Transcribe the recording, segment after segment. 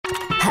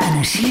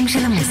האנשים של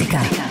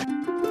המוזיקה.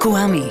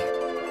 קוואמי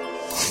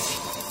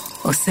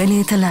עושה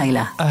לי את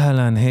הלילה.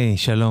 אהלן, היי,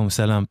 שלום,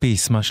 סלם,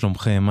 פיס, מה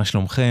שלומכם, מה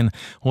שלומכן?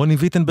 רוני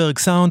ויטנברג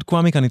סאונד,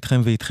 קוואמי כאן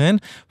איתכם ואיתכן,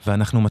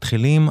 ואנחנו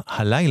מתחילים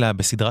הלילה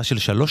בסדרה של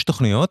 3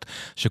 תוכניות,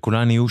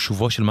 שכולן יהיו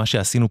שובו של מה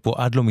שעשינו פה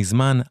עד לא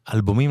מזמן,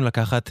 אלבומים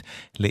לקחת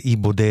לאי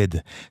בודד.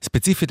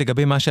 ספציפית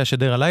לגבי מה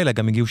שאשדר הלילה,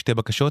 גם הגיעו 2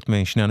 בקשות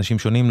משני אנשים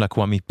שונים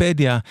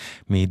לקוואמיפדיה,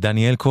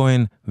 מדניאל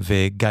כהן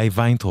וגיא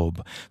ויינטרוב.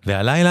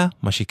 והלילה,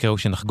 מה שיקרה הוא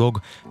שנחגוג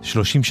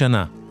 30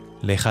 שנה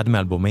לאחד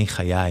מאלבומי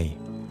חיי.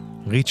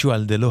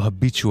 ריצ'ואל דלא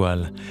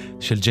הביצ'ואל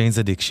של יינז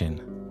אדיקשן.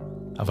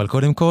 אבל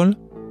קודם כל,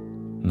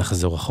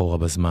 נחזור אחורה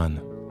בזמן.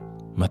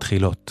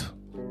 מתחילות.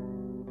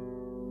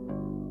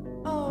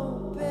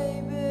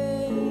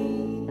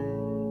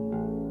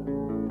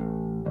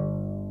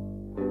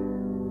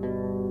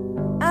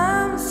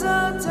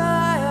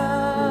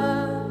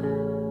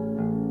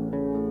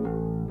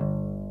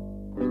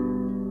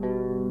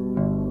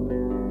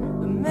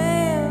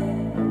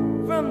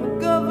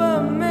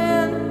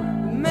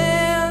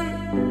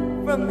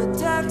 From the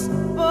tax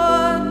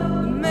board,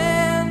 the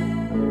man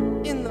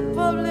in the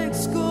public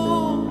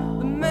school,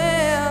 the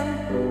man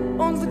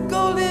owns the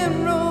golden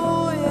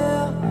rule,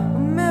 yeah.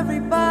 I'm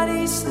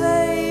everybody's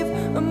slave,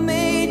 I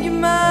made you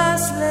my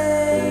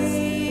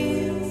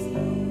slave.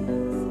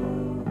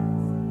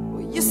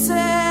 Well, you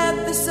said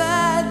this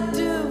I'd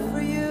do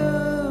for you.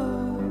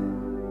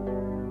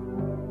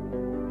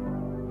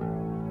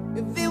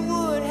 If it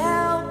would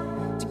help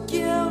to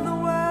give the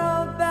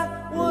world back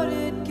what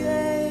it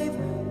gave,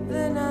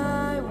 then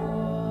I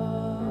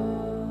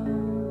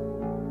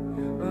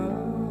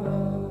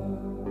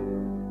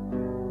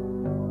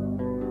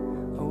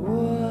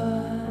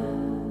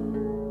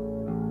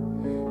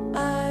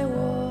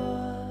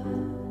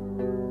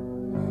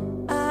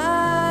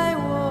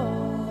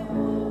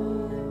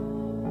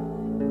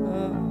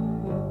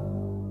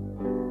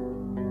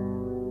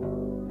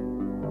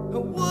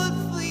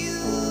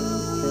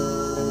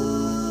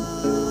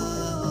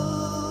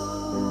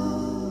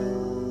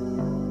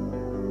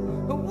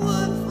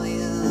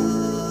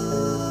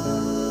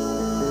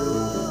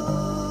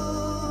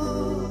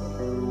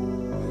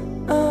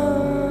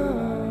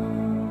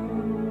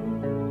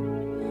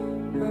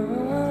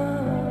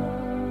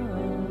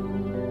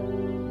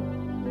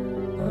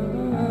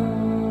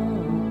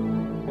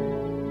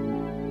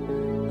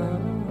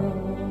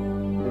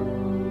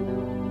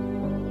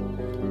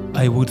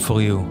I would for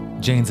you,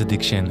 יינז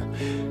אדיקשן.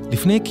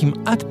 לפני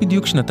כמעט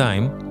בדיוק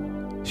 2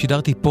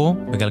 שידרתי פה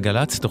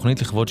בגלגלץ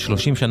תוכנית לכבוד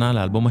 30 שנה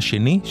לאלבום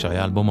השני,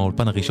 שהיה אלבום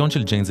האולפן הראשון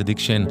של יינז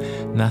אדיקשן,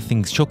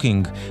 Nothing's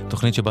Shocking,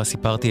 תוכנית שבה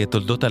סיפרתי את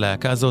תולדות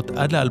הלהקה הזאת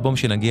עד לאלבום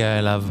שנגיע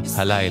אליו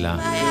הלילה.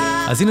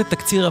 אז הנה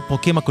תקציר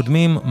הפרקים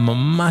הקודמים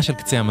ממש על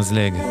קצה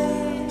המזלג.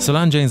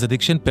 סולן יינז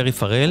אדיקשן, פרי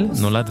פרל,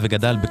 נולד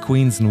וגדל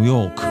בקווינס, ניו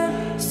יורק.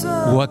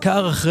 הוא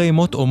עקר אחרי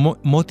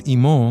מות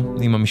אמו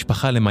עם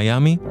המשפחה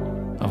למיימי,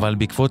 אבל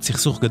בעקבות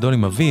סכסוך גדול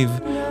עם אביו,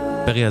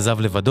 פרי עזב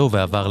לבדו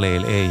ועבר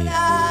ל-LA.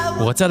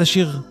 הוא רצה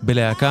לשיר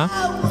בלהקה,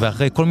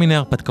 ואחרי כל מיני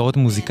הרפתקאות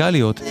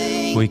מוזיקליות,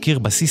 הוא הכיר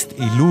בסיסט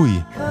עילוי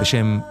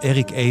בשם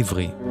אריק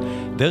אייברי.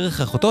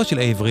 דרך אחותו של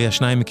אייברי,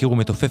 השניים הכירו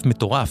מתופף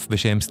מטורף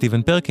בשם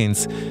סטיבן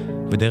פרקינס,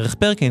 ודרך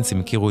פרקינס הם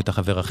הכירו את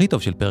החבר הכי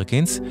טוב של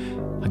פרקינס,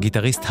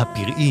 הגיטריסט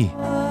הפראי,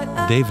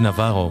 דייב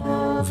נבארו,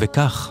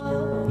 וכך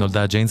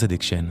נולדה יינז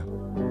אדיקשן.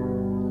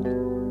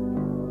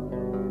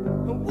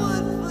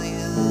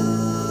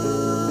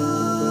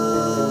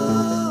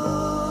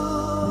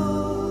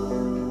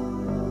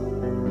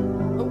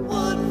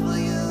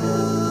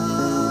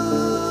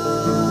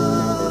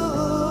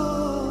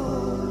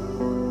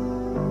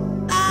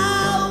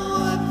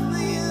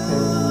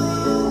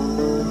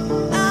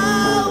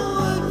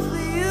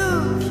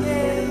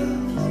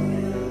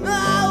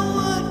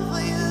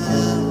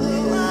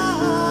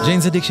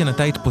 יינז אדיקשן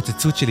הייתה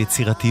התפוצצות של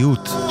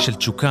יצירתיות, של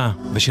תשוקה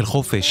ושל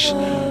חופש.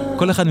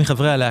 כל אחד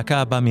מחברי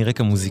הלהקה בא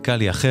מרקע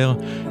מוזיקלי אחר,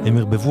 הם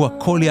הרבבו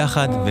הכל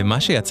יחד, ומה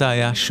שיצא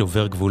היה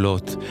שובר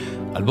גבולות.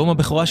 אלבום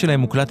הבכורה שלהם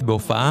מוקלט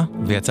בהופעה,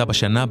 ויצא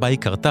בשנה בה היא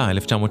קרתה,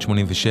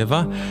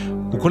 1987.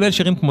 הוא כולל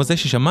שירים כמו זה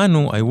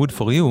ששמענו, I would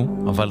for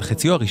you, אבל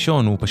חציו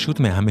הראשון הוא פשוט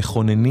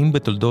מהמכוננים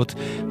בתולדות,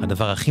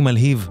 הדבר הכי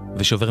מלהיב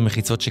ושובר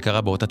מחיצות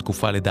שקרה באותה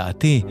תקופה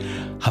לדעתי,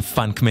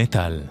 הפאנק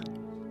מטל.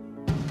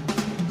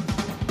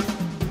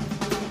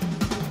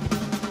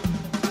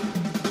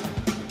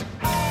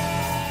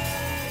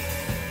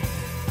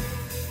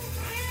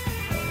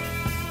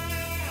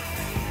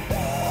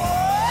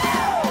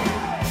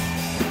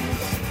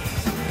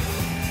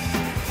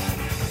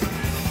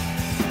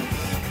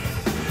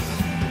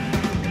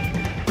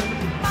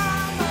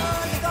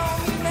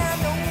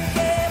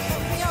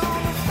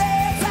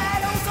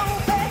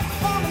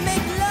 wanna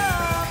make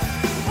love,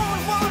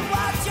 wanna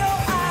watch your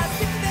eyes,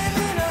 dip them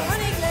in a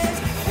honey glass.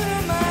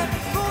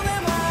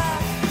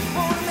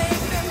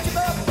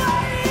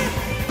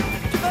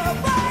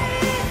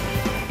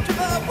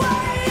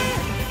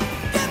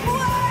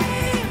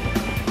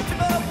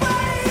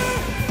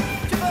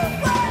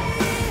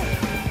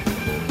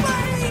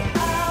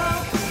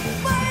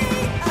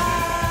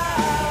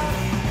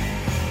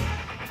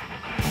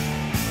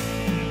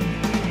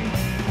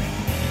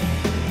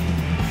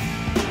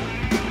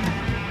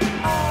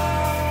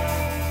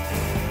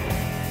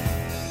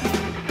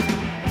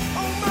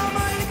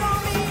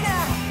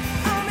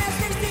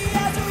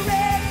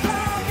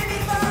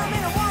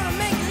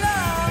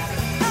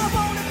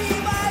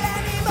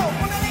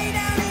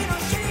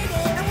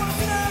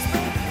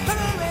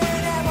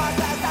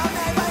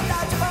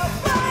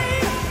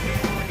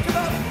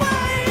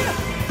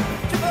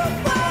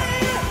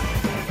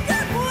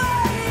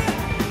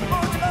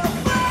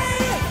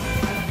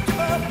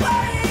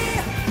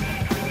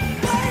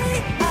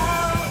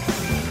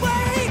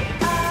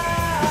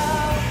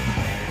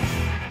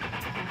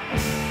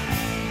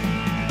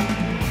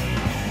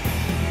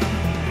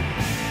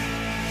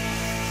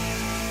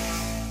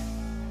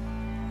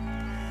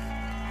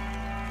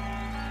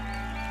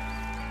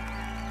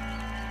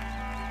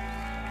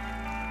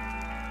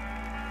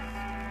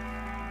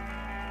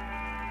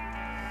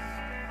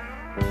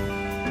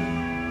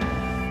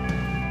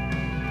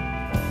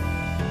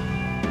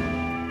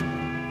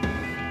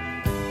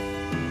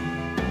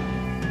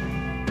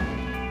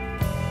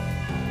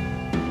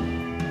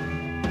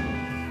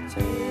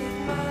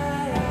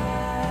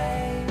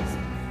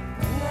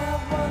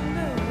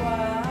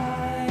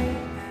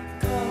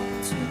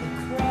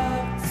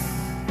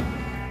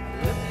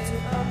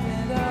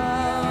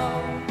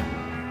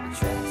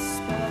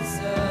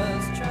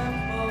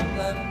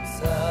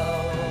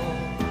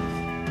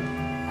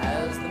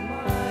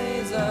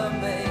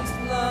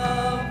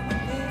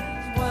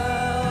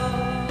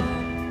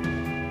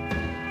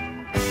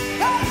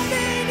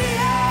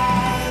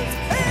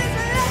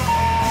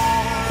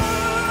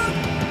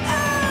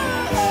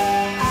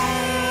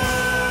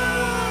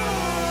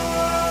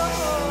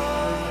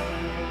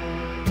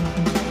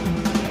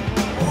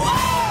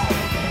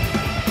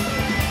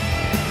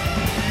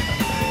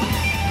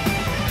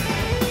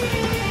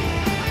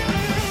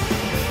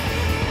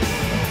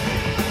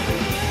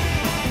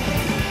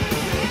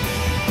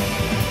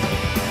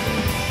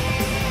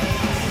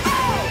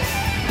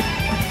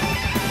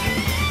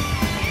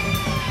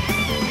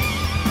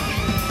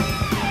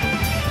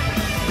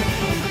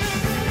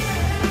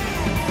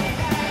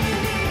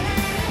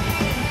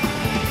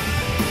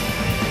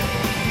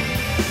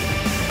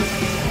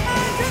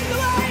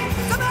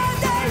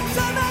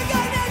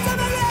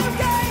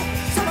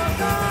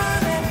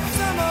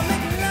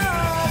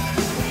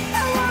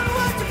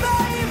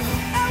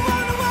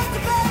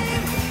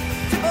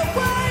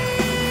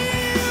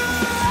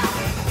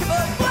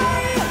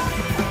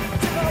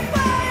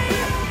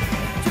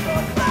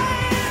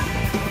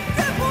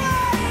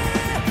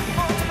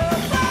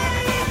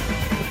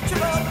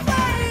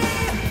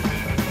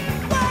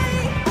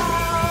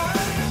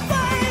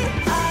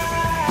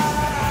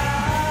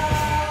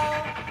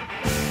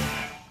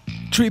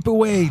 Trip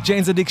Away,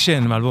 יינז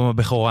אדיקשן, מאלבום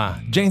הבכורה.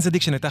 יינז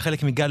אדיקשן הייתה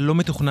חלק מגל לא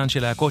מתוכנן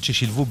של להקות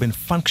ששילבו בין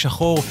פאנק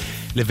שחור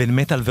לבין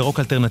מטל ורוק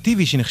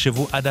אלטרנטיבי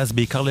שנחשבו עד אז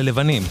בעיקר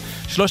ללבנים.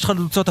 שלושת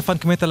חלוצות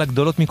הפאנק מטל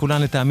הגדולות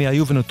מכולן לטעמי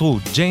היו ונותרו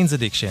יינז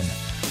אדיקשן,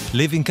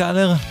 Living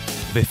Color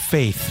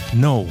ו-Faith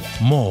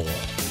No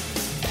More.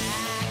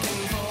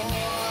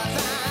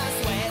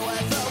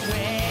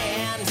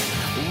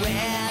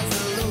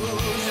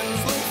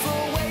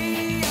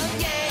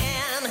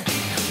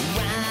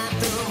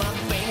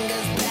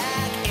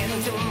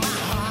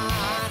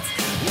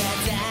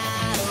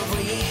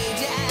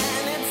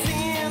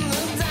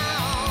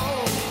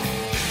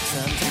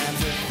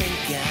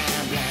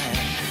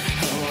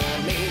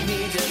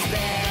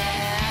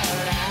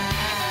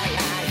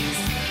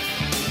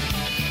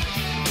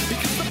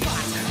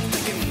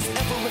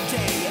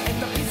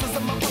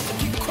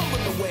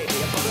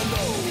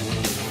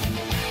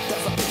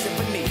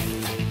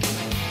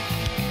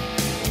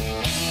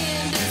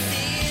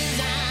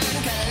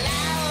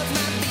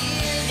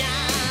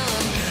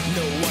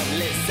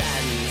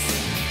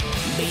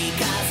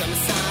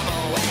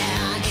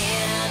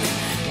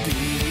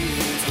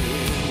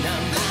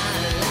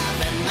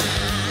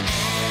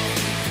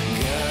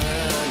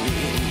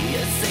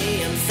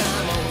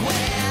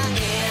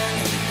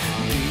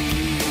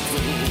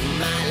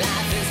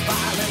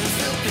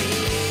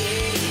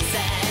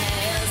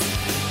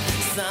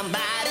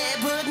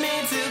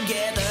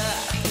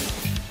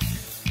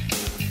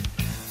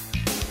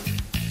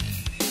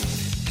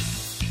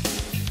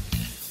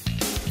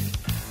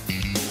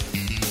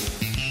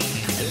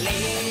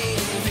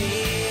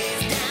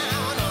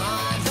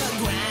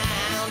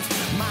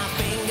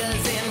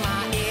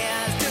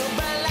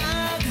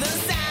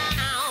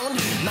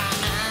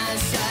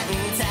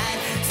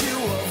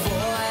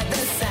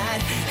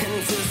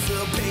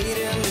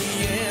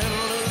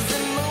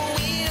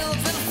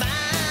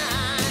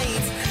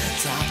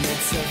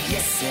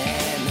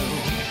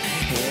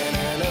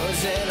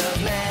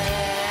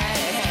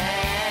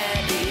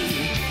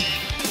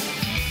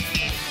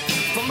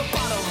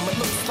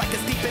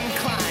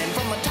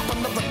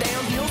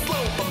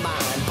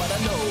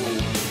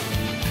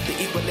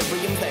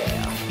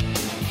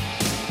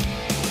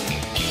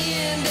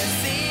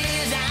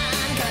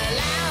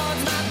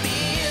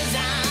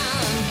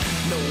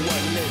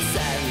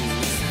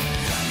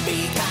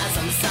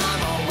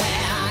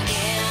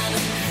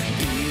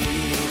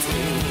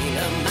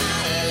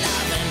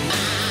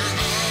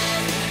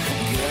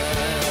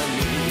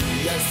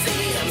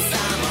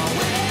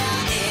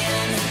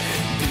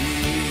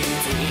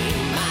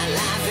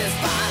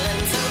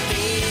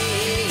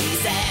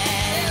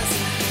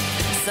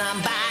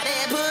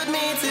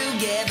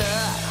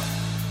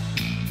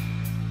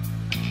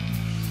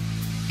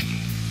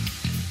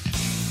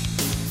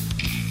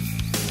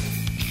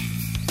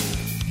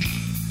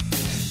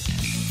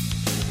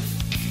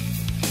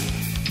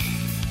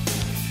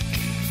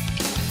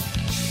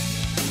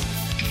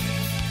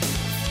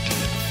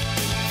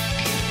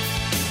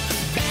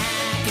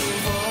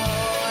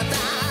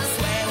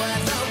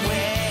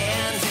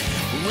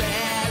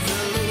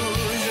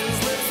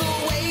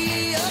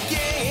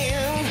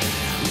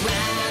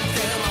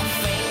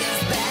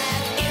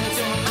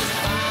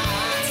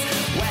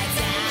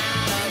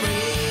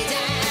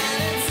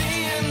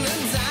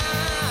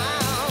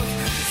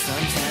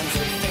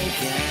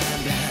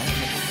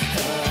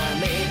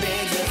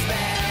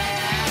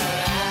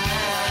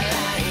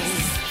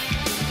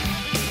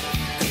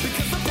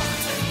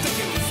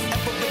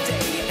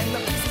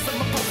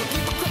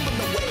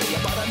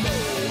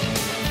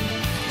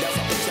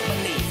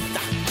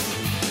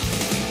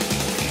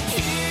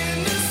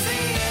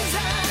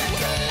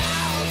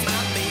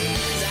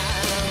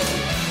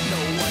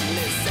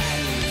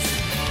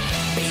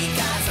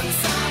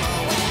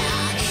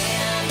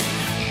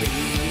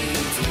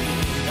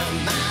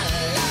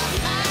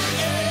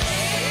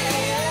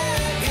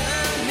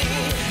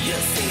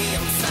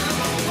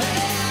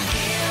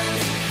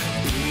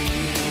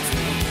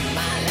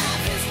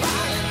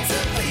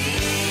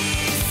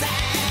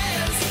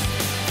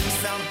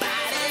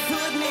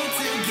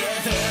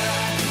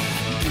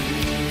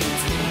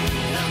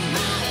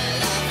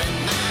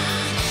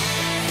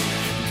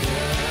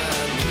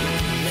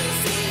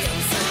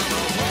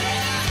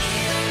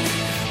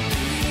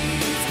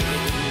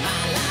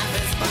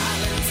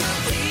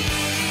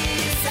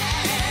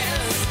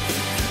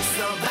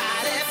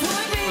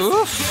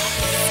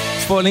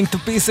 Falling to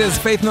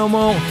Pieces, Faith No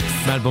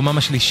More, מאלבומם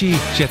השלישי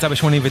שיצא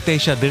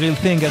ב-89, The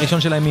Real Thing,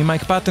 הראשון שלהם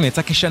ממייק פאטון,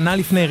 יצא כשנה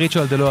לפני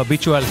ריטואל דלו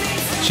הביצ'ואל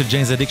של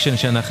יינז אדיקשן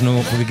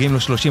שאנחנו חוגגים לו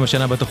 30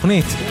 השנה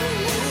בתוכנית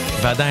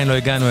ועדיין לא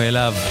הגענו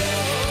אליו.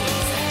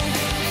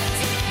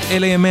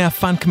 אלה ימי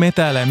הפאנק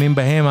מטל, הימים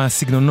בהם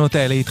הסגנונות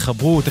האלה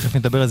התחברו, תכף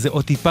נדבר על זה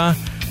עוד טיפה.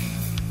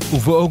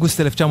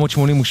 ובאוגוסט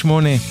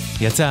 1988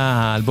 יצא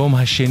האלבום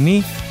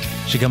השני,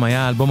 שגם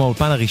היה האלבום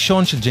האולפן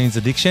הראשון של יינז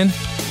אדיקשן,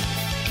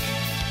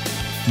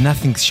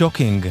 Nothing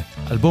Shocking,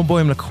 אלבום בו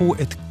הם לקחו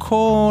את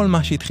כל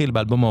מה שהתחיל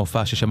באלבום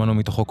ההופעה ששמענו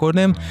מתוכו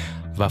קודם,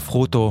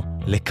 והפכו אותו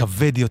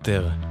לכבד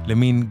יותר,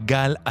 למין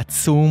גל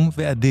עצום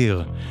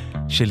ואדיר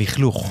של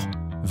לכלוך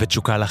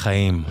ותשוקה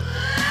לחיים.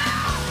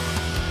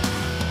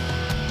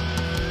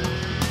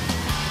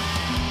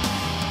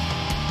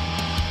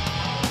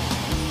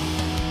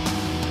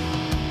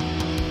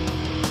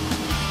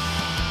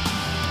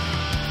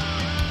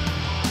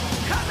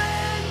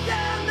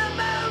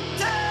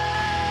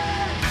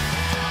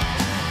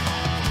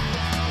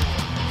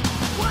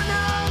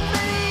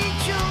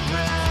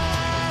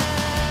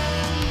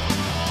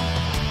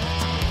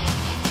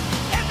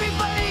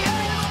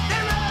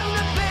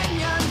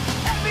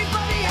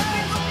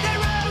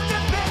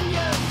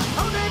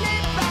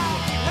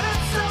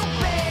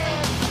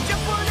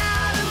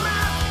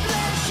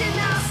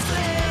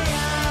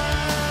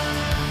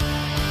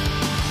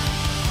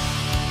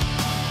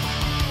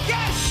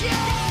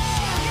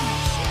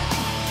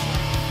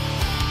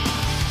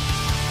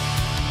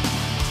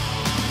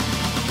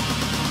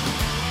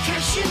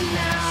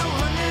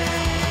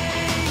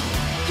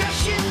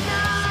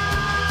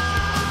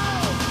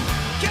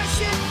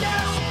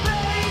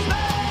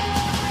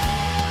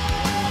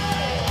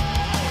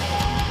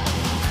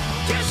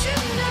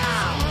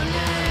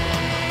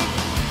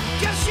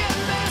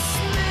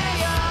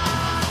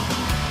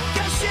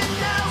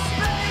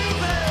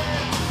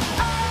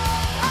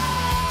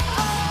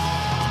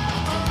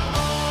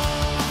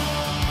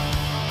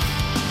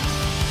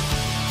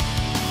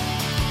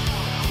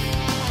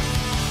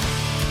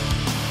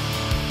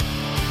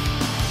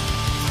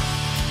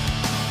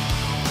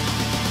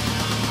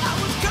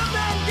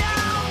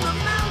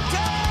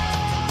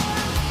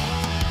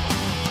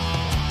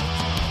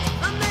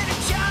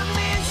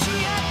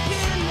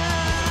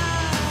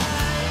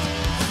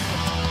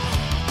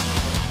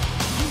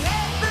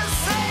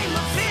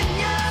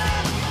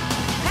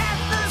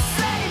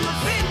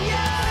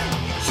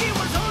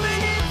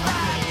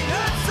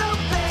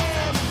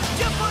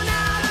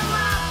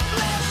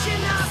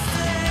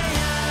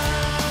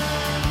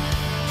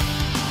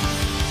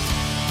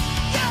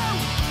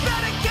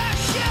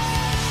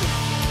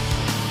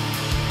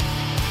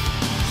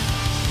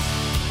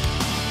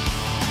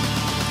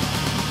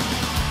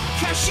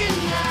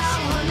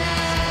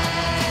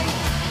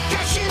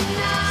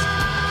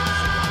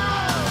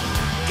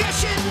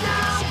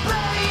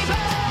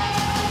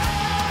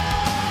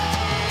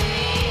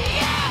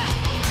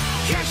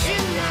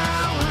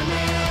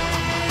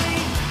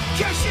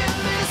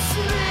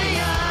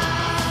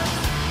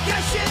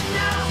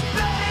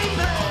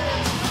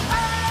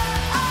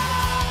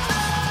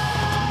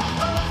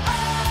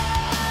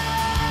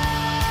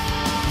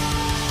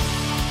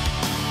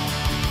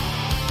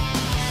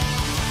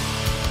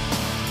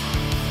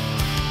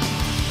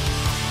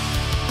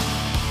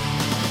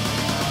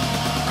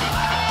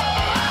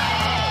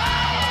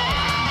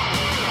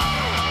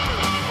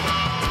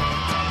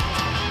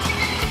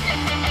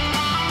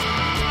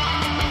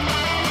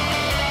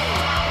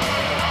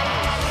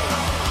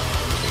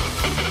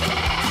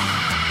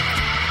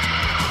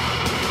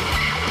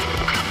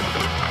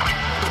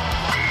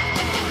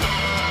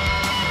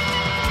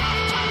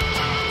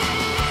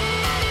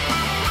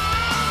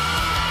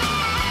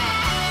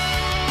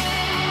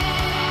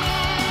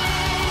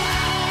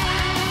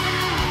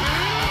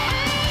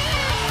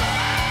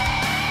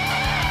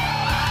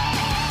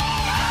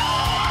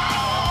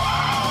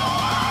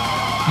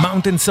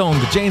 Mountain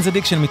Song, ג'יינז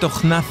אדיקשן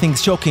מתוך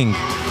Nothing's Shocking.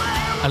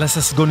 על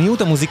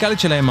הססגוניות המוזיקלית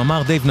שלהם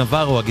אמר דייב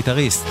נברו,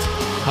 הגיטריסט.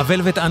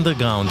 הוולווט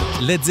אנדרגראונד,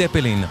 לד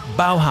זפלין,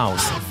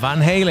 באו-האוס,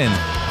 ון היילן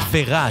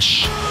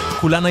וראש.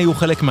 כולן היו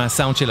חלק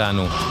מהסאונד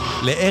שלנו.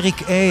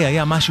 לאריק איי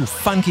היה משהו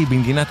פאנקי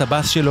בנגינת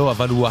הבאס שלו,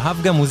 אבל הוא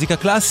אהב גם מוזיקה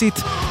קלאסית,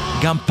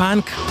 גם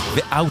פאנק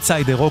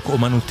ואוטסיידר רוק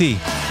אומנותי.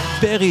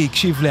 פרי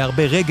הקשיב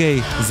להרבה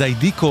רגעי,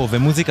 זיידיקו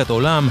ומוזיקת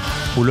עולם,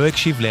 הוא לא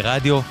הקשיב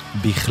לרדיו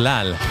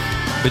בכלל.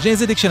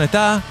 בג'יינז אדיקשן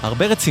הייתה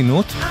הרבה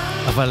רצינות,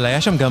 אבל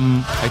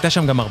הייתה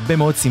שם גם הרבה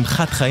מאוד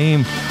שמחת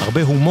חיים,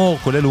 הרבה הומור,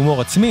 כולל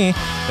הומור עצמי.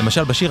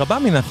 למשל בשיר הבא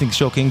מ-Nothing's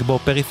Shocking, בו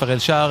פרי פרל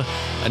שר,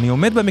 אני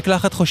עומד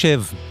במקלחת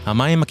חושב,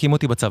 המים מקים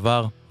אותי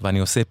בצוואר, ואני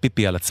עושה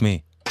פיפי על עצמי.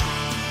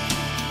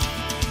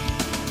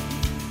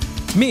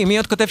 מי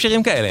עוד כותב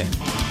שירים כאלה?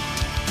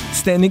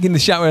 Standing in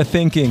the shower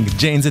thinking,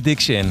 ג'יינז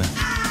אדיקשן.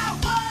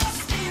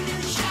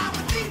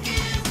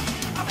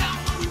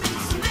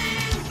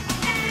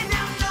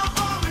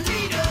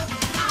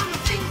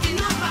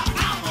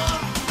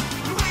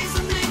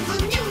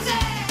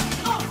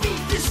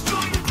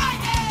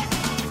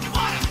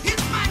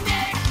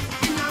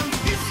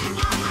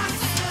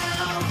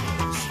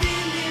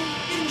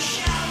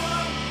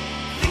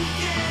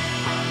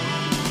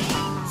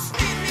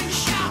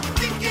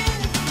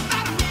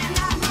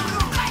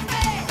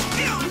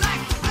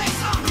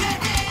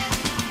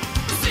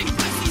 Sing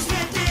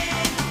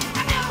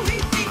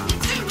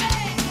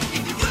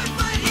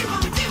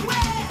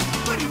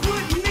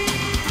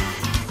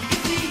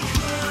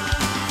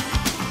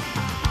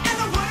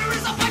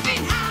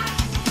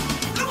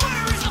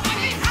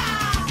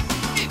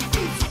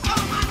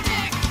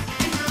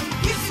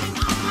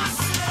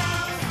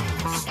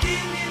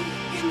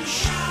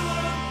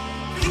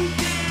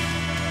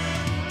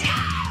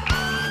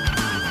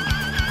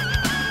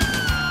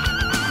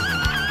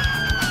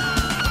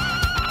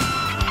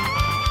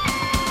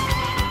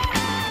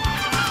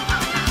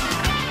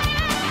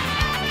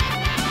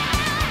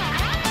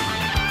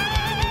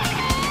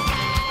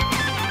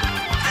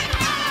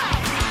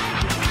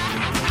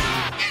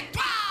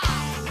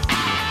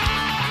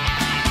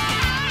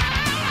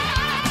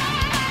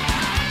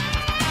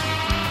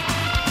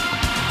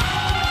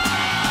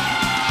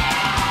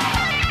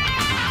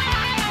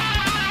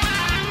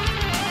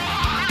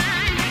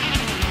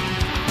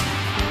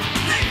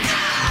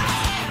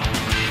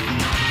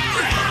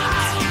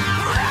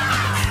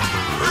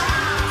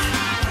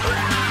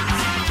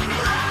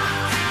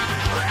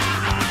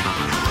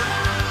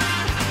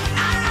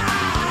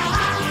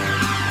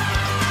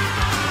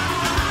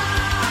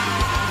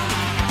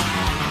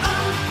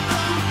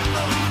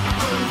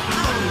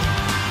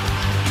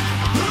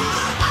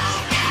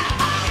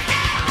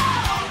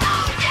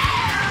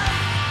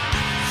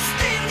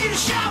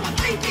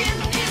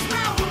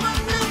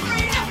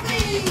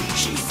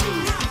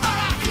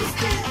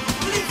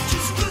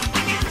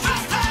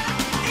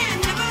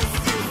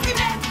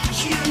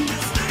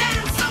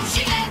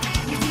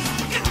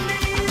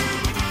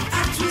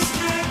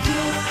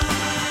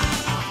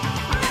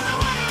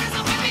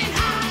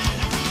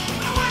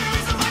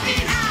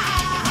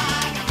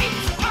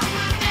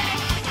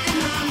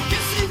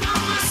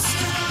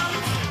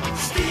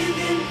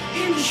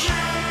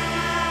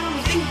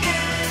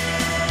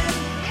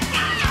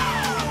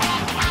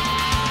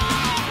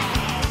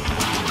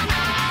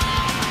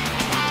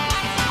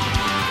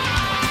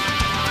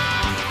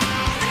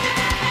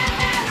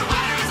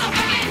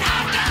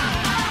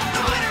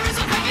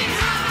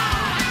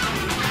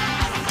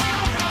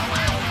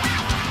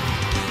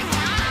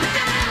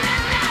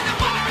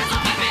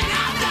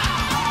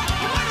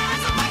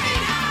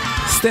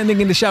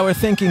Standing in the shower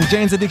thinking,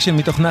 Jane's Addiction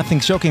מתוך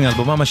Nothing Shocking,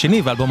 אלבומם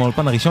השני ואלבום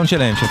האולפן הראשון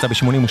שלהם שיצא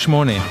ב-88.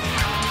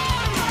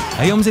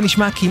 היום זה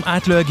נשמע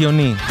כמעט לא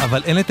הגיוני,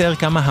 אבל אין לתאר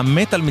כמה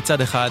המטל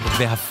מצד אחד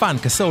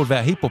והפאנק, הסול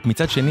וההיפ-הופ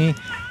מצד שני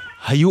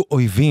היו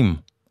אויבים.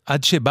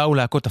 עד שבאו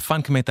להקות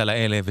הפאנק מטל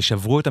האלה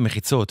ושברו את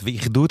המחיצות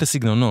ואיחדו את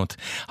הסגנונות.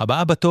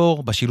 הבאה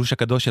בתור בשילוש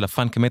הקדוש של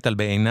הפאנק מטל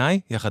בעיניי,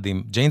 יחד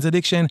עם Jane's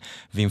Addiction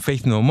ועם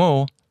Faith No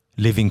More,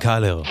 Living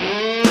Color.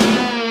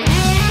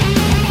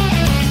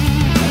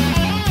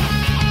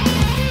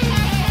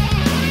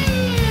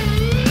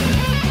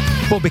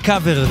 פה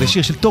בקאבר זה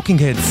שיר של Talking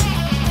Heads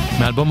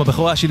מאלבום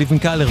הבכורה של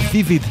Living Color,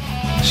 Vivid,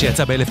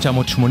 שיצא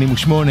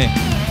ב-1988,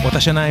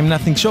 אותה שנה עם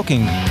Nothing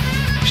Shocking,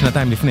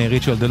 שנתיים לפני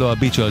ריצ'ואל דלו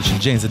הביצ'ואל של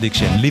Jane's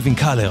Addiction, Living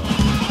Color.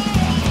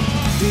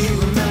 Do you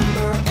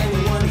remember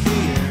anyone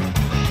here?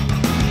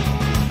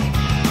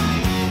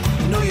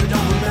 No, you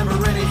don't remember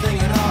anything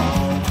at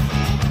all.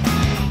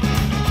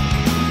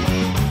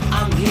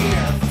 I'm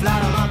here,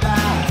 flat on my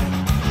back.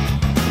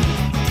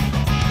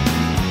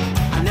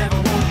 I never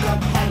woke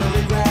up, had no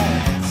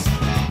regrets.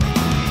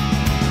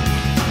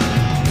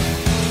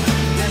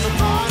 There's a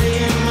party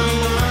in my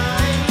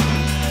mind,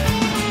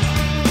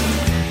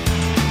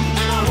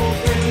 and I hope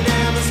it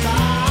never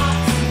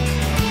stops.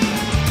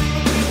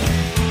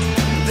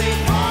 They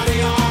party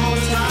all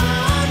the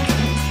time,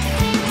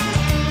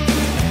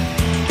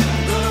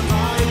 gonna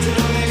party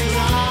till they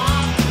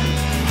drop.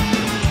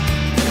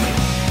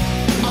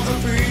 Other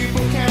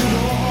people can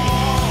go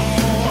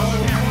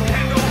home,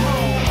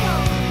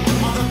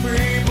 other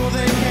people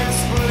they can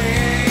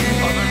split.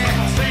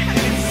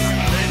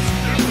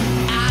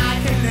 I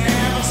can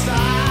never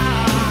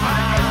stop,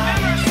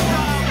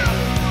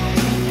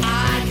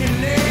 I can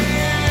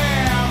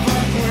never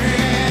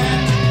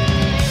quit.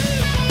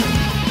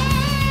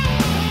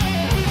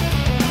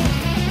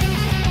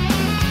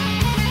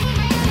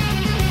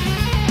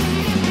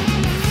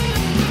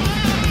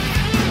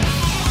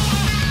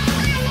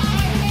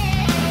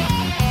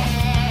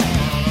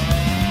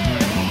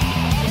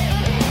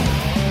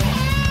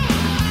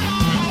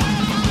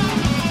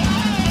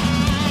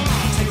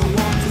 Take a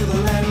walk through the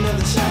land of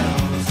the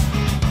shadows.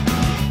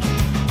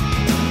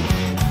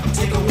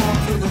 Take a walk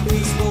through the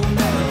peaceful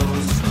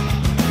meadows.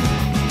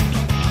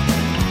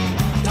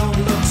 Don't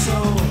look so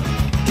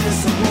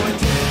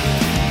disappointed.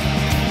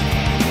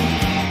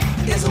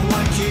 Isn't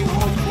what you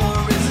hope for,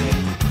 is it?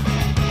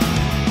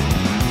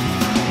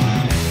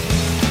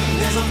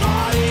 There's a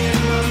party in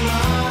my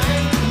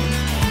mind,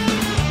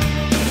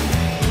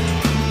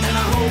 and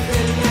I hope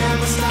it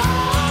never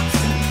stops.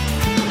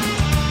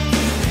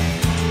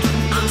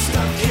 I'm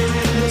stuck here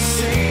in the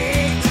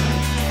seat,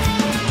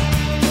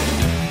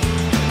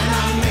 and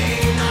I may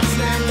not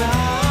stand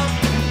up.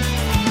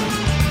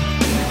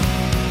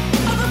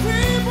 Other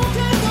people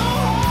can go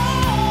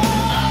home,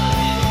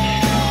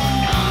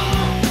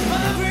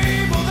 other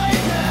people they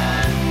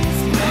can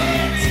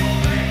split.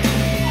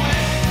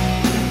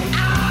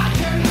 I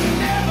can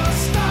never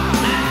stop,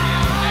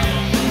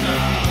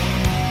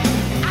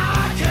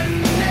 I can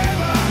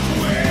never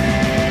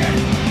quit.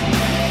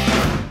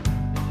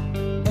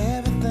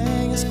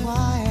 Everything is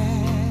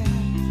quiet,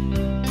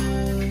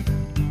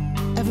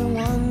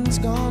 everyone's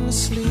gone to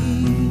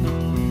sleep.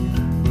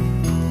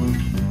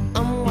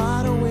 I'm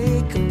wide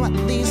awake, but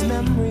these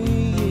memories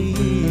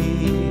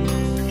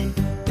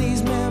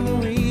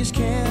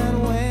can't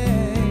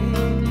wait.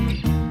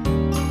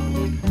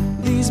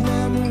 These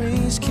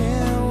memories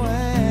can't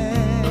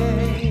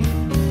wait.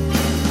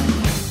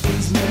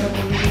 These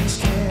memories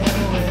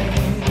can't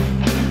wait.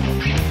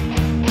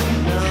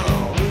 No,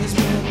 these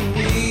memories can't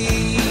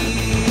wait.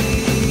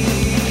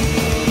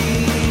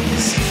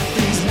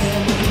 These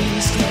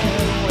memories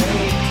can't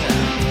wait.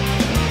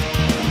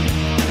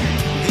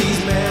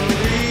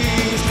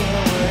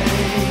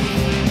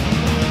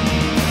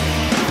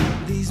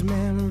 These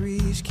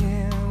memories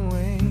can't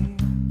wait.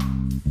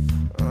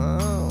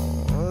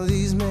 Oh,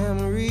 these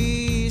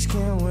memories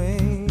can't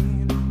wait.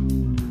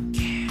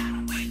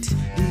 Can't wait.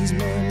 These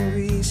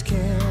memories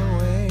can't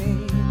wait.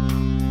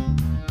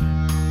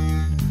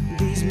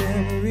 These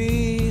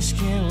memories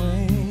can't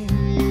wait.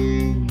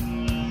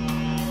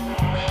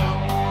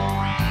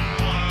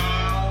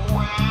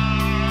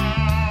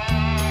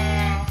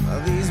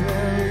 These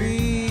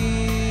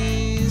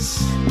memories.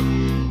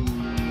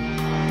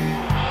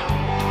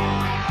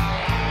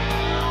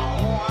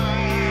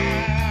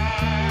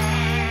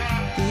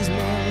 These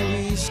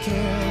memories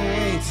can't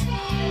wait.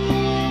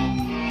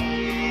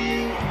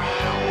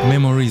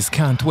 Memories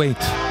Can't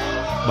Wait,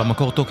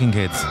 במקור Talking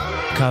Heads,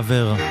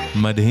 קאבר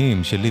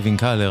מדהים של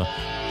Living Color,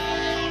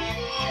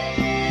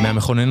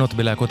 מהמכוננות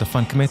בלהקות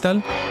הפאנק מטל,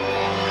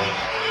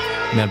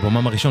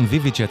 מאלבומם הראשון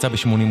Vivid שיצא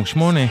ב-88.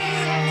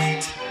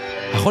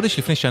 החודש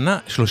לפני שנה,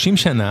 30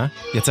 שנה,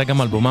 יצא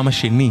גם אלבומם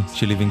השני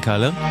של Living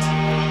Color,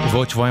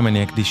 ובעוד שבועיים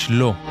אני אקדיש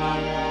לו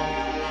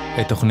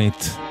את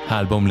תוכנית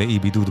האלבום לאי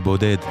בידוד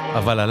בודד,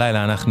 אבל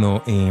הלילה אנחנו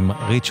עם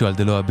ריצ'ואל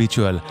דלו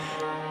הביצ'ואל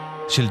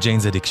של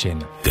Jane's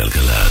Addiction.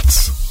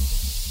 גלגלצ.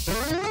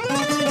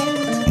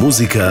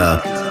 מוזיקה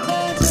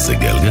זה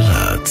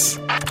גלגלצ.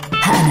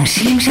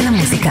 האנשים של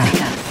המוזיקה.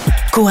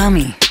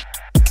 קוואמי.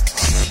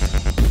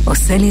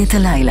 עושה לי את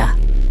הלילה.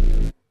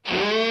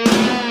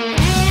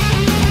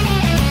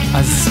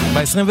 אז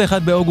ב-21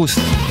 באוגוסט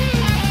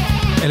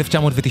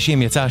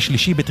 1990 יצא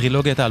השלישי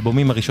בטרילוגיית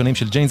האלבומים הראשונים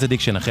של יינז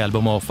אדיקשן, אחרי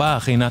אלבום ההופעה,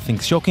 אחרי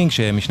Nothing's Shocking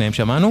שמשניהם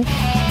שמענו.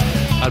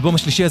 האלבום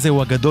השלישי הזה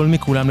הוא הגדול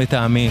מכולם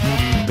לטעמי,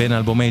 בין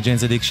אלבומי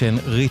יינז אדיקשן,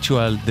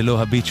 ריטואל,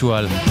 דלו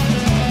הביצ'ואל.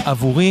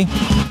 עבורי,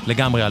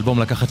 לגמרי האלבום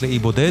לקחת לאי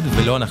בודד,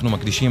 ולא אנחנו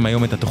מקדישים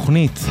היום את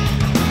התוכנית.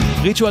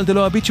 ריטואל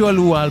דלו הביצ'ואל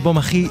הוא האלבום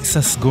הכי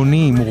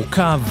ססגוני,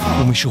 מורכב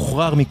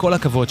ומשוחרר מכל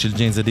הכבוד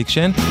של יינז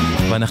אדיקשן,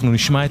 ואנחנו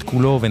נשמע את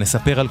כולו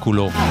ונספר על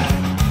כולו.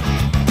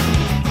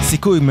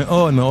 סיכוי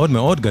מאוד מאוד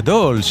מאוד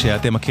גדול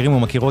שאתם מכירים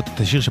ומכירות את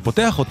השיר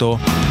שפותח אותו,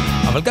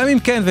 אבל גם אם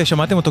כן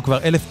ושמעתם אותו כבר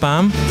 1000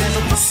 פעם,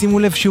 שימו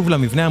לב שוב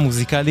למבנה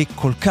המוזיקלי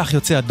כל כך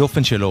יוצא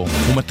הדופן שלו.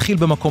 הוא מתחיל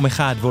במקום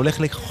אחד והולך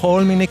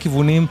לכל מיני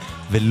כיוונים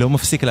ולא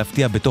מפסיק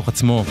להפתיע בתוך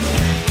עצמו.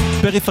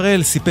 פרי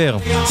פרל סיפר,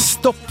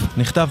 סטופ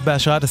נכתב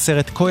בהשראת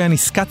הסרט קויה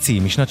ניסקצי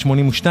משנת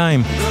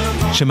 82,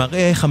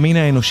 שמראה איך המין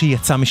האנושי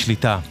יצא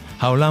משליטה.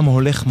 העולם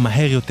הולך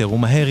מהר יותר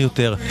ומהר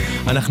יותר,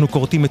 אנחנו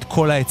קורטים את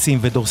כל העצים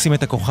ודורסים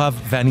את הכוכב,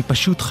 ואני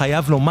פשוט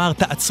חייב לומר,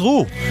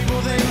 תעצרו!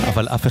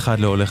 אבל אף אחד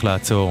לא הולך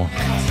לעצור.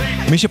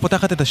 מי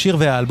שפותחת את השיר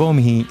והאלבום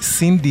היא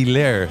סינדי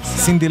לר.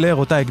 סינדי לר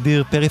אותה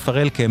הגדיר פרי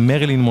פרל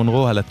כמרילין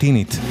מונרו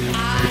הלטינית.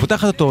 היא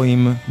פותחת אותו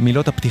עם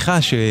מילות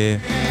הפתיחה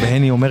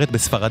שבהן היא אומרת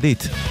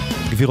בספרדית,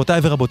 גבירותיי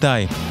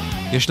ורבותיי,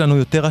 יש לנו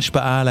יותר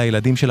השפעה על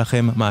הילדים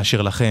שלכם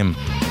מאשר לכם.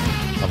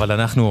 אבל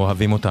אנחנו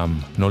אוהבים אותם.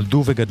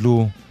 נולדו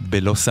וגדלו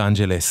בלוס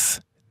אנג'לס.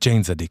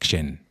 יינז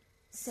אדיקשן.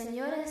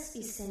 Señores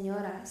y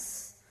señoras,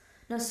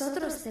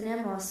 nosotros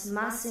tenemos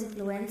más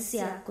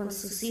influencia con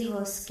sus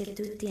hijos que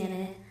tú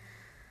tienes,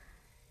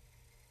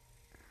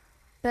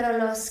 pero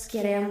los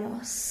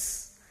queremos.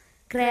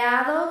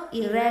 Creado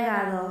y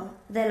regado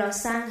de Los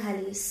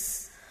Ángeles.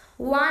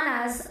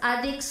 Juanas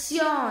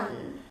Adicción.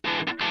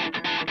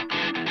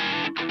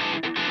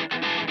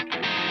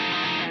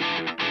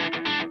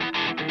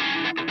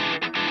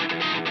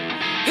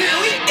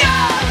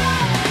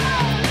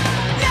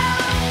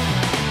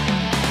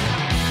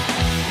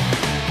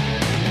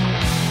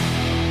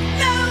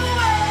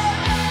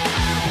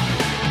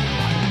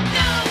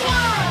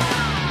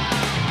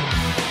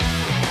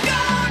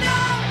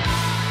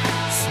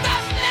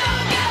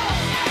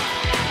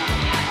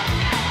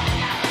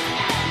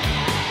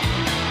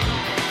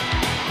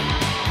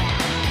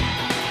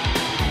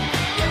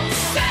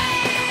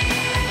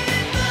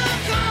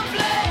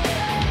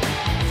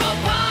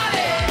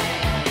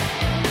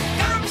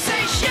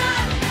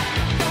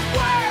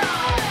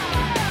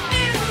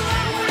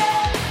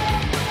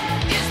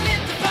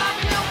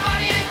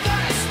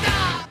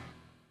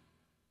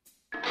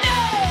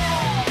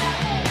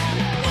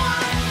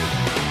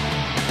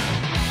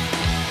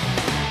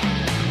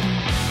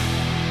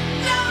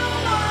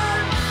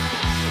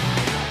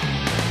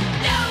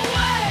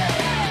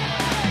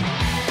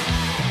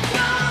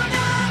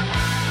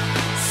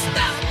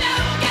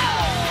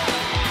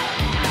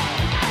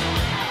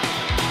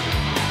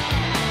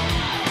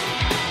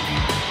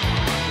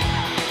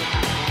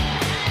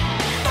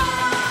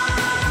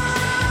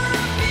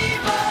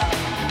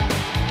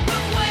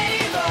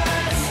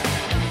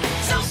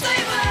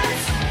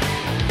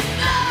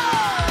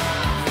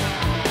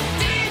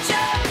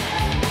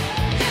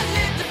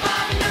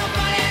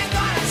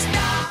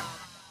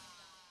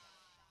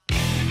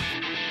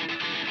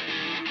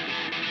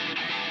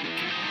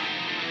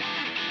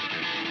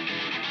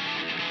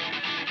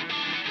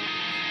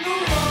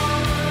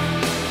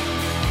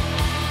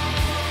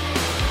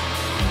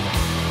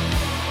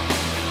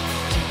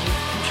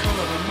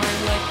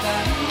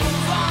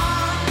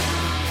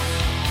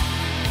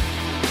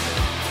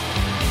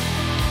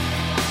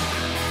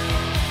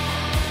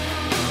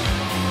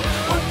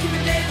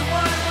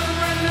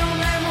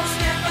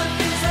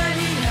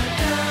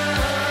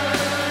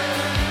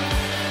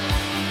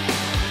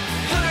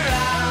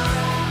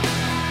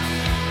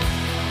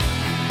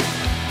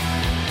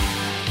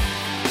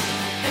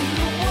 And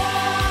the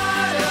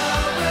war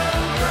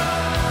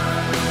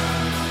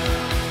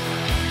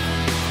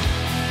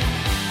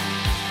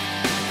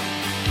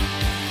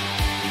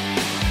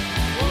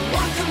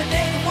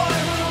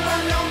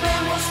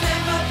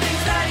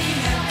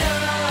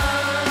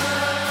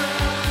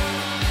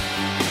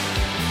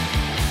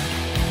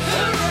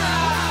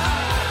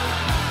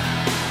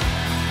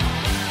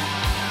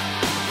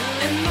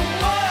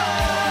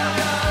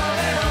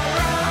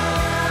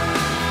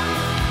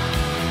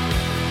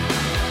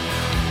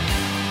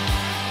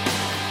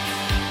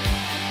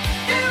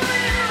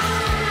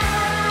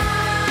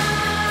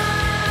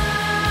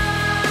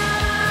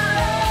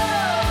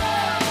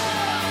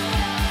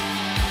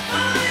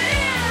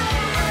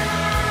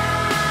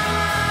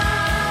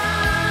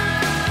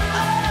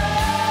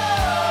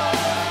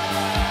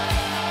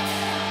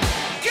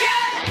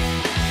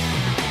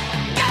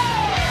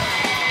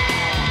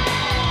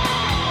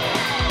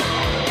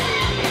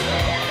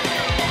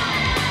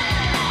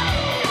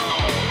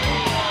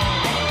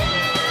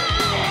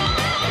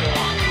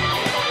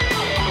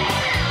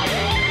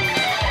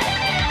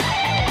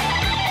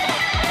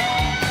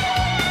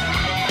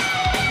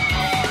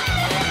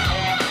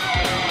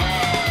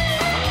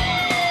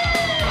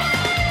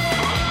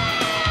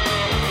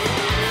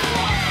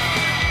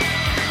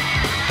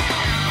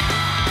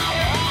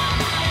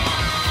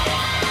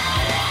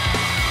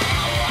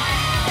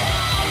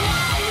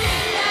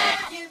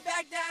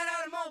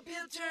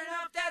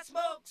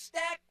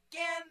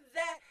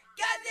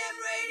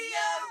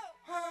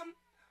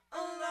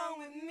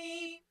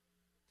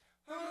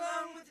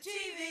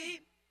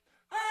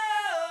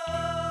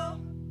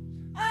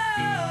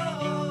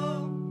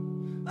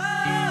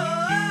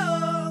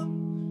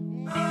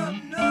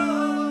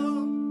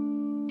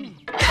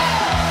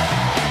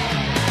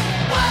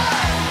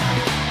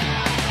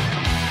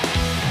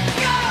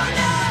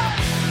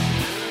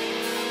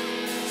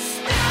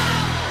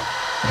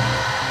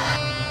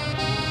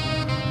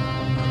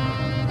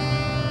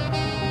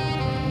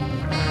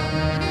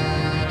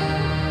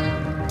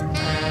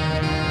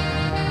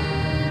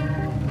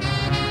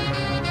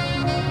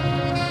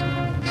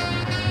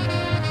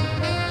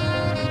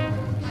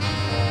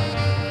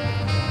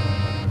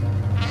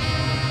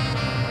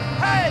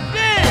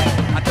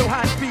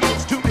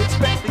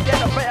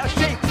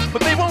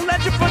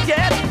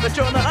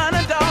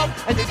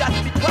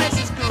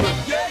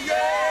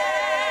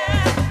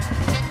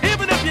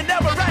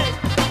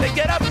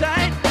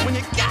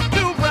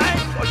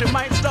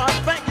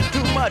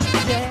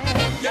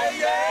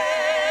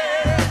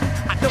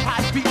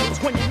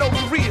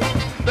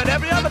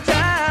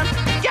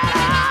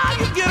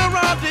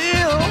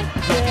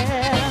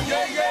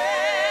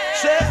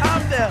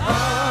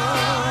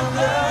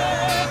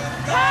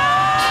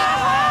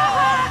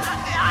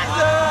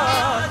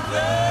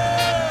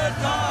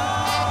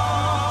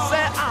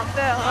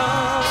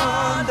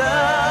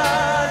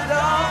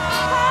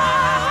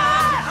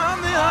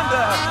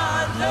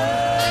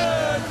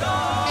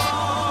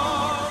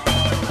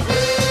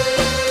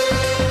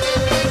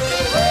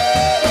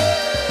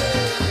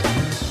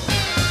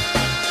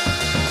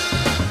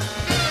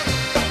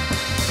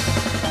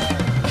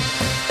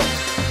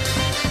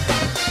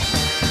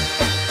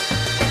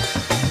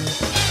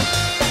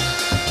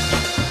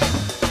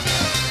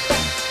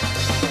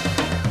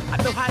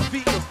it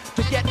feels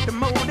to get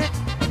demoted.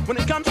 When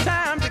it comes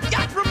time to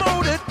get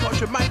promoted, cause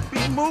you might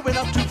be moving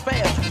up too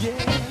fast.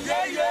 Yeah,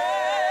 yeah,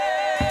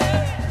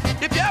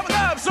 yeah. If you ever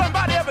love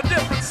somebody of a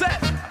different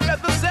set, that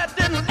the set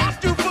didn't let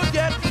you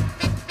forget,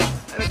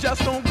 and it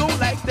just don't go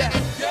like that.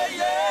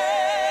 Yeah,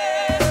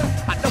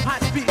 yeah. I know how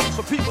it feels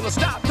for people to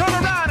stop, turn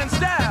around and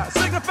stare,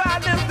 signify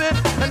limping,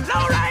 and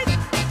low rate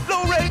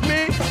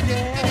me.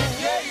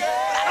 Yeah, yeah,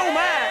 yeah. I don't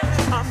mind.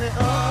 I'm the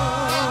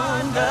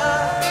under.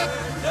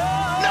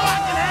 No, I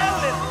can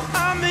handle it.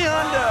 I'm the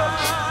under.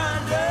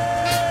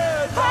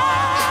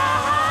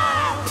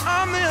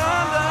 I'm the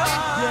under.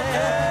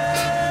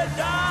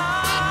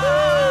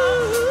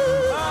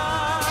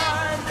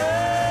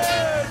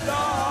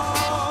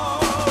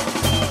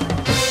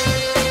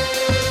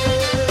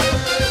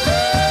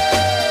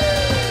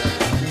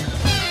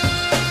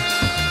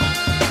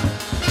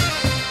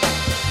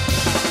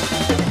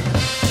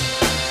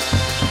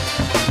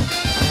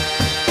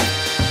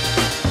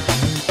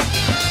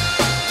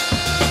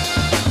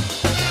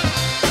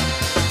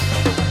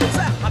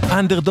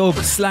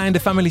 אנדרדוג, סליי אנד דה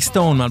פמילי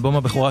סטון, מאלבום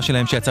הבכורה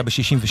שלהם שיצא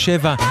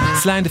ב-67.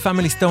 סליי אנד דה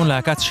פמילי סטון,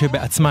 להקה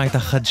שבעצמה הייתה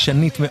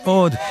חדשנית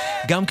מאוד,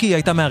 גם כי היא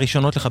הייתה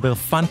מהראשונות לחבר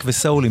פאנק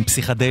וסול עם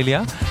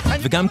פסיכדליה,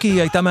 וגם כי היא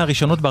הייתה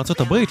מהראשונות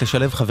בארצות הברית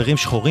לשלב חברים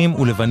שחורים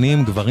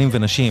ולבנים, גברים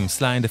ונשים.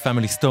 סליי אנד דה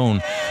פמילי סטון.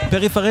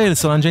 פרי פרל,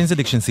 סולן יינז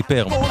אדיקשן,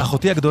 סיפר,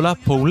 אחותי הגדולה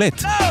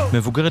פאולט,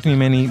 מבוגרת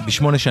ממני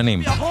ב8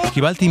 שנים.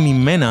 קיבלתי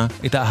ממנה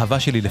את האהבה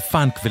שלי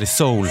לפאנק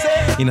ולסול.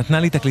 היא נתנה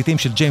לי תקליטים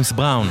של ג'יימס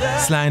בראון,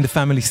 סליי אנד דה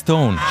פמילי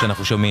סטון,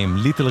 שאנחנו שומעים,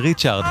 ליטל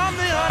ריצ'ארד.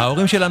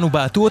 ההורים שלנו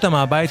בעטו אותה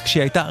מהבית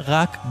כשהיא הייתה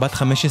רק בת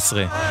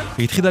 15.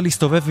 היא התחילה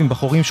להסתובב עם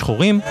בחורים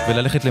שחורים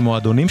וללכת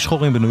למועדונים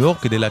שחורים בניו יורק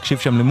כדי להקשיב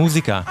שם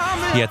למוזיקה.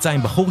 היא יצאה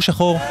עם בחור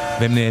שחור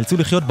והם נאלצו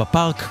לחיות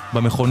בפארק,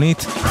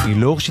 במכונית. היא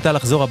לא הרשתה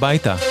לחזור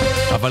הביתה.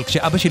 אבל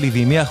כשאבא שלי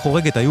ואמי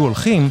החורגת היו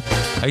הולכים,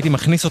 הייתי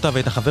מכניס אותה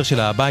ואת החבר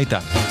שלה הביתה.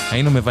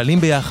 היינו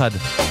מבלים ביחד,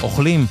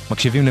 אוכלים,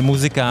 מקשיבים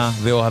למוזיקה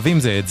ואוהבים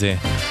זה את זה.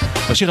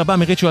 בשיר הבא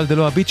מריצ'ואל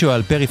דלו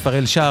הביצ'ואל, פרי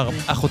פרל שר,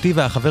 אחותי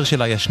והחבר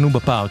שלה ישנו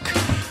בפארק.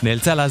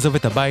 נאלצה לעזוב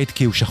את הבית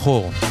כי הוא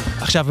שחור.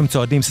 עכשיו הם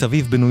צועדים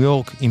סביב בניו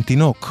יורק עם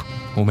תינוק.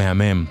 הוא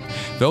מהמם.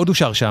 ועוד הוא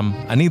שר שם,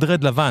 אני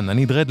דרד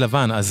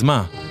לבן, אז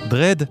מה?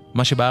 דרד,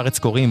 מה שבארץ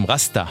קוראים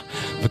רסטה.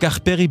 וכך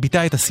פרי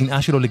ביטא את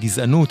השנאה שלו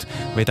לגזענות,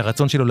 ואת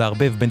הרצון שלו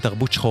לערבב בין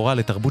תרבות שחורה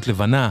לתרבות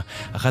לבנה.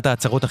 אחת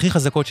ההצהרות הכי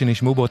חזקות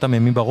שנשמעו באותם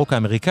ימים ברוק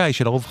האמריקאי,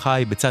 שלרוב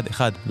חי בצד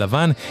אחד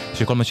לבן,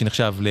 שכל מה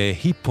שנחשב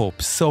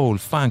להיפ-הופ, סול,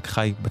 פאנק,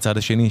 חי בצד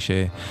השני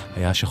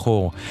שהיה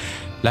שחור.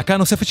 להקה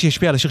נוספת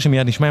שהשפיעה על השיר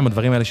שמיד נשמע עם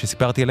הדברים האלה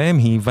שסיפרתי עליהם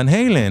היא ון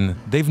היילן.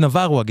 דייב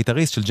נברו,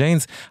 הגיטריסט של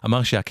ג'יינס,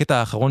 אמר שהקטע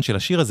האחרון של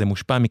השיר הזה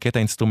מושפע מקטע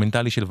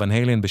אינסטרומנטלי של ון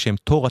היילן בשם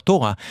תורה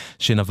תורה,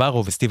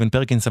 שנברו וסטיבן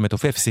פרקינס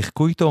המתופף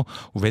שיחקו איתו,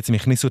 ובעצם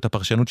הכניסו את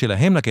הפרשנות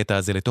שלהם לקטע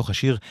הזה לתוך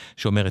השיר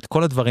שאומר את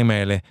כל הדברים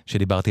האלה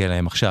שדיברתי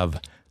עליהם עכשיו.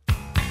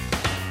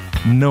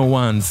 No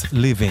one's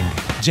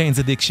living, ג'יינס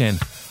אדיקשן,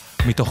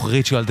 מתוך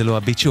ריצ'ואל דלו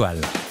הביצ'ואל.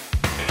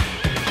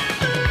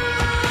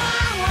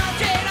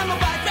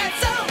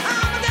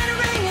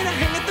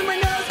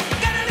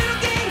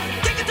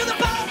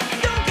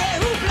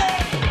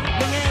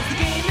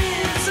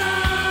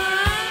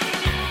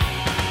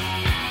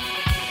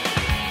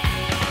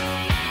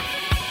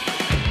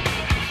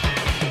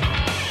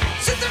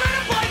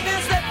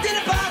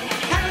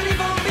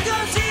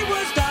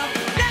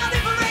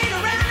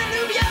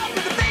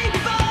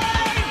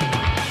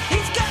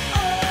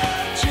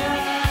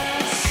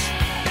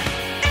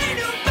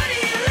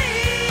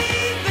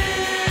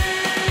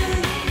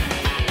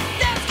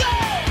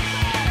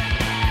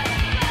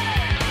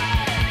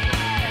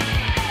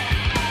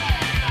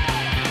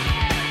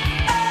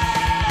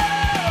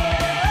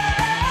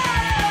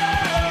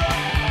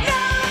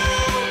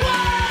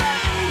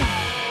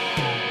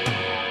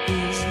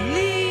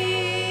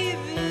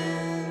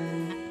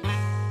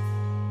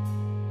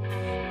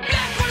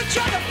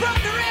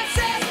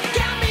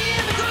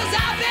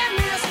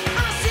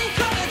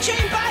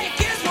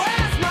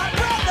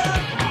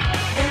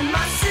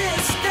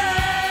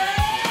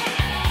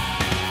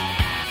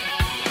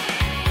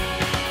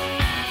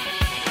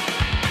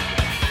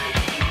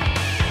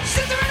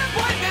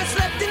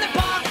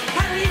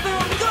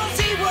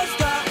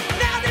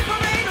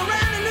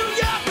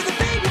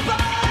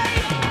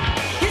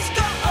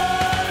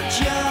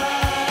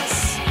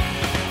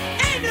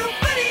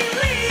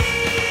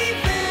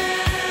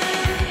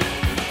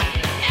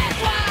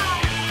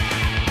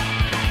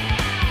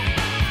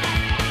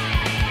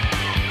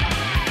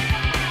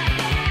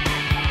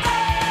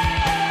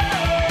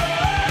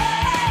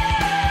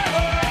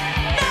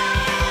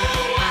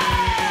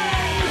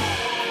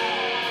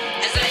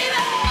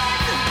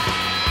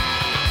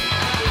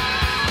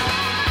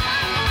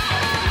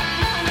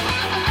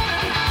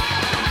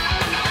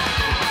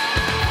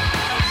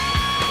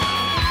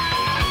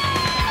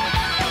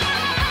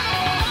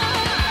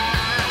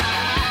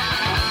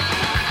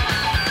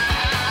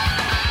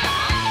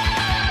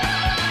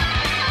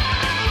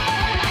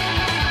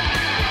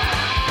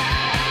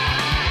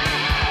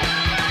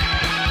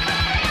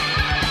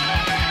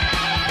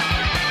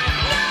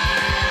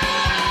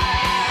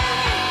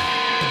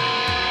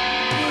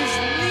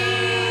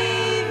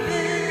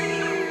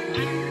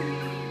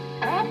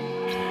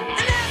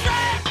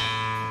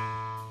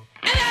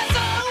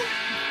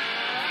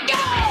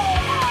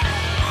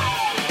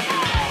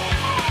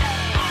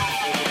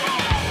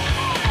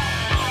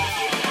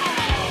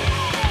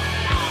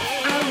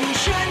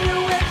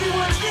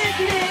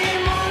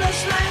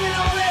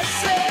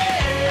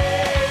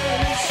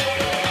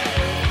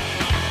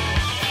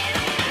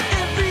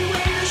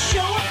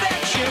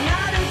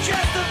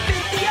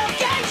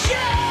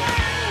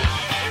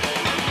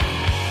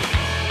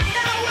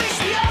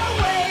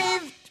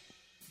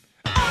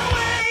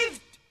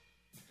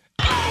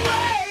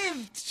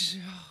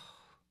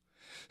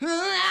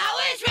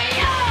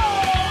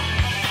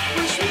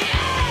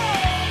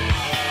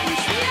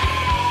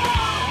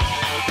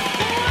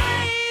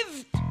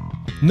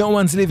 No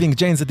One's Living,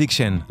 ג'יינס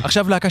אדיקשן.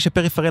 עכשיו להקה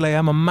שפרי פרל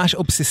היה ממש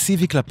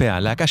אובססיבי כלפיה,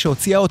 להקה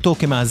שהוציאה אותו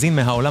כמאזין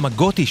מהעולם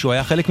הגותי שהוא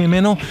היה חלק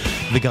ממנו,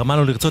 וגרמה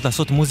לו לרצות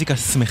לעשות מוזיקה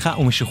שמחה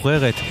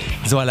ומשוחררת.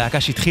 זו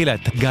הלהקה שהתחילה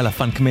את גל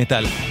הפאנק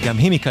מטל, גם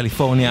היא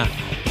מקליפורניה,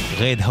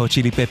 Red Hot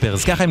Chili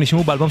Peppers. ככה הם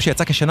נשמעו באלבום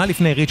שיצא כשנה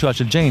לפני ריטואל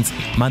של ג'יינס,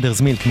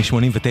 Mother's Milk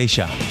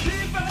מ-89.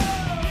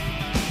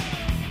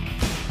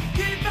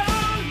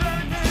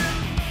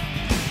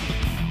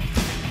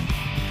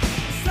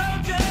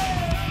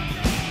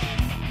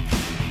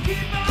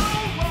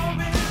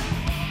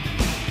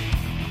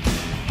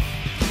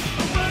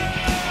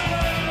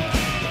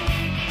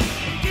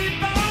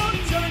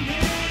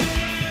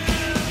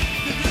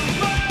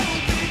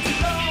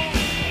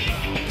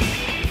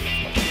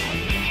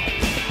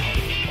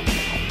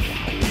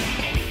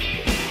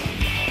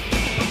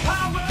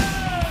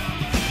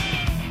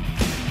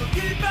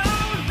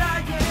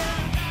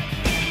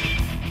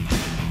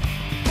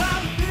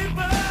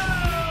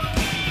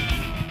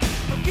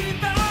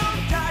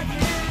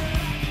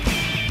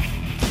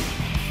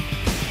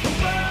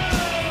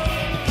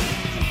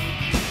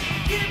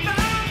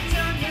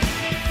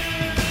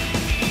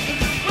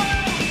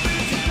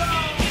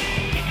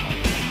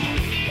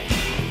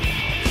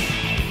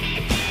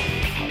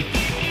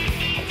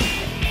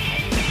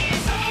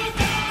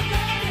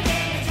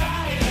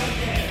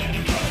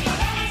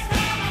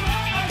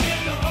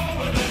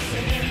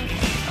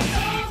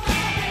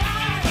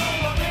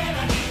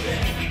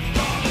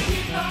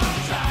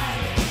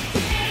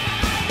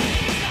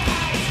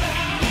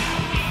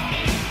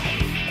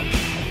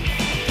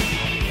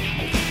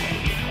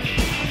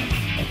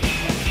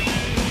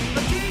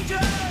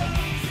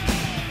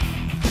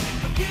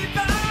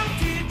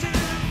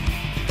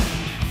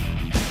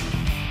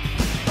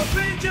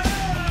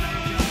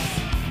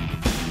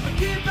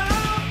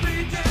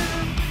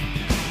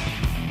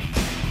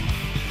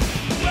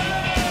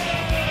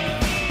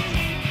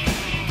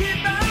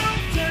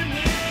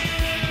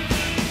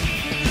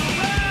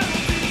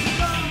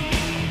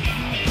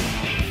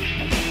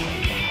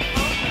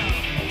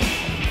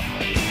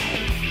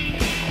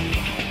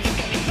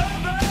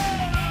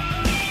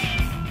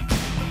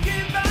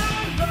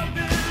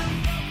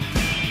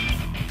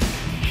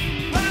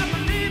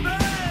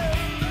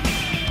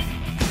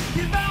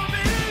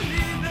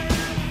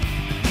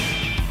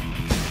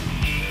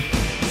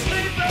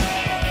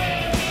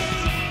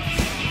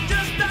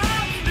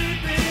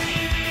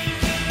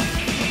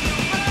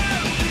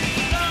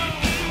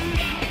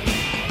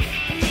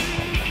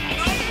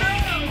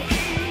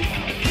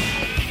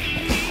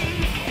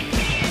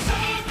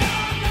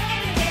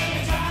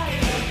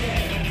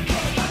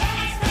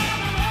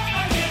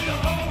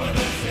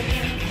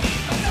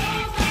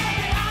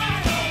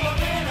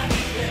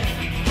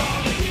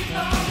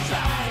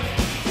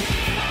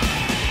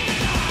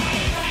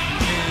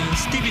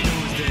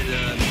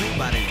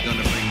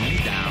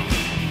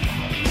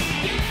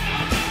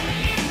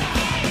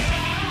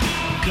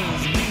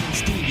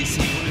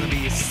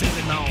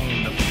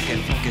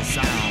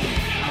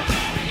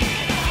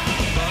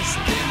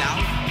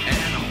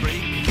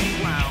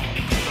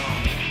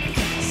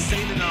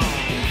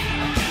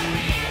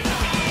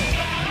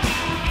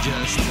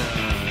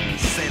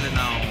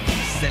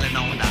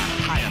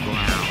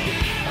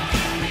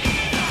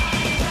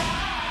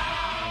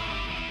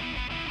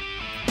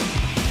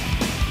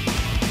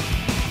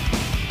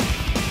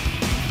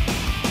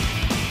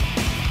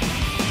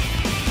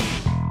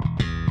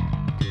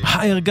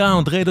 Higher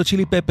Ground, Red Hot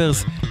Chili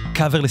Peppers,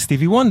 קאבר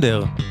לסטיבי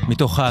וונדר,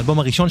 מתוך האלבום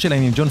הראשון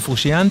שלהם עם ג'ון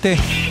פרושיאנטה,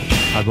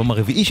 האלבום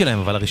הרביעי שלהם,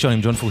 אבל הראשון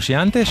עם ג'ון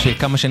פרושיאנטה,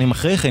 שכמה שנים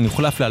אחרי כן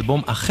יוחלף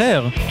לאלבום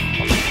אחר,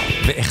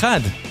 ואחד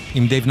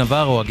עם דייב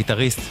נבארו,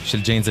 הגיטריסט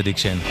של ג'יינס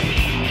אדיקשן.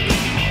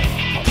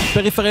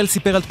 פרי פרל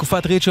סיפר על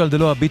תקופת ריטואל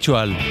דלו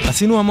הביצ'ואל.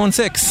 עשינו המון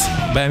סקס.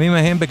 בימים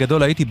ההם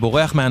בגדול הייתי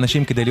בורח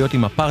מהאנשים כדי להיות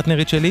עם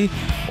הפרטנרית שלי,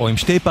 או עם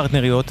שתי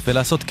פרטנריות,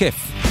 ולעשות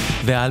כיף.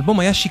 והאלבום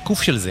היה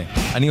שיקוף של זה.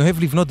 אני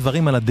אוהב לבנות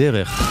דברים על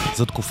הדרך.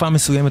 זו תקופה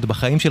מסוימת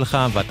בחיים שלך,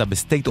 ואתה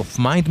בסטייט אוף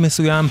מיינד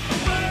מסוים,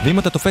 ואם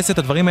אתה תופס את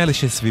הדברים האלה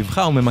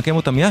שסביבך וממקם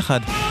אותם יחד,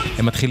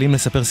 הם מתחילים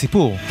לספר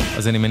סיפור.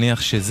 אז אני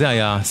מניח שזה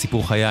היה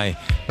סיפור חיי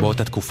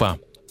באותה תקופה.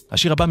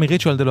 השיר הבא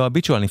מריטואל דלו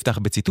הביצ'ואל נפתח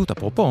בציטוט,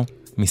 אפרופו,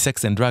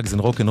 מסקס אנד דרגס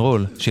אנד רוק אנד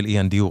רול של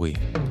איאן דיורי.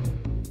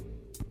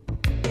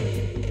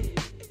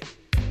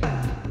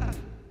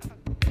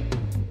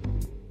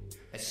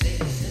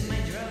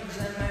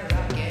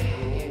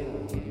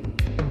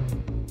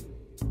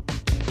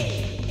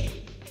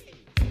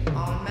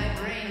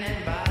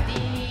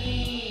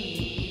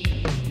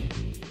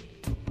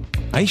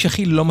 האיש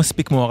הכי לא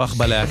מספיק מוערך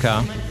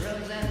בלהקה,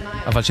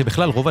 אבל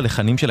שבכלל רוב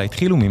הלחנים שלה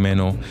התחילו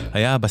ממנו,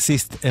 היה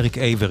הבסיסט אריק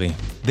אייברי.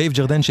 דייב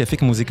ג'רדן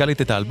שהפיק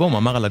מוזיקלית את האלבום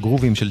אמר על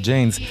הגרובים של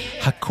ג'יינס,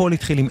 הכל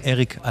התחיל עם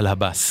אריק על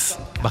הבס.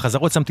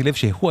 בחזרות שמתי לב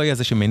שהוא היה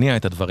זה שמניע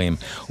את הדברים,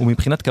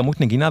 ומבחינת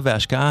כמות נגינה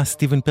וההשקעה,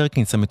 סטיבן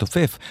פרקינס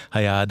המתופף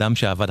היה האדם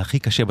שעבד הכי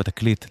קשה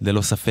בתקליט,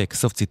 ללא ספק,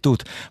 סוף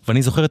ציטוט,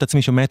 ואני זוכר את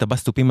עצמי שומע את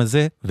הבסטופים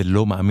הזה,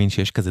 ולא מאמין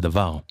שיש כזה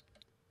דבר.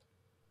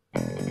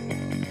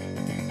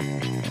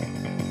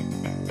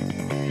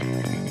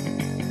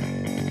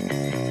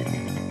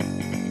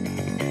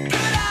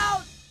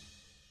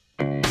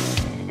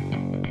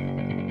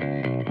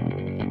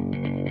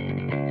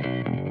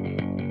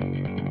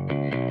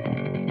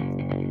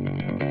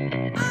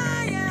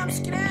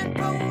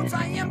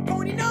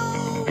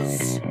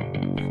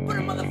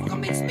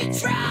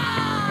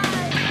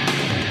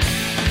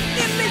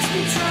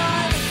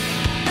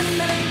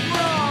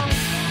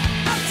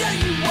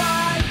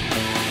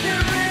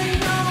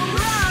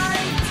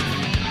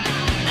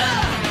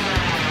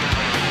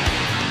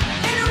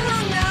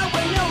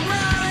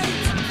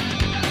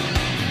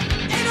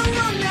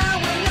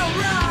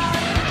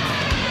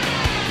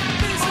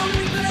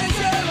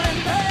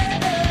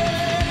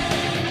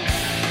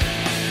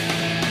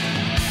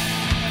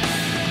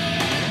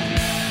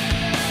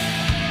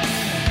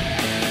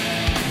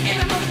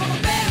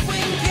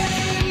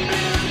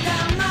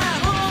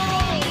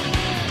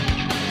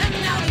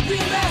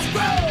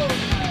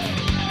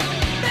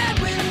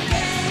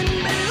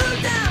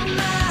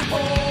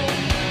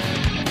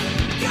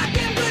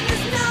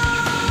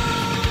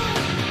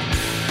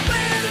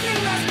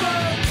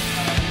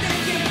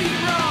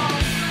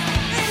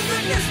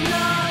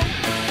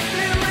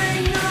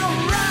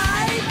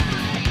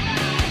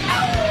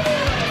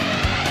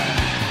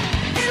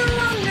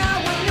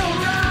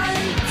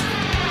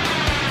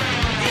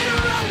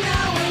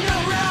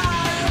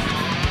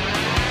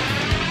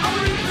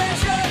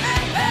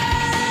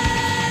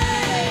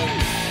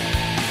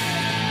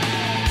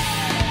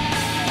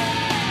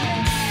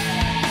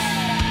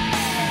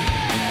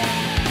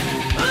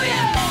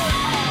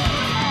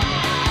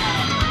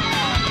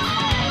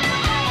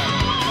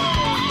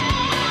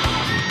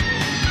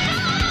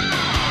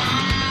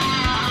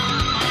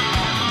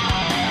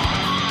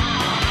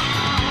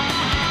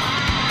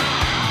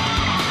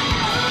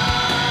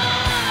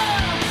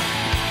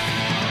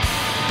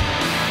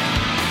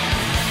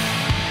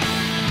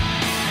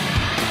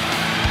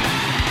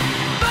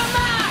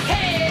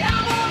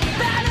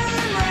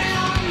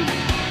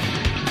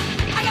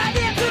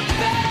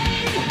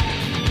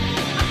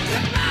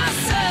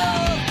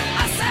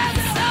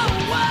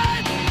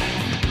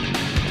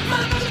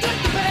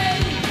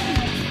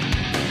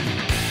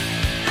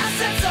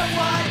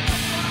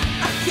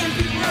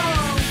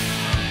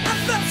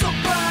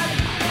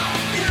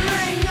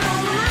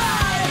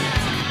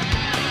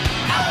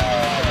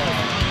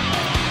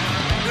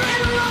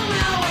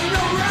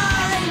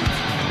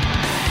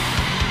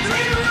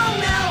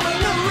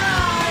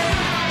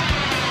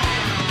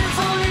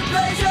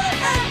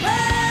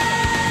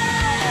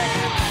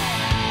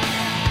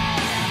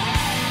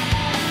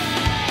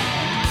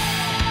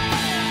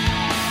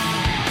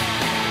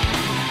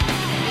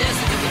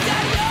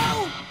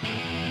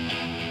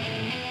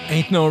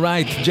 Ain't No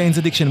Right, ג'יינס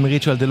אדיקשן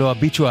מריטואל דלו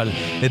הביצ'ואל.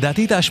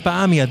 לדעתי את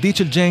ההשפעה המיידית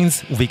של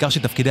ג'יינס, ובעיקר של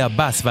תפקידי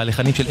הבאס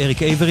והלחנים של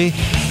אריק אייברי,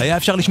 היה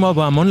אפשר לשמוע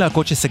בו המון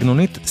להקות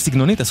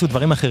שסגנונית עשו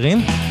דברים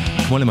אחרים,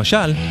 כמו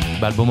למשל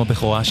באלבום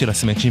הבכורה של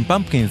הסמאצ'ים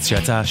פמפקינס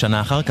שיצא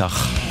שנה אחר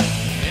כך.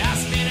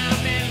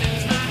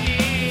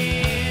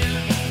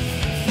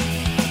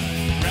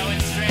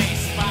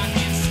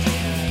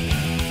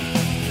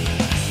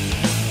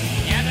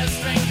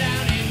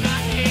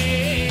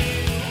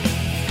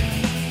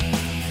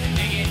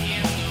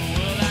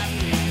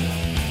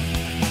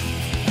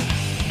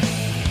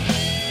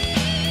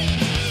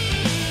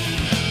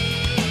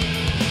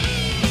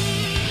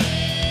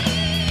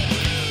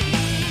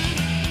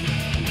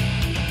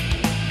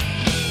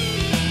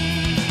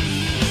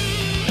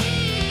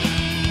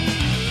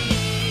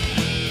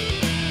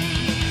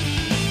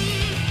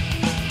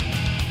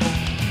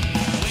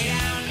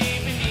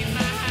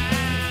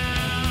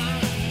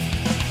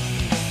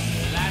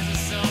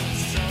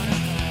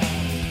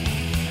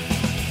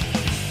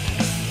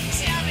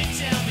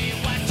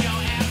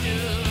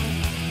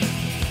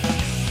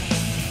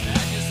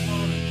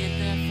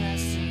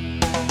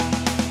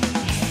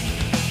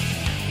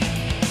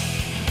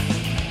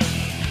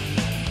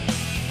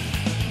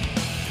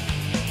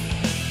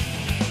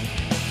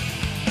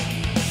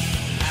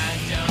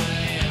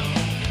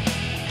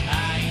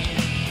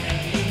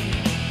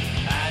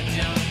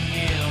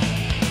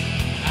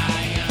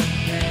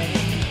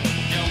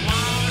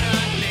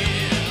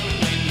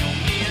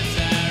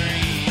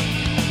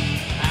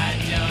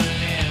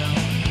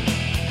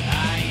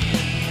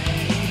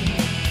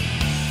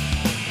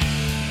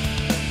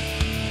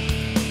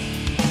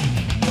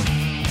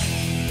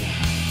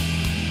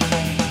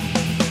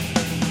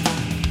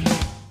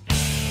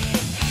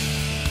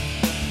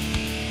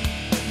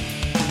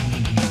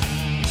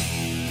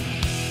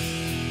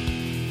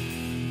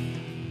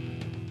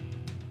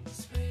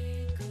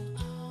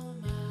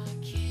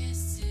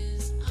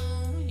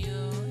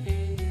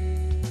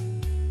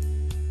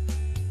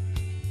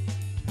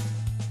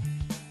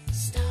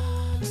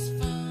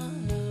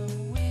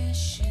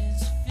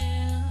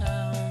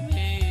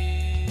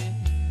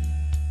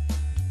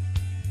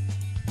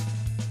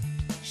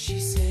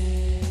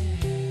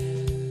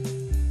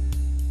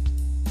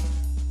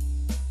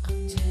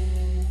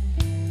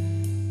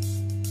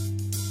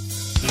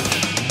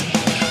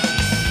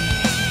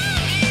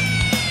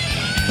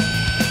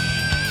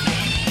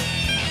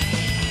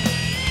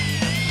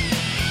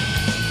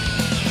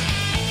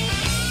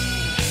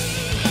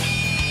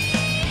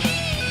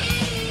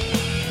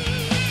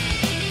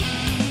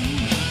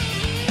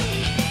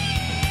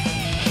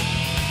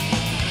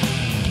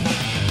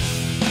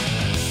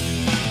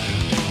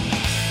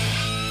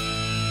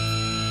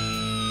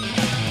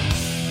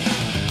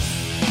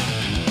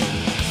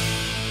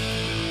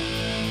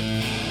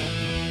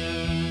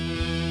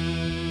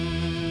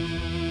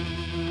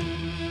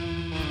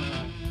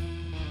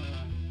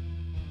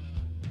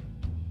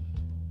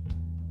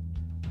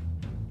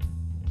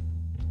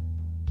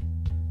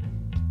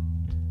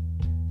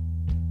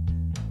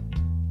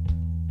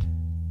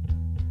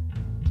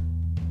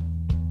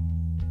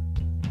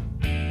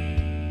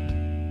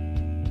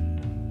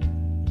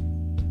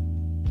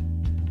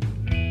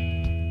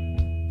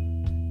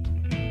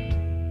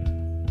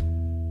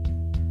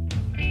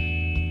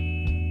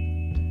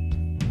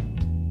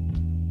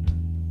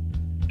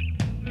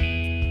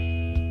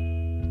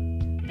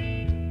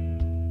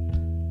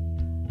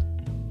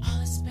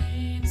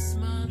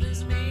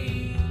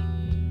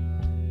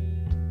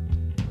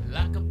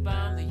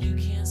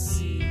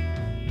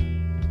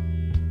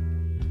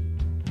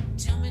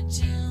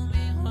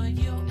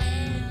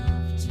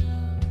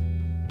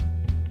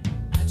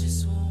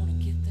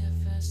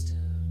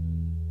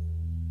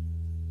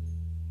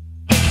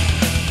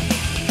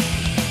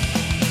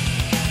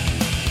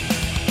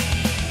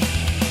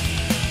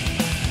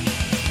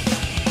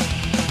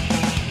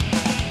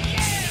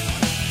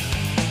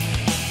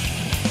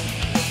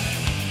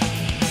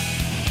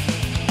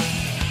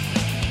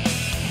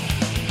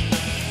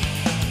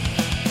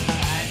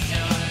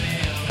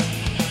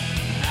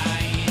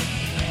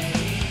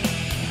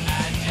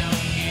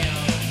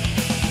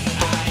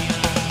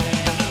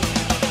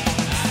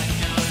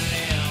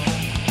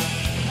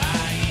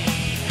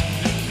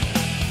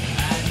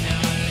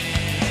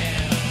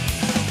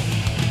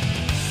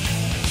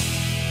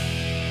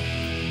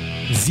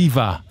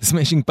 זיווה,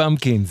 סמאשינג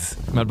פמפקינס,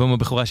 מאלבום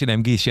הבכורה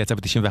שלהם גיס שיצא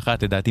ב-91,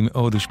 לדעתי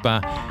מאוד הושפע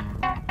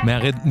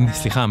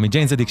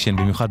מג'יינס אדיקשן,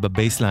 במיוחד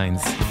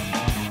בבייסליינס.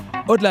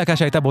 עוד להקה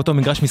שהייתה באותו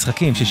מגרש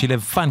משחקים ששילב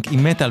פאנק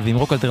עם מטל ועם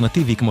רוק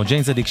אלטרנטיבי כמו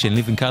ג'יינס אדיקשן,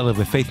 ליבינג קולר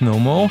ו-Faith No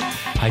More,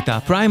 הייתה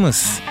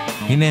פריימוס.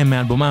 הנה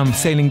מאלבומם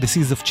Sailing the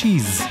Seas of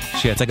Cheese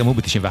שיצא גם הוא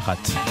ב-91.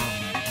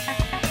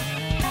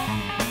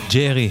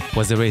 ג'רי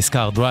was a race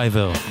car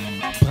driver.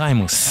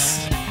 פריימוס.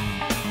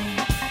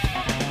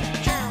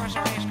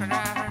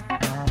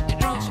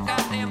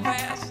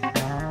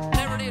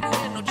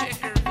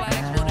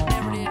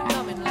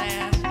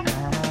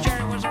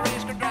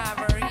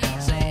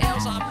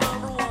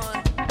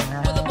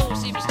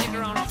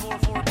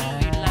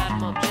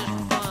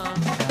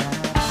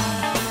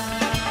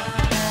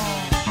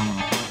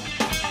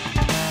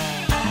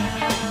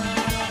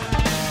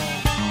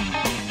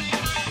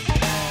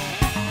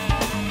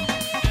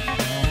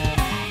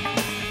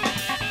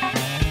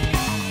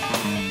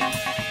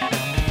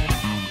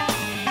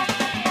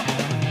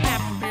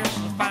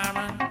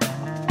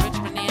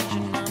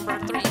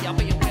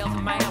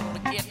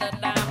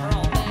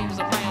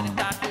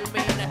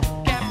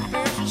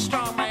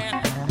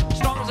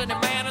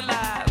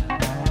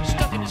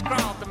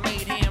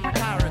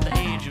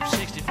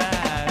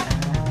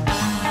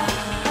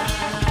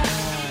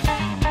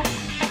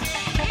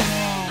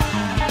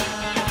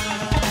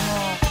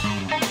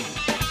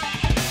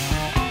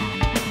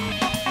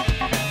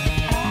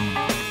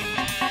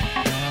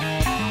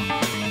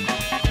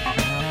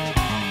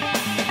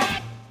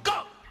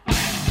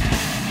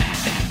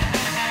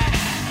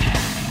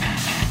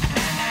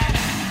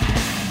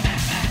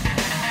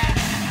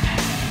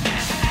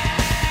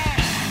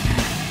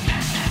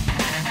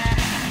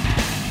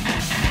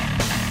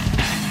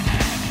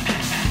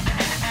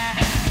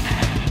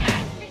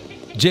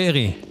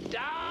 ג'רי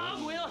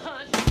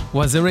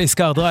was a race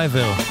car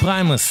driver,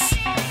 פריימוס,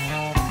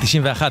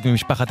 91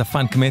 ממשפחת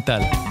הפאנק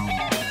מטל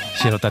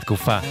של אותה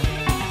תקופה.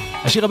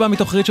 השיר הבא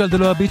מתוך ריצ'ואל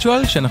דלו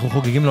הביצ'ואל, שאנחנו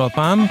חוגגים לו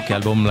הפעם,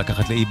 כאלבום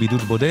לקחת לאי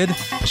בידוד בודד.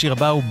 השיר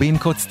הבא הוא בין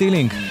קוט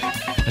סטילינג.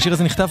 השיר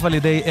הזה נכתב על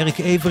ידי אריק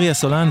אייברי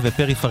הסולן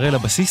ופרי פרל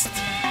הבסיסט,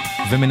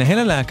 ומנהל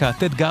הלהקה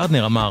טד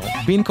גארדנר אמר,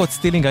 בין קוט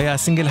סטילינג היה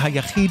הסינגל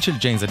היחיד של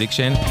ג'יינס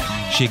אדיקשן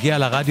שהגיע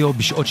לרדיו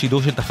בשעות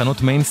שידור של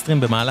תחנות מיינסטרים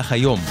במהלך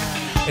היום.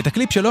 את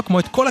הקליפ שלו, כמו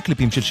את כל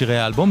הקליפים של שירי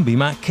האלבום,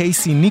 בימה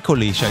קייסי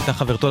ניקולי, שהייתה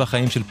חברתו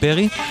לחיים של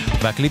פרי,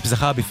 והקליפ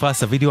זכה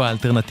בפרס הווידאו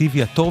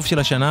האלטרנטיבי הטוב של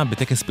השנה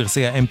בטקס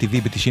פרסי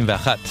ה-MTV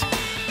ב-91.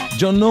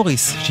 ג'ון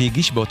נוריס,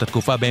 שהגיש באותה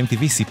תקופה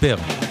ב-MTV, סיפר,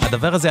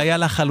 הדבר הזה היה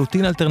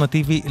לחלוטין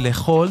אלטרנטיבי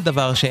לכל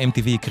דבר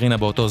ש-MTV הקרינה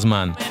באותו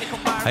זמן.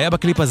 היה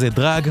בקליפ הזה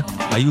דרג,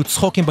 היו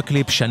צחוקים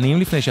בקליפ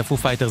שנים לפני שהפו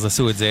פייטרס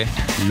עשו את זה,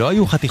 לא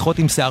היו חתיכות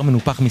עם שיער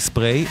מנופח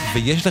מספרי,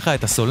 ויש לך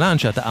את הסולן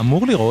שאתה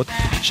אמור לראות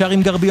שר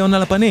עם גרביון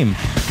על הפנים.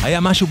 היה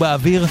משהו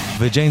באוויר,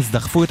 וג'יינס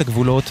דחפו את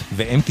הגבולות,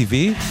 ו-MTV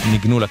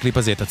ניגנו לקליפ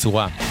הזה את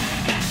הצורה.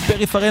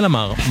 פרי פרל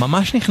אמר,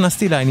 ממש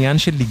נכנסתי לעניין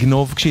של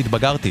לגנוב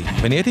כשהתבגרתי,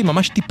 ונהייתי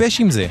ממש טיפש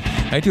עם זה.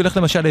 הייתי הולך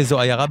למשל לאיזו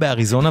עיירה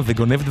באריזונה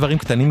וגונב דברים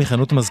קטנים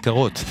מחנות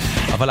מזכרות.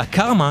 אבל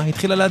הקרמה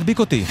התחילה להדביק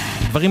אותי.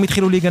 דברים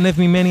התחילו להיגנב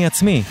ממני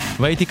עצמי,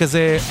 והייתי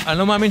כזה, אני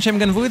לא מאמין שהם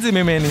גנבו את זה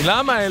ממני,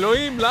 למה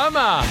אלוהים,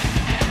 למה?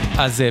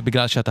 אז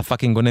בגלל שאתה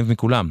פאקינג גונב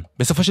מכולם.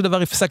 בסופו של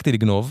דבר הפסקתי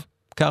לגנוב,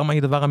 קרמה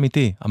היא דבר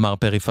אמיתי, אמר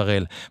פרי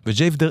פרל.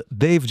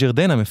 ודייב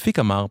ג'רדן המפיק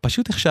אמר,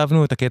 פשוט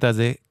החשבנו את הקטע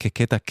הזה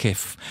כקטע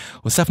כיף.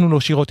 הוספנו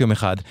לו שירות יום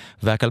אחד,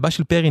 והכלבה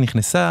של פרי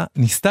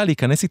ניסתה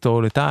להיכנס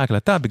איתו לתא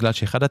ההקלטה בגלל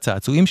שאחד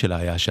הצעצועים שלה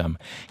היה שם.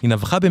 היא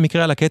נבחה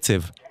במקרה על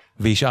הקצב,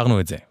 והשארנו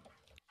את זה.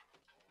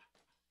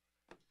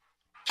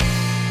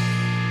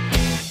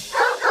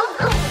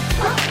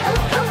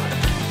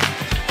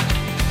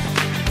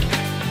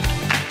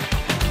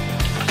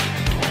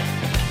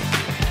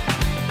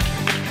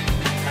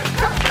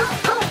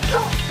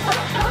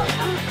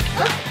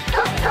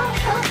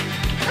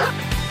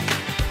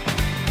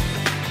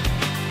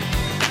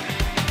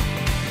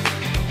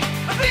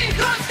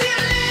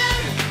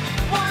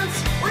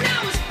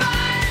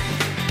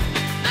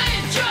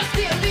 Just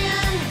the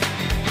alien,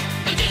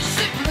 just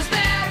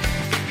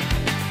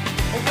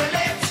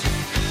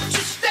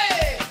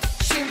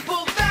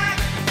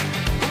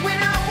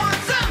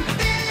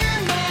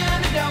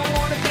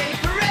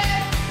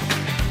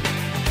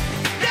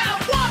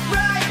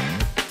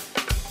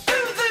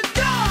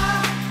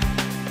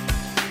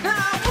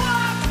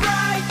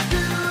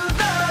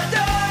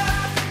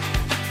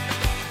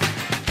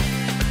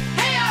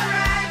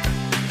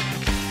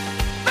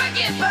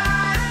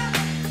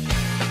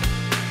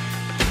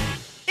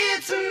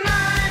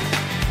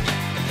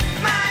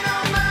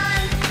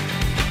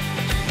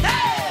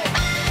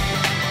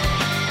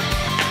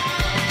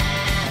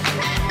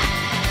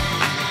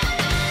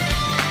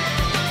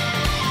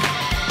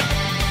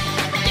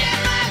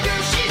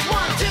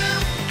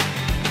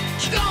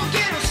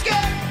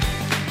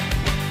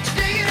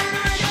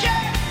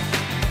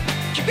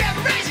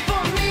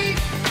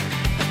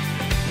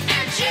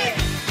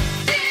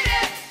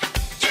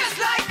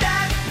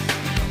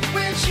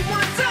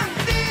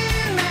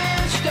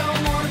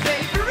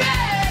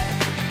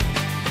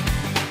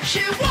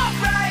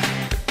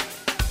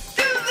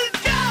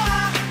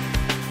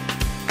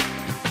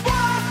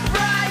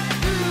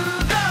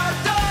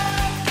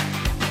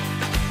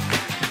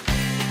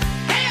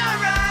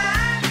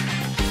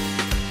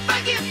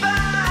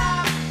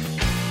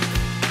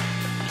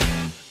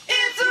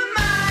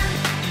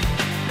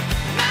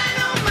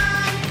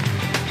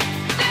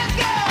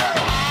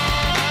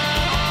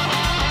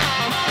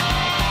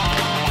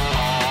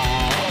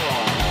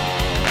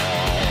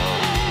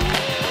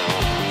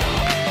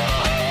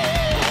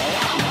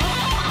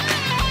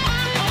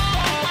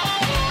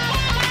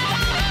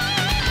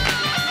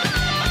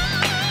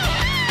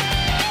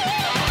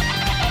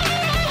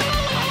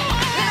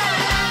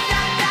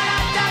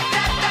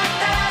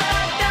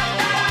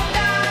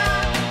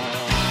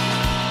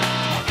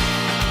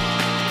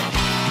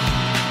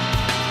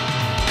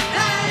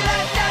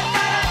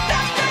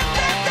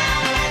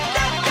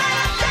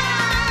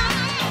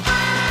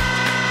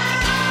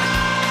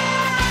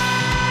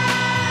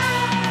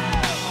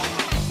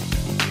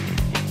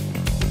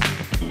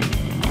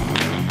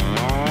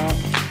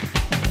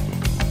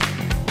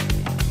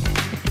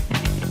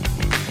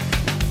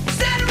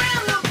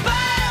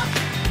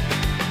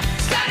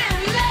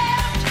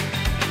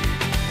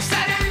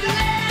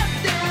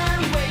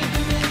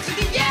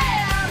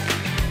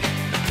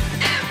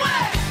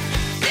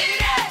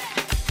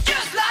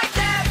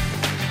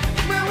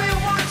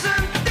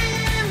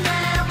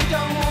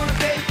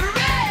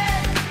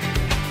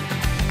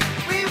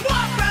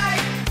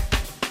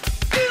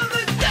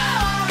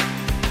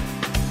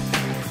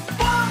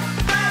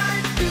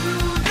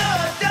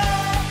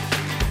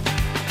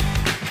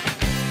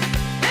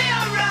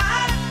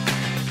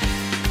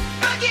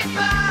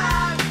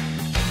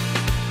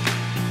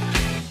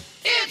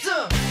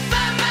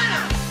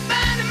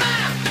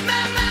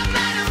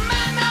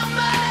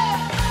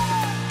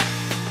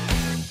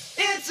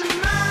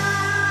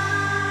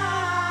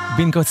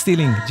Been Caught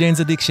Stealing, ג'יינס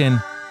אדיקשן.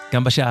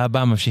 גם בשעה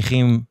הבאה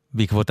ממשיכים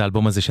בעקבות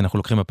האלבום הזה שאנחנו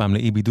לוקחים הפעם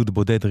לאי בידוד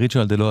בודד,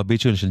 ריצ'ואל דלו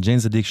הביצ'ואל של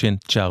ג'יינס אדיקשן.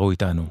 תשארו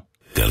איתנו.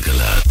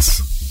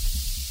 גלגלץ.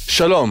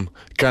 שלום,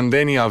 כאן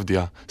דני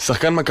אבדיה,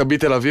 שחקן מכבי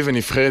תל אביב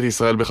ונבחרת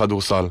ישראל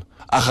בכדורסל.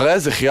 אחרי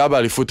הזכייה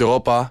באליפות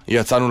אירופה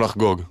יצאנו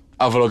לחגוג.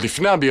 אבל עוד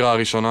לפני הבירה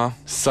הראשונה,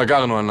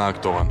 סגרנו על נהג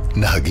תורן.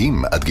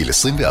 נהגים עד גיל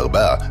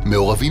 24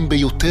 מעורבים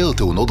ביותר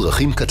תאונות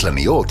דרכים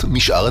קטלניות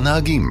משאר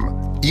הנהגים.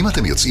 אם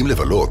אתם יוצאים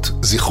לבלות,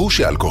 זכרו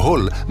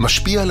שאלכוהול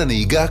משפיע על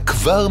הנהיגה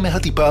כבר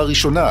מהטיפה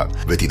הראשונה,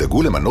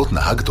 ותדאגו למנות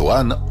נהג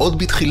תורן עוד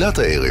בתחילת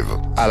הערב.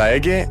 על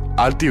ההגה,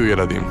 אל תהיו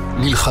ילדים.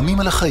 נלחמים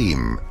על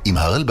החיים עם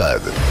הרלב"ד.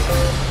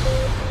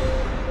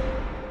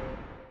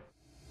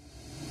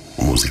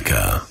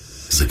 מוזיקה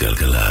זה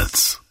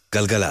גלגלץ.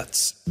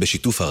 גלגלץ,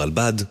 בשיתוף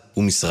הרלב"ד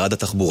ומשרד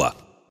התחבורה.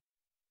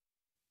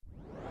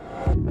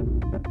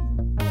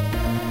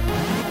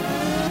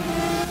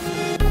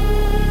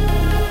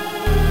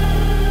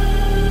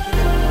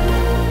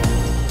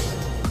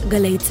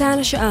 גלי צהל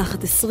השעה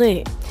 11.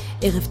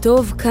 ערב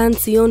טוב, כאן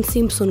ציון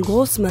סימפסון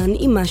גרוסמן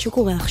עם מה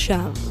שקורה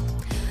עכשיו.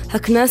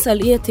 הכנס על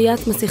אי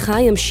עטיית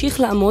מסכה ימשיך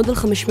לעמוד על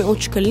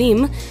 500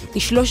 שקלים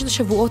לשלושת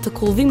השבועות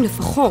הקרובים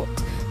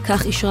לפחות.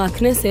 כך אישרה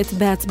הכנסת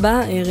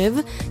בהצבעה הערב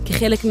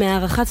כחלק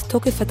מהערכת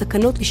תוקף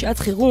התקנות לשעת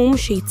חירום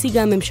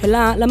שהציגה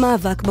הממשלה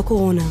למאבק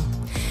בקורונה.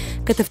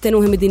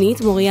 כתבתנו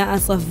המדינית מוריה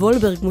אסרף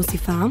וולברג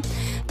מוסיפה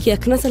כי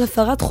הכנס על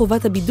הפרת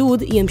חובת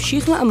הבידוד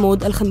ימשיך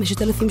לעמוד על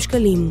 5,000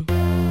 שקלים.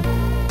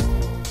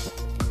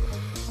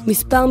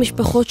 מספר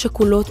משפחות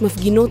שכולות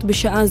מפגינות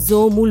בשעה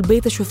זו מול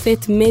בית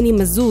השופט מני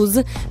מזוז,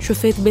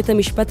 שופט בית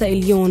המשפט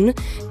העליון,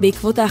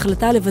 בעקבות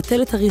ההחלטה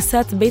לבטל את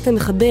הריסת בית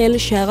המחבל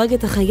שהרג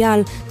את החייל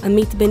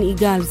עמית בן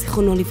יגאל,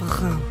 זיכרונו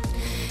לברכה.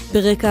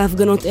 ברקע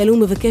ההפגנות אלו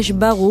מבקש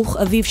ברוך,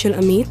 אביו של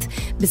עמית,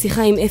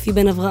 בשיחה עם אפי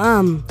בן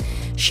אברהם.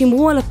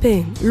 שמרו על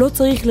הפה, לא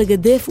צריך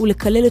לגדף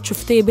ולקלל את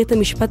שופטי בית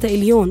המשפט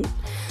העליון.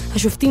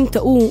 השופטים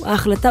טעו,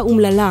 ההחלטה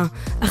אומללה,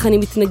 אך אני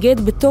מתנגד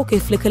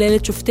בתוקף לקלל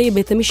את שופטי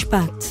בית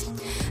המשפט.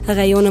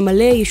 הרעיון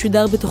המלא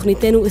ישודר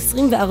בתוכניתנו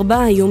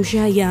 24 היום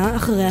שהיה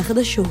אחרי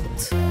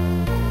החדשות.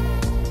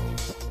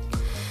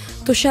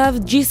 תושב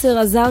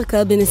ג'יסר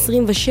א-זרקא בן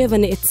 27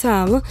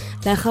 נעצר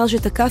לאחר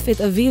שתקף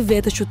את אביו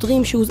ואת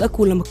השוטרים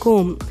שהוזעקו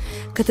למקום.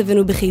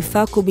 כתבנו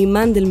בחיפה קובי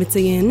מנדל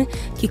מציין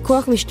כי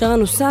כוח משטרה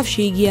נוסף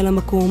שהגיע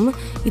למקום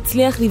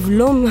הצליח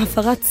לבלום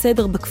הפרת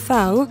סדר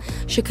בכפר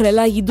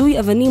שכללה יידוי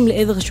אבנים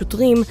לעבר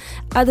השוטרים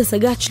עד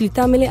השגת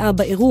שליטה מלאה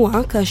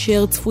באירוע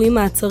כאשר צפויים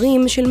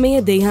מעצרים של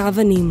מיידי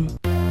האבנים.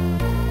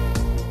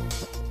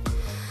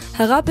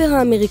 הראפר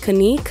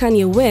האמריקני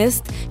קניה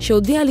ווסט,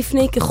 שהודיע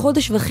לפני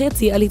כחודש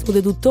וחצי על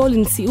התמודדותו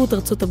לנשיאות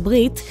ארצות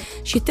הברית,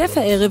 שיתף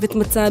הערב את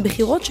מצע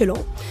הבחירות שלו.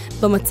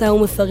 במצע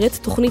הוא מפרט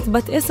תוכנית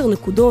בת 10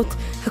 נקודות,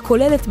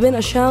 הכוללת בין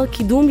השאר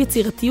קידום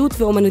יצירתיות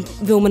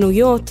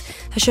ואומנויות,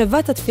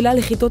 השבת התפילה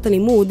לכיתות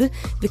הלימוד,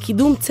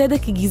 וקידום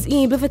צדק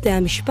גזעי בבתי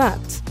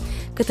המשפט.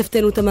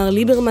 כתבתנו תמר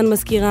ליברמן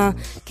מזכירה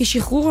כי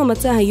שחרור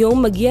המצע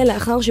היום מגיע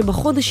לאחר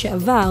שבחודש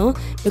שעבר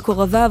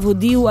מקורביו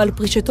הודיעו על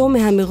פרישתו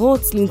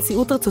מהמרוץ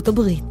לנשיאות ארצות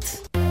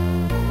הברית.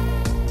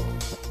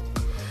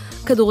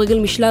 כדורגל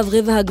משלב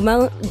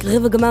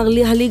רבע גמר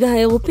הליגה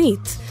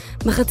האירופית.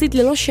 מחצית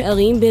ללא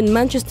שערים בין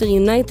מנצ'סטר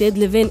יונייטד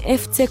לבין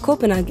FC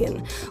קופנהגן,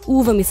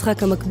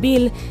 ובמשחק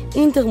המקביל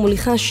אינטר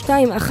מוליכה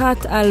 2-1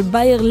 על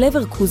בייר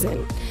לברקוזן.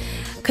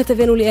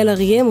 כתבנו ליאל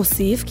אריה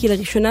מוסיף כי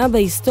לראשונה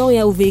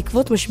בהיסטוריה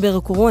ובעקבות משבר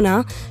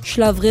הקורונה,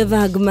 שלב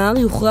רבע הגמר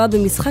יוכרע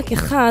במשחק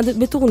אחד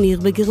בטורניר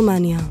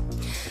בגרמניה.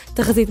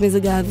 תחזית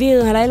מזג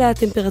האוויר, הלילה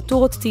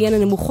הטמפרטורות תהיינה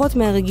נמוכות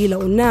מהרגיל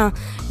לעונה,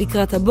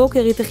 לקראת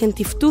הבוקר ייתכן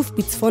טפטוף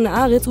בצפון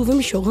הארץ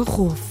ובמישור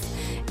החוף.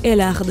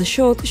 אלה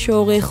החדשות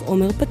שעורך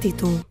עומר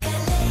פטיטו.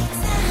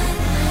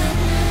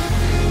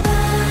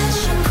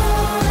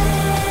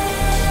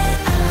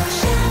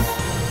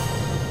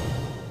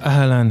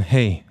 אהלן,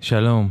 היי,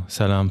 שלום,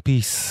 סלام,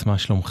 פיס, מה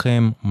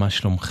שלומכם, מה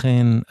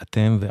שלומכן,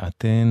 אתם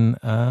ואתן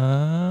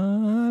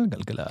על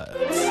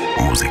גלגלץ.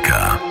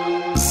 מוזיקה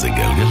זה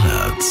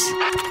גלגלץ.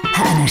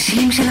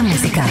 האנשים של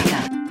המוזיקה.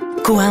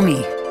 קוואמי.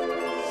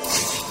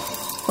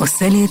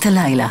 עושה לי את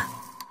הלילה.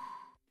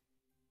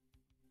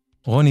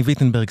 רוני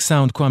ויטנברג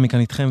סאונד, קוואמי כאן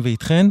איתכם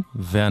ואיתכן,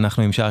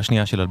 ואנחנו עם שעה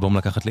שנייה של אלבום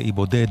לקחת לאי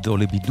בודד או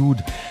לבידוד.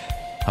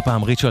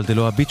 הפעם ריצ'ואל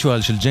דלו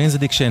הביצ'ואל של ג'יינז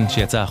אדיקשן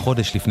שיצא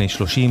החודש לפני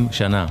 30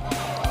 שנה.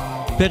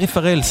 פרי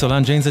פרל,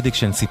 סולן ג'יינז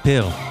אדיקשן,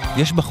 סיפר,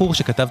 יש בחור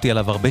שכתבתי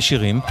עליו הרבה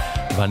שירים,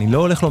 ואני לא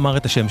הולך לומר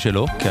את השם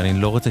שלו, כי אני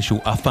לא רוצה שהוא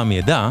אף פעם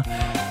ידע,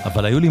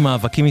 אבל היו לי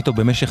מאבקים איתו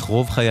במשך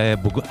רוב חיי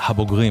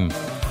הבוגרים.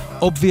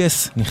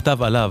 Obvious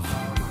נכתב עליו.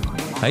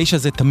 האיש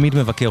הזה תמיד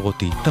מבקר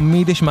אותי,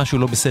 תמיד יש משהו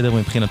לא בסדר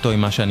מבחינתו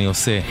עם מה שאני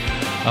עושה,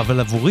 אבל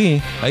עבורי,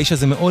 האיש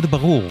הזה מאוד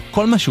ברור,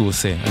 כל מה שהוא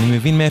עושה, אני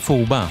מבין מאיפה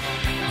הוא בא,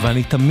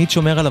 ואני תמיד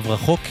שומר עליו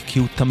רחוק, כי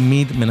הוא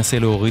תמיד מנסה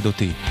להוריד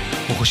אותי.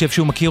 הוא חושב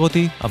שהוא מכיר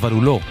אותי, אבל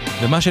הוא לא.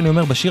 ומה שאני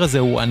אומר בשיר הזה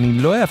הוא, אני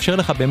לא אאפשר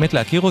לך באמת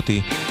להכיר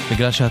אותי,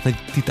 בגלל שאתה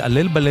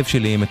תתעלל בלב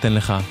שלי אם אתן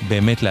לך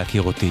באמת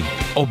להכיר אותי.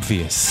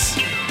 Obvious.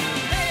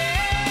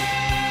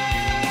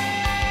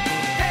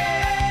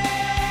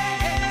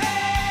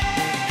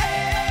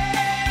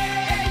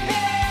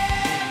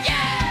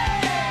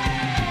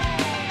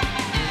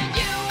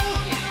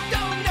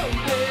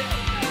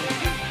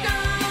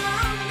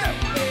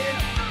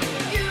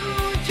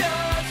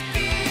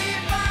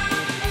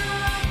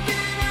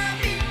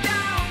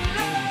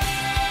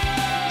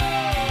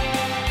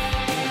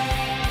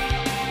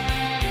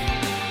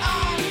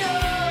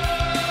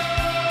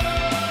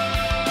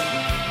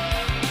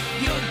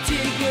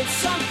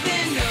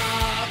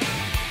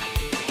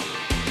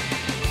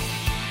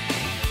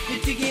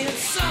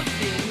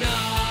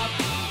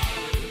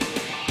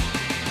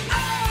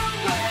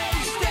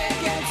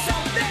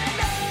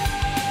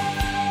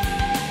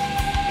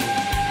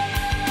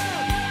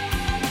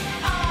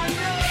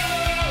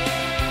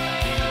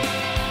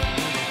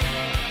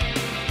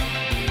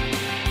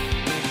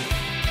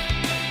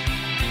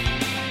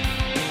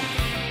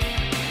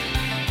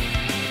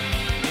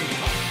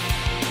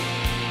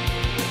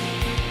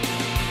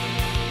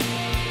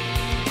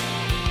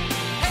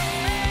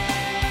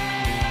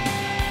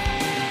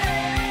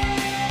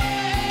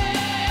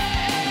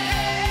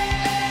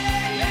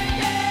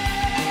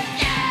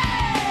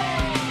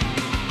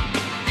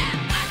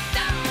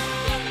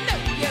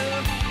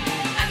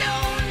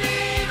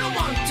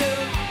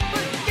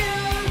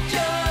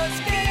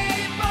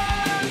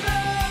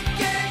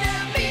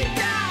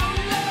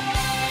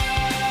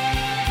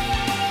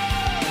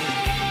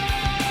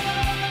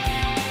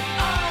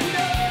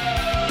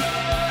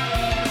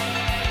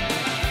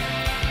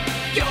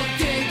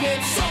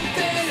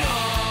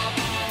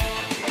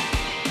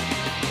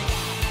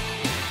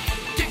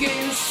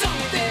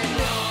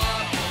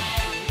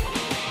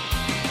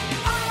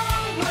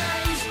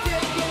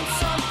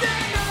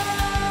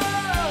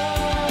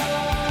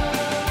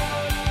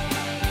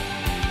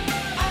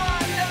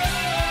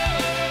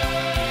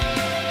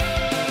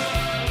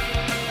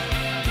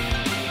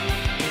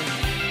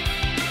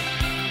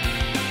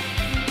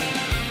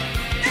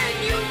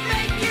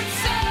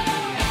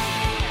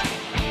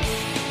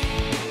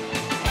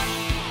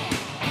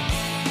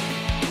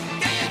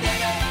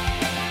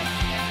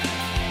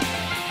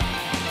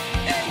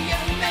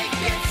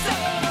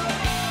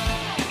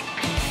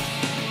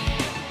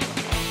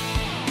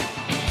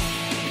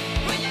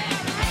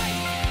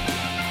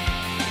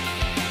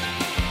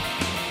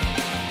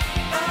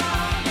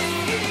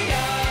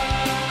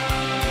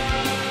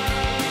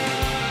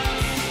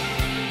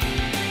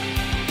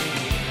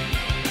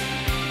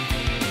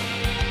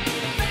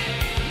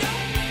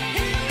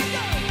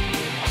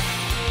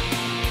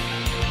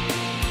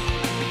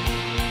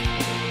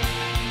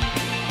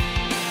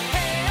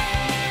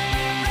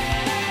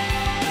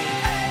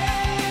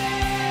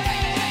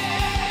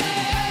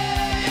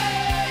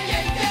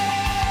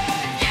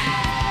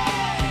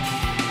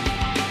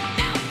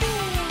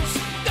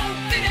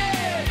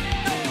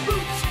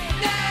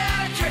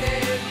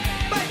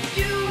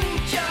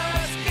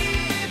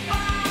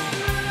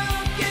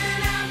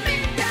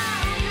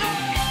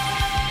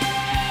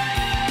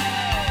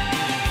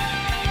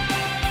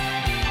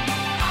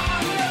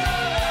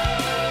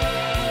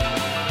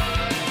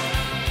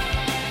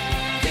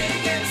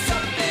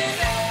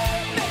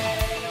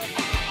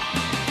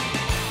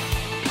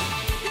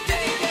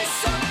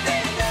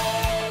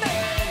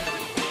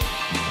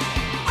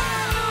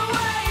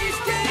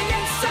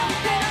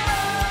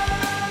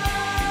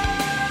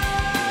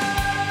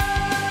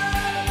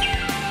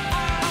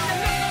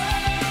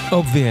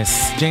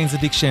 Obvious, ג'יינס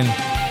אדיקשן.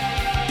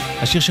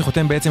 השיר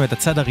שחותם בעצם את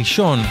הצד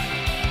הראשון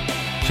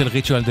של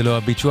ריטואל דלו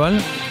הביצ'ואל.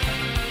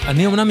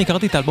 אני אמנם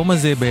הכרתי את האלבום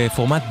הזה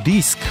בפורמט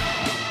דיסק,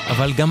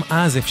 אבל גם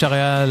אז אפשר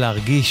היה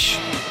להרגיש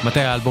מתי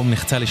האלבום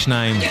נחצה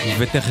לשניים,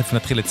 ותכף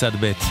נתחיל את צד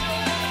ב'.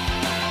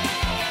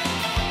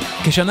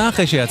 כשנה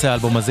אחרי שיצא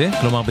האלבום הזה,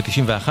 כלומר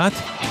ב-91,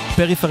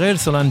 פרי פרל,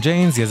 סולן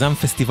ג'יינס, יזם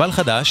פסטיבל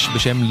חדש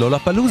בשם לולה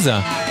פלוזה.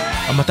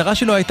 המטרה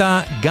שלו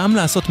הייתה גם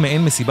לעשות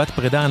מעין מסיבת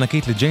פרידה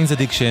ענקית לג'יינס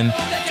אדיקשן,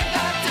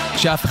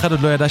 שאף אחד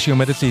עוד לא ידע שהיא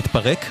עומדת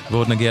להתפרק,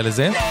 ועוד נגיע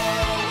לזה.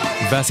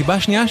 והסיבה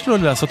השנייה שלו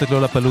לעשות את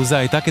לולה פלוזה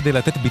הייתה כדי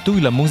לתת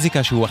ביטוי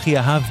למוזיקה שהוא הכי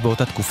אהב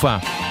באותה תקופה.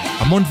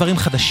 המון דברים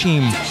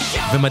חדשים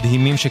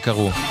ומדהימים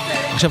שקרו.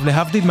 עכשיו,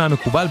 להבדיל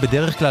מהמקובל,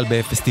 בדרך כלל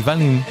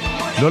בפסטיבלים,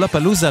 לולה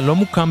פלוזה לא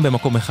מוקם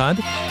במקום אחד,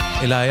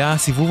 אלא היה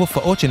סיבוב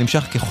הופעות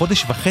שנמשך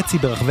כחודש וחצי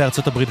ברחבי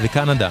ארצות הברית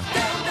וקנדה.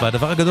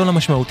 והדבר הגדול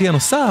המשמעותי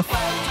הנוסף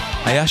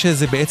היה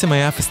שזה בעצם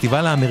היה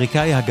הפסטיבל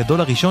האמריקאי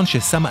הגדול הראשון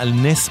ששם על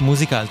נס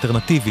מוזיקה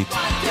אלטרנטיבית.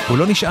 הוא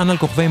לא נשען על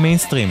כוכבי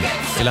מיינסטרים,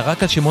 אלא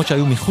רק על שמות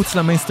שהיו מחוץ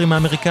למיינסטרים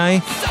האמריקאי,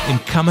 עם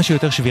כמה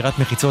שיותר שבירת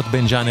מחיצות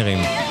בין ז'אנרים.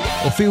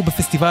 הופיעו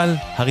בפסטיבל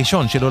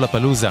הראשון של לולה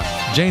פלוזה,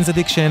 ג'יינס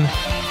אדיקשן,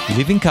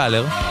 Living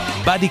Color,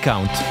 Body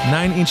Count,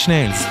 9 Inch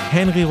Nails,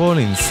 הנרי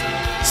רולינס,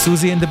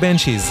 סוזי and the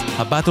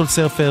Benchies, הבטל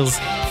סרפרס,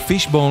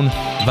 פישבון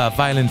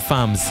והוויילנט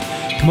פאמס.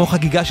 כמו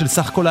חגיגה של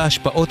סך כל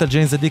ההשפעות על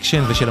ג'יינס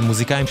אדיקשן ושל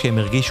המוזיקאים שהם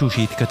הרגישו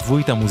שהתכתבו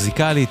איתה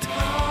מוזיקלית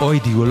או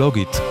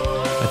אידיאולוגית.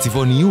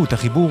 הצבעוניות,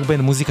 החיבור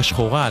בין מוזיקה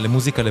שחורה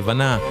למוזיקה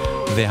לבנה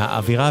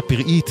והאווירה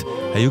הפראית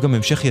היו גם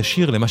המשך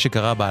ישיר למה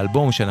שקרה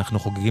באלבום שאנחנו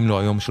חוגגים לו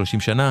היום 30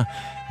 שנה,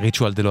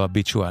 ריטואל דלו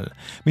הביצ'ואל.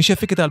 מי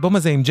שהפיק את האלבום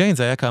הזה עם ג'יינס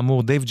היה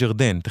כאמור דייב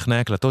ג'רדן, טכנאי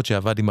הקלטות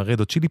שעבד עם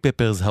הרדות צ'ילי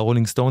פפרס,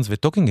 הרולינג סטונס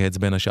וטוקינג הדס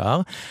בין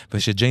השאר,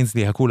 ושג'יינס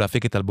ליהקו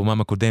להפיק את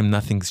אלבומם הקודם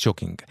Nothing's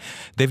Shocking.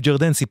 דייב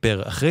ג'רדן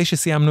סיפר, אחרי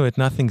שסיימנו את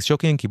Nothing's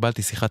Shocking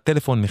קיבלתי שיחת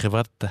טלפון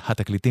מחברת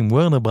התקליטים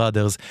וורנר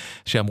בראדרס,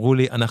 שאמרו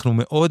לי, אנחנו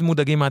מאוד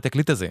מודאגים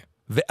מהתקליט הזה.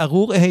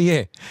 וארור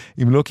אהיה,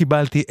 אם לא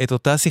קיבלתי את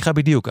אותה שיחה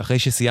בדיוק אחרי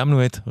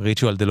שסיימנו את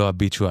ריטואל דלו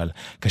הביצ'ואל.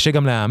 קשה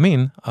גם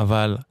להאמין,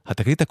 אבל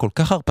התקליט הכל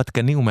כך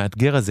הרפתקני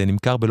ומאתגר הזה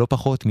נמכר בלא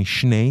פחות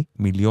מ2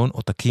 מיליון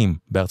עותקים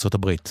בארצות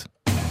הברית.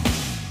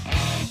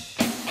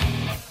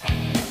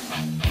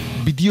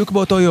 בדיוק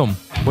באותו יום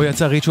בו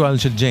יצא ריטואל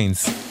של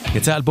ג'יינס,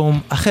 יצא אלבום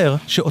אחר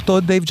שאותו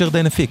דייב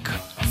ג'רדן הפיק,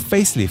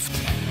 פייסליפט,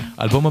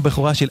 אלבום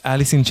הבכורה של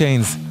אליס אין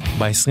צ'יינס,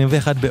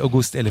 ב-21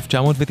 באוגוסט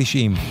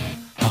 1990,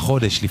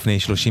 החודש לפני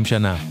 30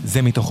 שנה,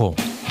 זה מתוכו.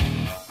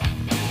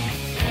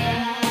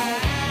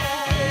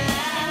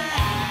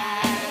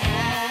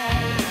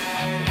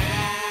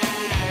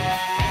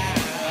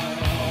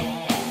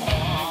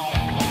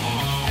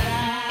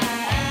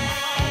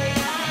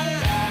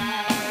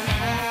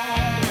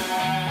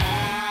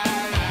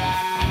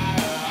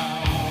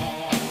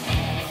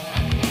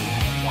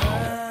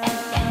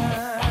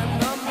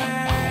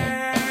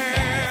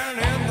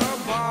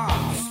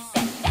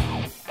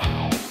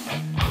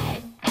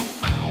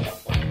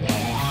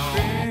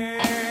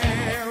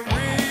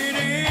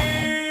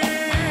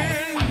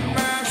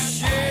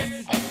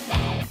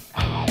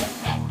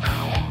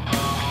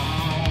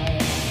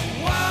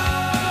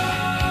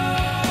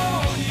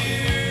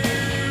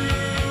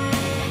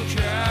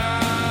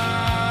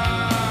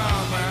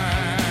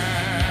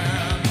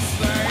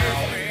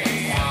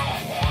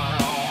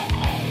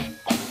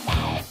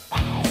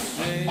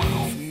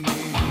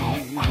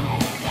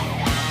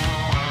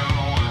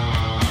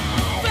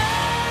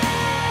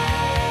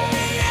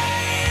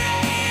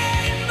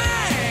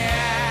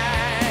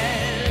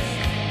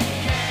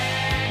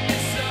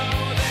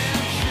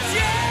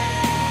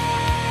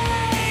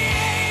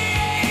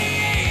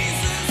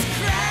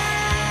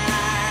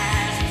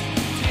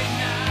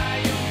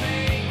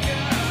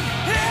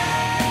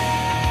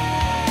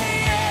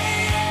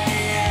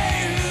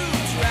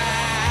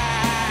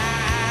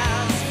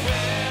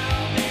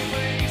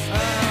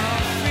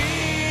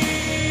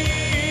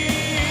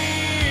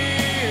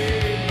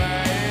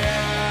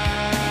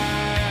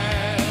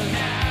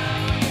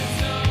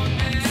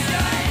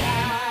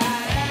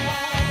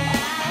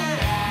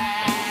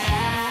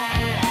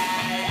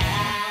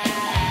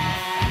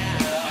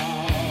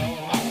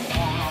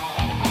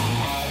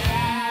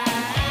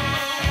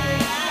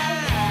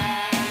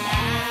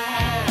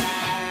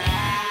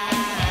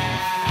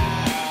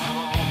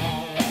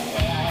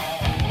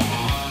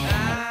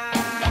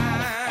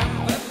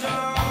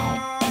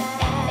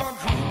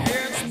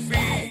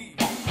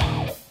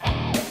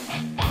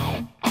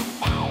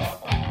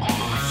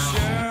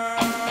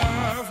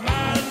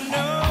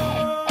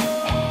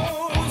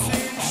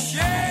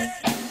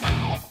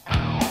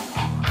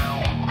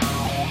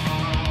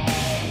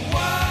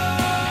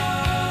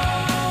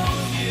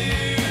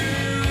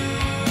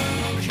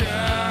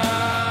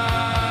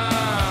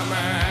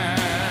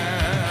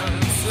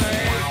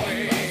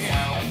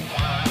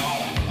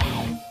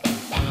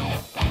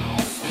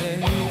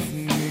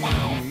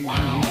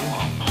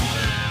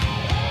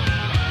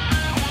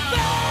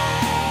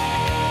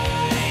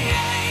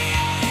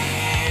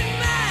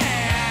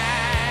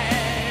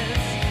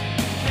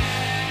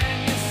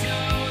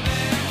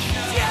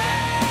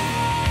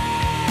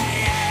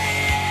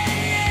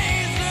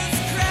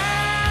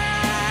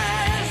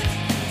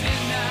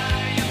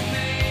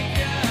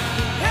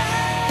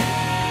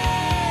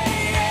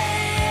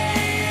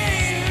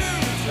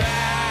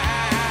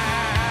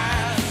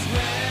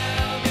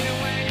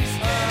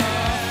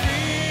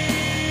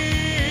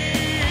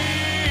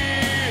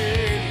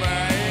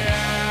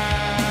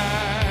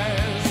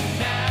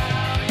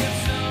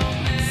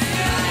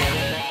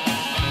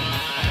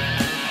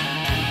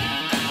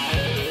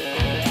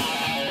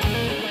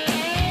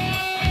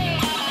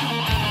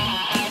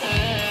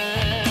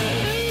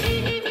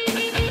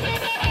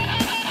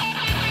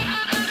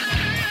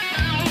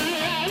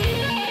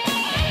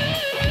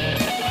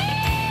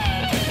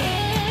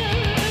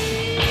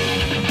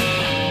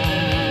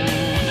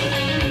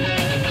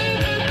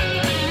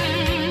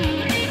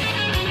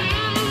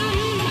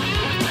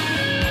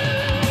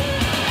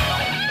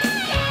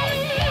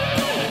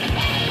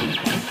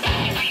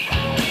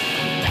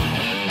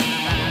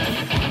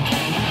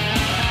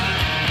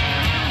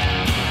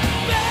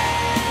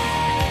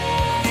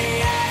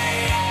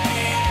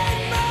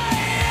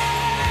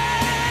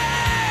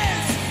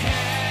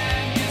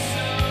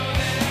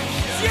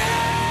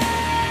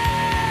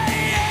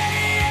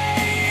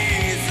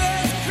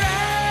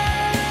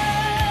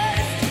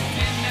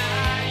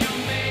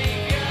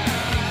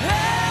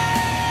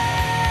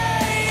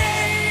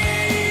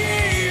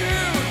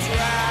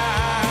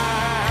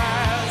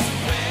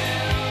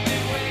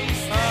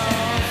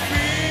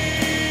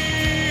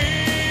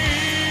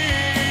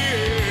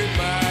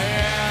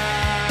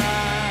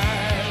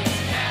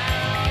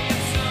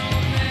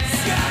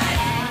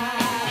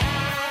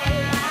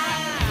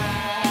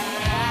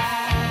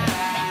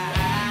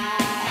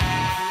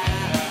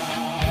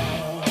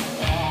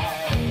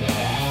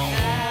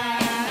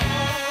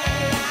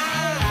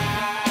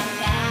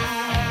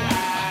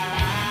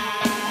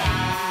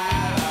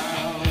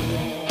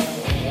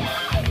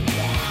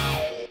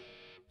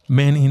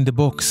 Man in the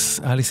Box,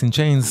 Alice in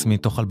Chains,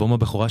 מתוך אלבום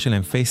הבכורה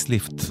שלהם,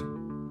 Facelift,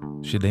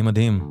 שדי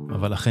מדהים,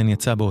 אבל אכן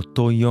יצא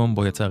באותו יום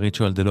בו יצא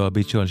ריטואל דלו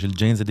הביצ'ואל של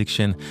ג'יינס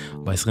אדיקשן,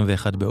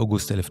 ב-21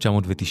 באוגוסט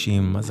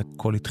 1990, אז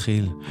הכל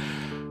התחיל.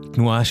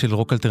 תנועה של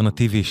רוק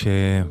אלטרנטיבי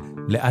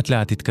שלאט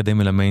לאט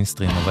התקדם אל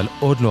המיינסטרים, אבל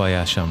עוד לא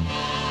היה שם.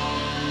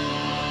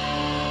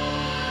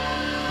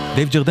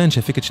 דייב ג'רדן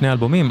שהפיק את שני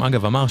האלבומים,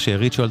 אגב אמר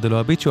שריטואל דלו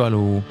הביצ'ואל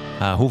הוא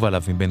האהוב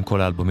עליו מבין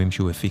כל האלבומים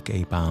שהוא הפיק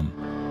אי פעם.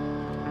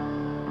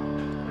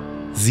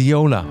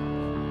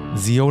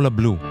 זיולה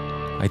בלו,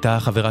 הייתה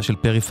החברה של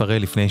פרי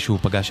פרל לפני שהוא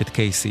פגש את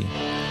קייסי.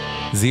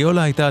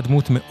 זיולה הייתה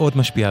דמות מאוד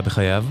משפיעה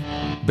בחייו.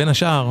 בין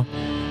השאר,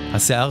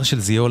 השיער של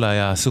זיולה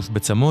היה אסוף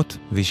בצמות,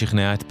 והיא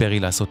שכנעה את פרי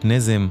לעשות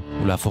נזם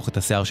ולהפוך את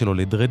השיער שלו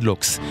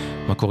לדרדלוקס,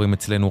 מה קוראים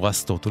אצלנו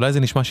רסטות. אולי זה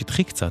נשמע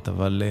שטחי קצת,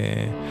 אבל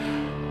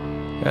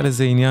היה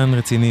לזה עניין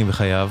רציני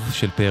בחייו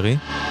של פרי.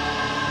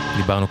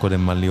 דיברנו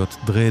קודם על להיות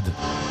דרד,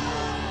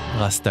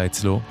 רסטה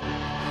אצלו,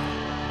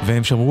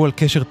 והם שמרו על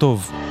קשר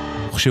טוב.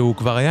 וכשהוא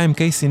כבר היה עם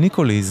קייסי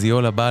ניקולי,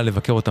 זיולה באה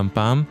לבקר אותם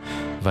פעם,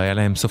 והיה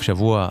להם סוף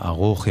שבוע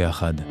ארוך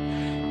יחד.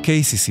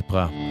 קייסי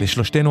סיפרה,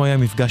 לשלושתנו היה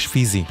מפגש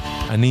פיזי,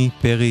 אני,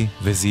 פרי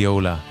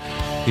וזיולה.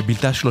 היא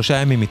בילתה 3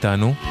 ימים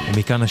איתנו,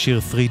 ומכאן השיר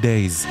 3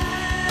 Days.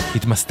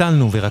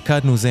 התמסטלנו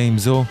ורקדנו זה עם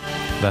זו,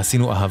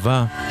 ועשינו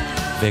אהבה,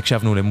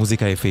 והקשבנו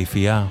למוזיקה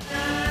יפהפייה.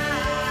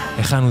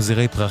 הכנו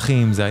זירי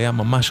פרחים, זה היה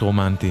ממש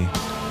רומנטי.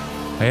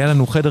 היה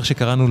לנו חדר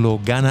שקראנו לו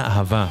גן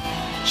האהבה,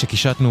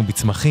 שקישטנו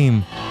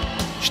בצמחים,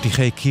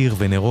 שטיחי קיר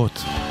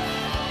ונרות.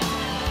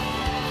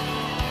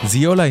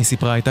 זיולה, היא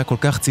סיפרה, הייתה כל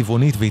כך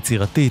צבעונית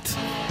ויצירתית,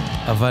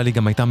 אבל היא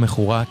גם הייתה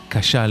מכורה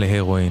קשה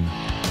להרואין.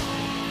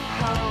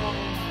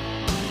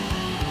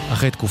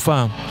 אחרי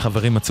תקופה,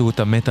 חברים מצאו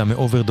אותה מתה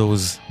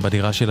מאוברדוז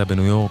בדירה שלה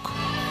בניו יורק.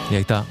 היא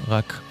הייתה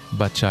רק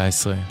בת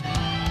 19.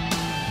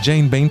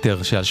 ג'יין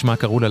ביינטר, שעל שמה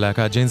קראו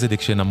ללהקה ג'יינז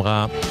אדיקשן,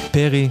 אמרה,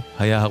 פרי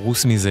היה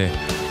הרוס מזה.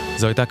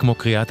 זו הייתה כמו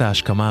קריאת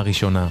ההשכמה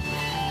הראשונה.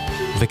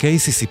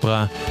 וקייסי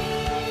סיפרה,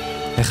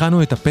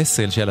 הכנו את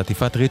הפסל של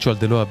עטיפת ריטואל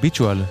דלו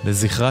הביצ'ואל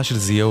לזכרה של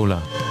זיולה.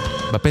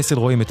 בפסל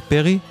רואים את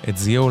פרי, את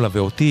זיולה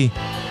ואותי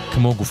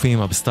כמו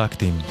גופים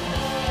אבסטרקטיים.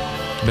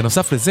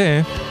 בנוסף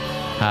לזה,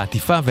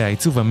 העטיפה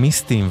והעיצוב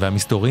המיסטיים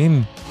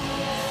והמסתוריים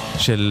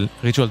של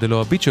ריטואל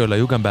דלו הביצ'ואל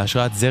היו גם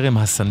בהשראת זרם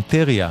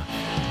הסנטריה,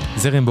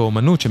 זרם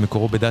באומנות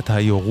שמקורו בדת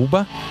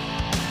היורובה,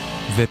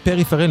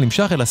 ופרי פרל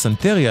נמשך אל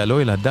הסנטריה,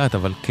 לא אל הדת,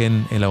 אבל כן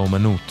אל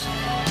האומנות.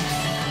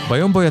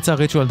 ביום בו יצא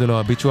ריטואל דלו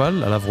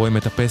הביצ'ואל, עליו רואים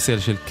את הפסל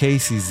של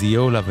קייסי,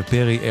 זיולה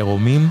ופרי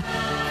עירומים.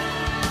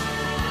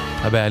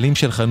 הבעלים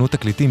של חנות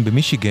תקליטים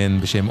במישיגן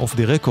בשם אוף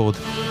די רקורד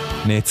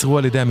נעצרו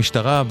על ידי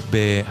המשטרה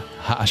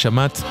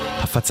בהאשמת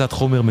הפצת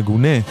חומר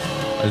מגונה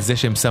על זה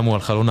שהם שמו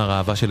על חלון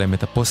הראווה שלהם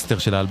את הפוסטר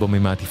של האלבום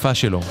עם העטיפה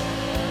שלו.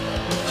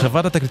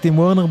 חברת התקליטים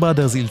וורנר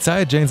ברודרס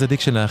אילצה את ג'יינס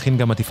אדיקשן להכין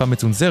גם עטיפה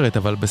מצונזרת,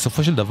 אבל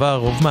בסופו של דבר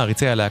רוב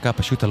מעריצי הלהקה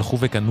פשוט הלכו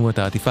וקנו את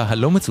העטיפה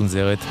הלא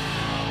מצונזרת,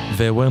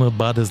 ווורנר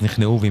ברודרס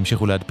נכנעו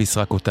והמשיכו להדפיס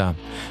רק אותה.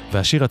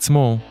 והשיר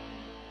עצמו,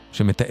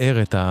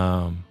 שמתאר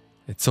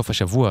את סוף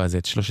השבוע הזה,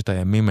 את 3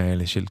 הימים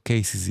האלה של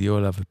קייסי,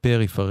 זיולה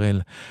ופרי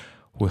פרל,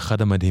 הוא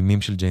אחד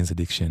המדהימים של ג'יינס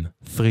אדיקשן.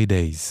 3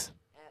 Days.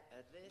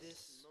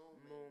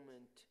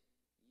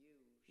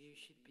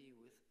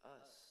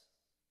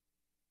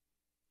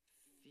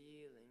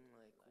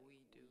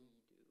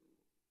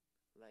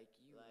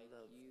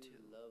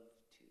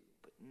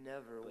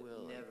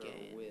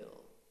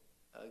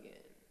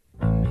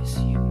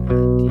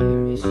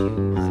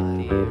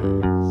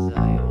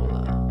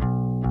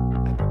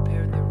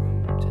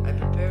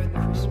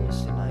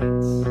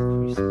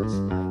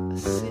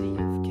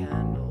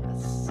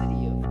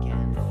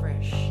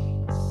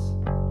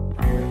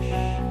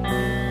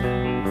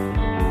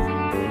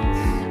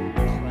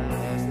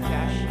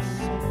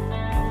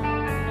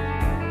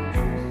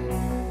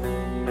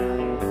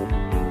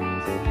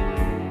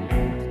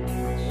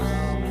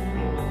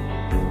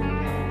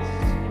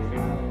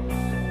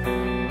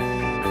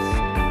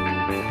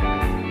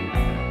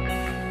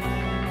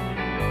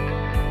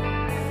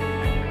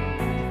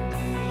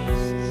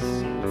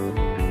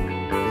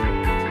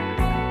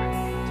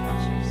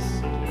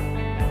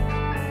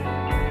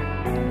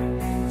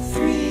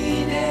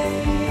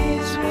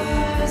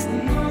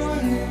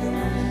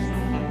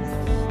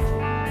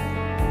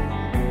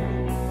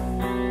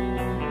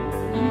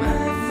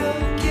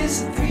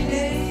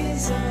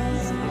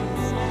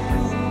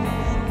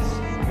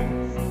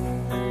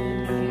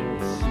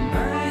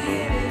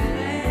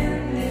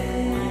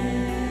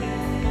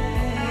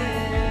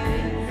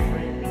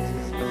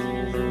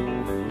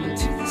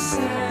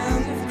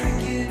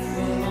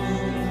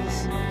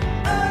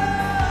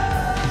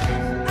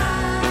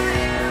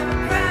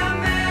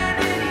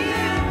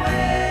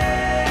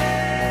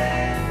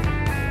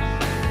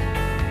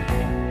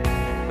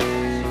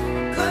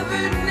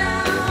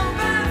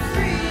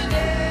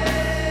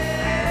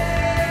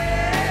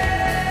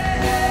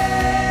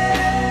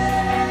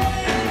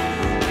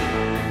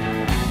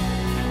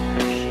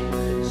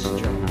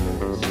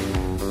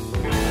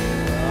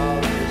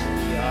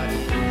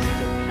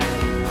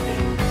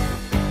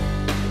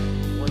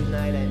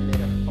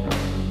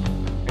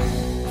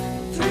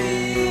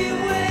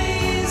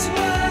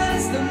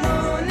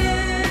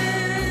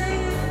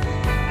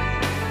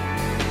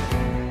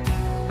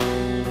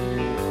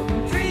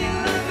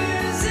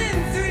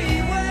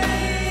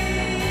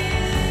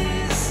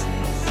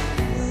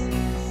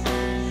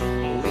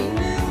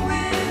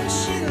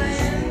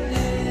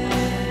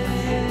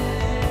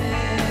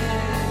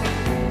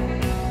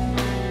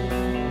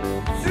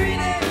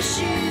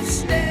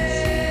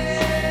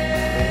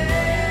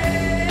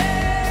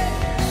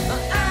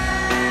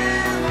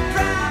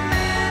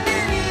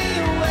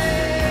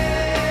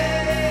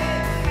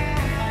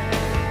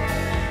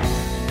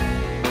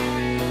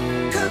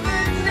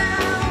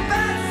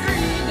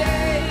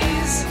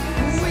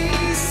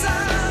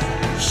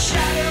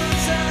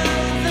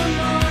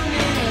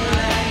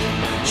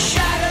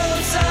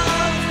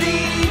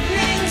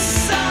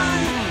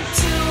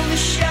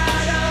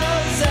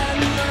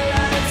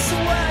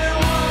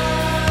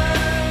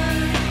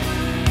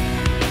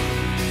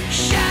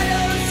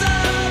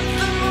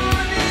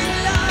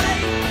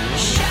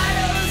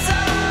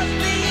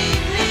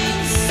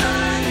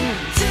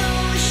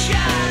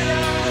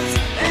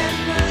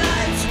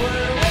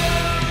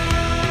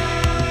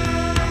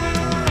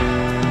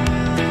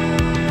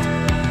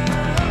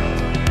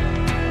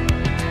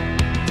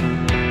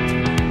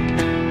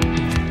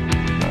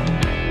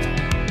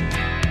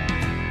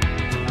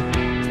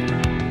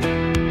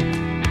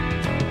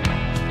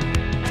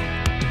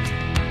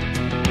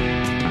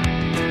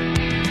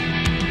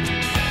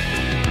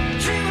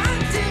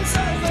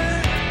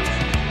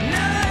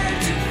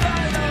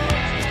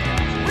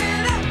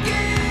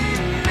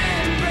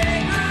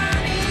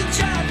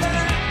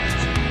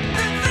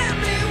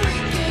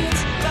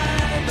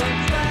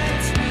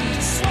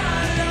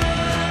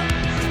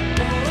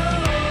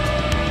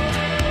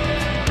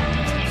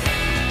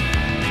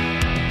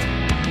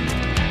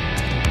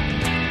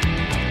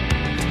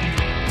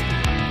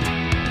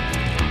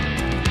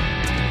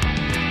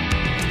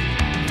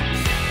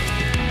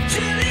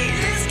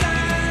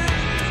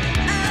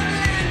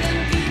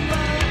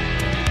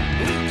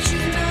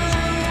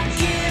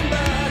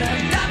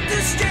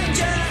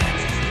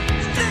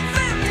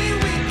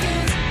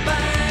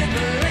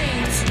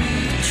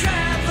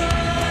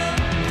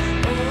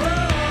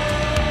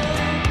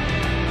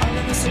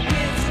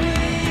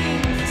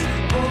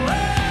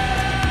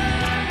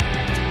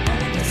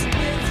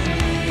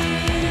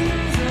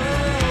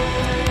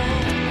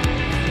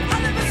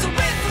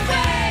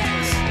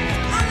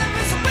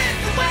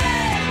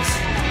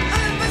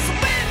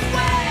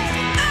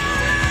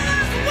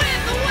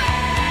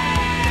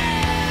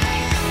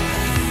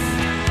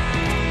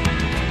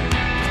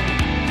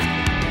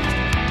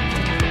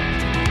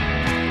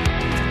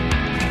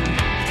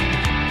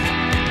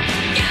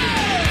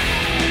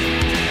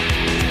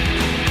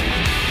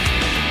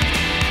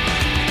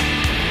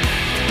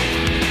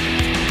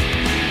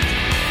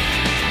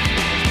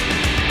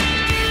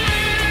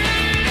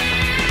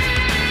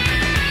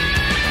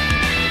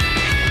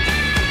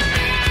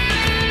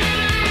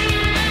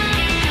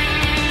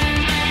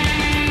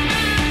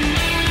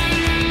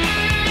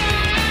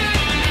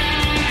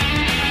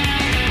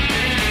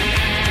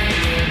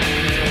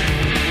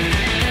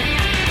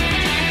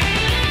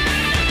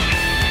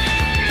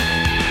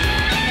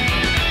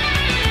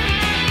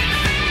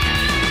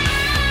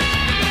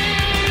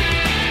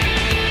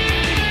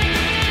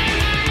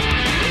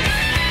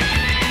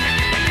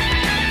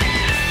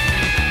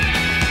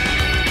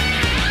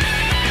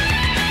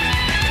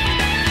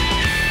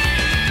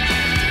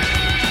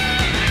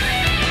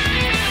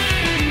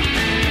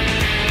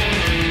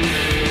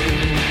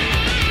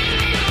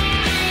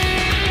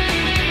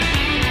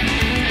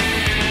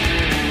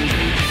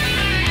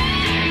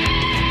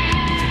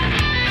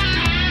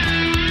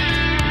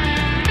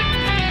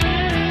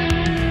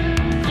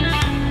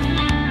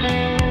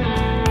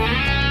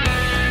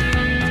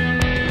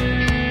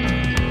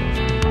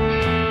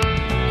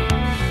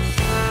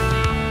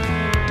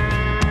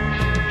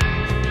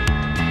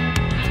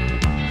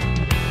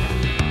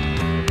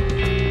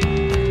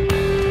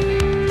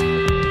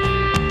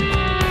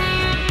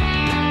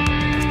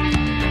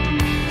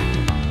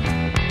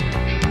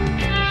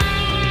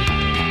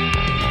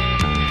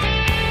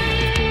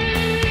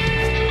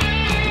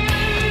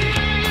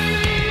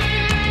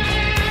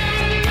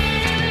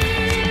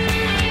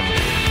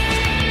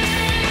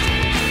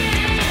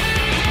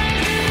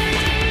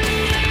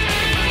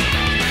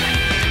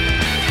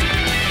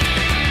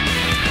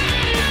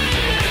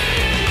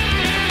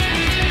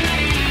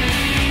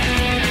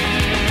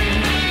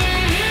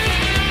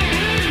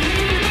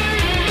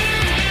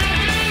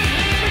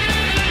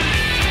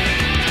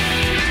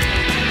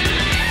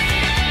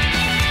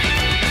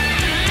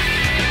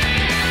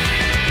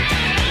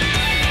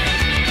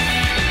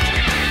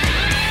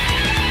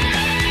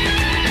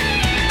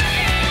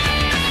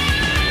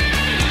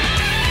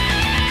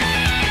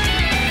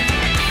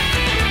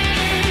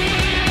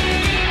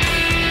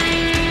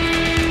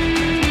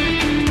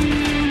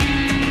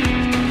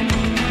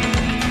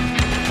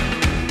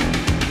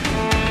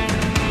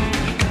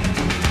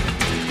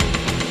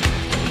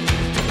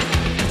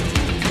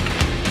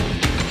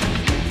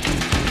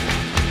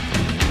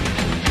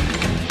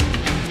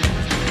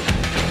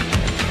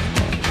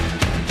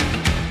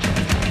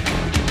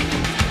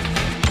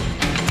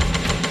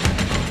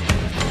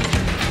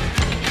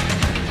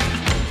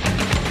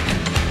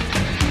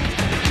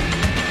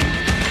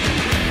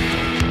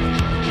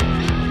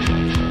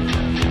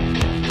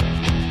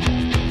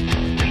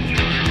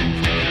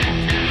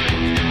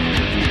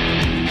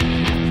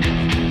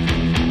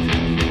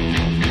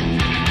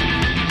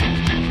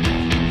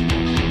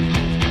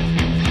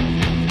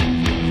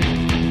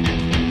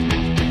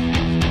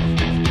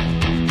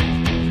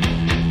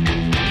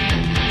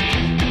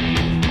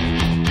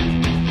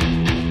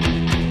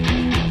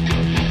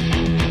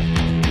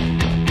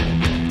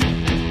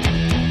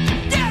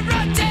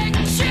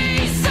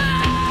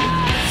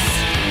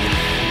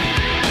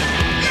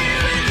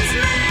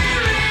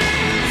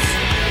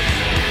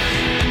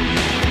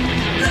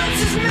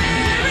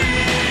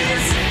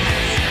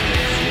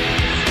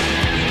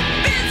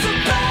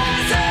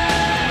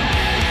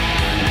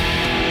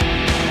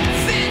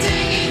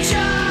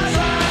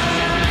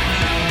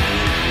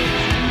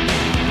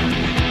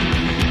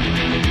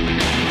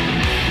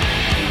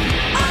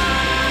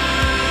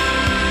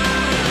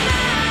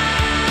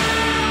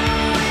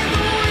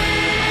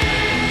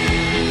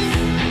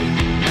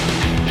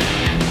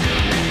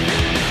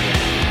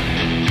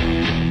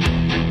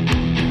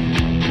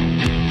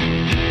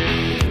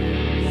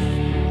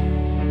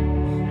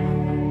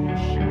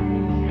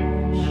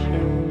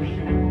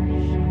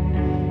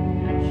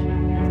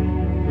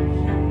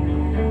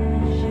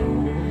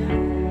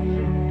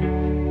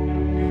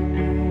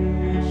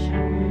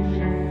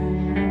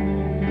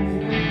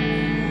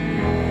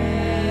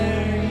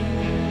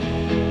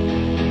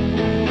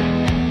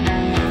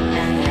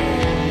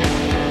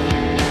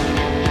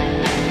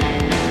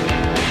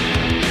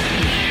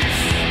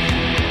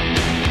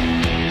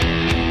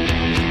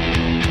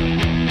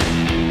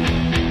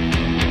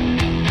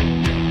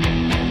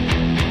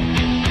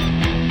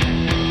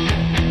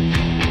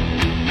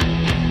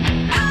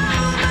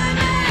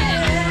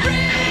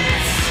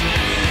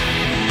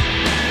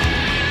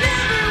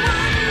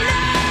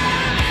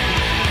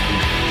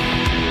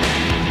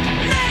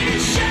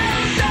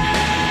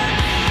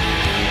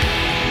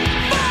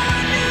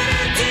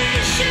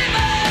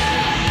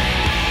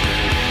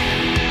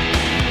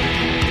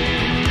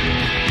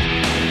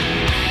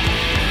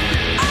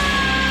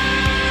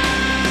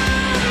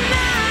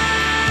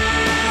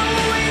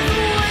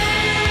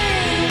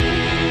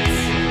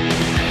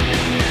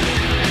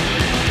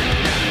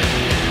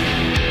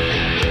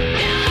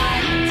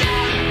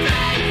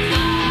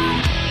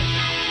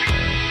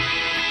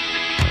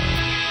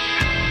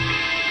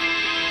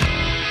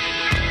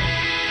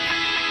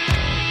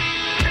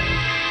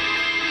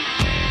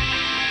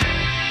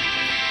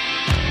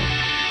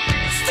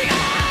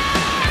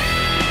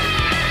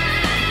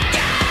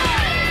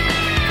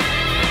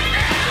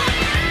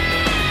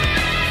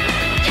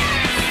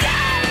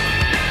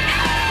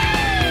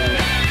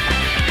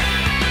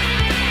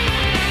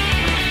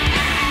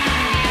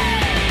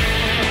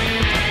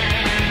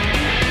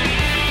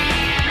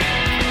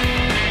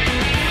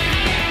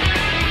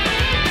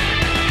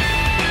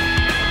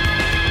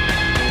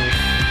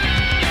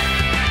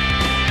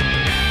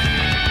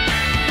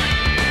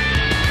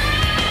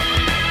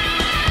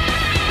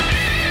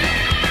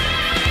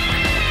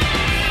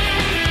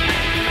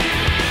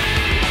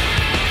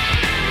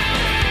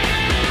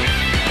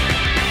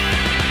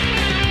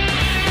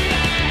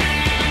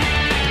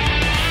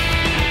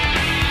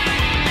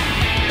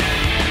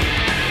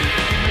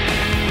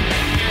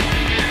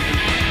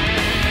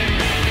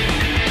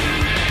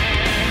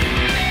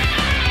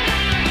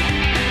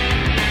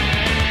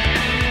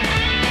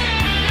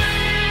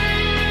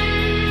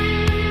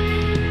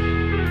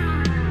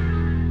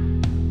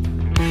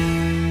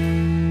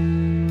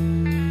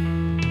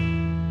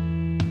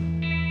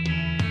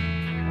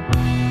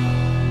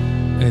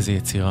 איזה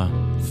יצירה.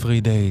 3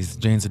 Days,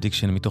 ג'יינס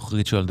אדיקשן מתוך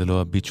ריצ'ואל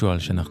דלו הביצ'ואל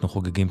שאנחנו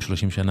חוגגים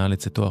 30 שנה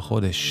לצאתו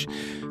החודש.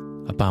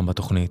 הפעם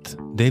בתוכנית.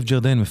 דייב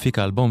ג'רדן, מפיק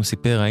האלבום,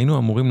 סיפר, היינו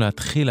אמורים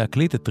להתחיל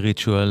להקליט את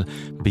ריצ'ואל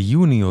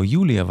ביוני או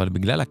יולי, אבל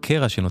בגלל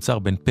הקרע שנוצר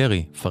בין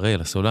פרי,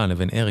 פרל, הסולן,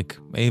 לבין אריק,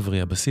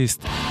 אייברי,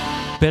 הבסיסט,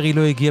 פרי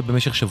לא הגיע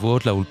במשך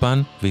שבועות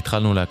לאולפן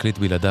והתחלנו להקליט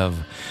בלעדיו.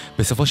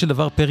 בסופו של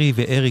דבר פרי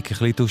ואריק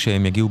החליטו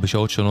שהם יגיעו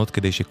בשעות שונות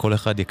כדי שכל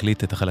אחד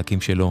יקליט את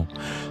החלקים שלו.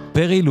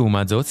 פרי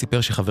לעומת זאת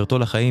סיפר שחברתו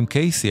לחיים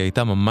קייסי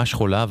הייתה ממש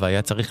חולה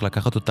והיה צריך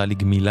לקחת אותה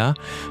לגמילה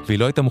והיא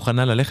לא הייתה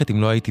מוכנה ללכת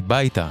אם לא הייתי בא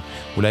איתה.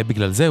 אולי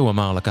בגלל זה הוא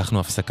אמר לקחנו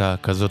הפסקה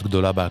כזאת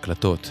גדולה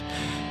בהקלטות.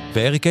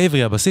 ואריק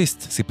אייברי,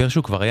 הבסיסט, סיפר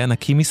שהוא כבר היה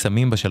נקי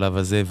מסמים בשלב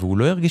הזה, והוא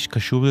לא הרגיש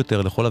קשור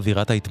יותר לכל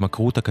אווירת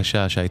ההתמכרות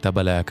הקשה שהייתה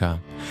בלהקה.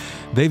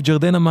 דייב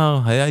ג'רדן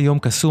אמר, היה יום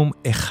קסום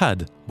אחד,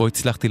 בו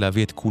הצלחתי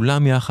להביא את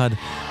כולם יחד,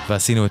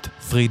 ועשינו את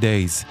 3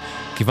 Days.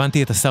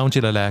 כיוונתי את הסאונד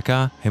של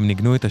הלהקה, הם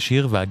ניגנו את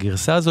השיר,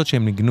 והגרסה הזאת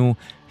שהם ניגנו,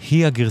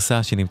 היא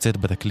הגרסה שנמצאת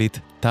בתקליט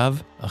תו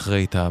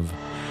אחרי תו.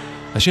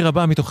 השיר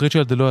הבא מתוך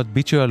ריצ'ואל דלו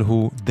הביצ'ואל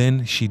הוא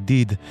Then She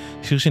Did,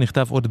 שיר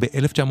שנכתב עוד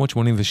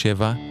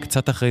ב-1987,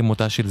 קצת אחרי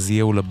מותה של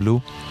זיאולה בלו,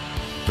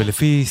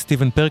 ולפי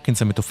סטיבן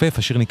פרקינס המתופף,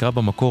 השיר נקרא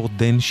במקור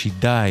Then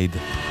She Died.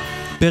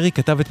 פרי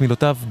כתב את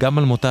מילותיו גם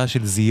על מותה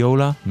של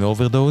זיאולה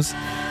מאוברדוז,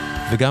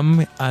 וגם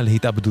על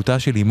התאבדותה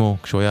של אמו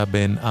כשהוא היה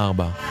בן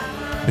 4.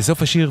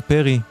 בסוף השיר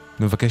פרי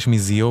מבקש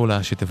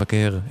מזיאולה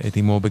שתבקר את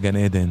אמו בגן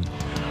עדן.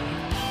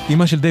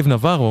 אמא של דייב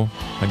נברו,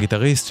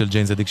 הגיטריסט של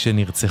ג'יינס אדיקשן,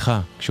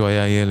 נרצחה כשהוא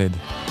היה ילד.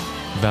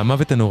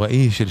 והמוות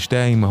הנוראי של שתי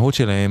האימהות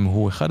שלהם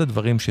הוא אחד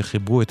הדברים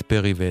שחיברו את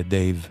פרי ואת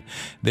דייב.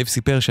 דייב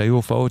סיפר שהיו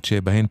הופעות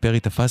שבהן פרי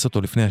תפס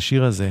אותו לפני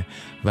השיר הזה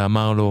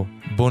ואמר לו,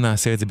 בוא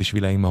נעשה את זה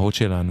בשביל האימהות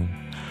שלנו.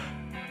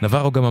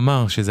 נברו גם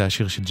אמר שזה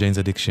השיר של ג'יינס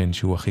אדיקשן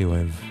שהוא הכי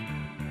אוהב.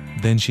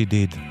 Then She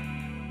Did,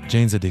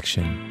 ג'יינס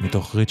אדיקשן,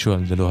 מתוך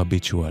ריצ'ואל דלו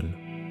הביצ'ואל.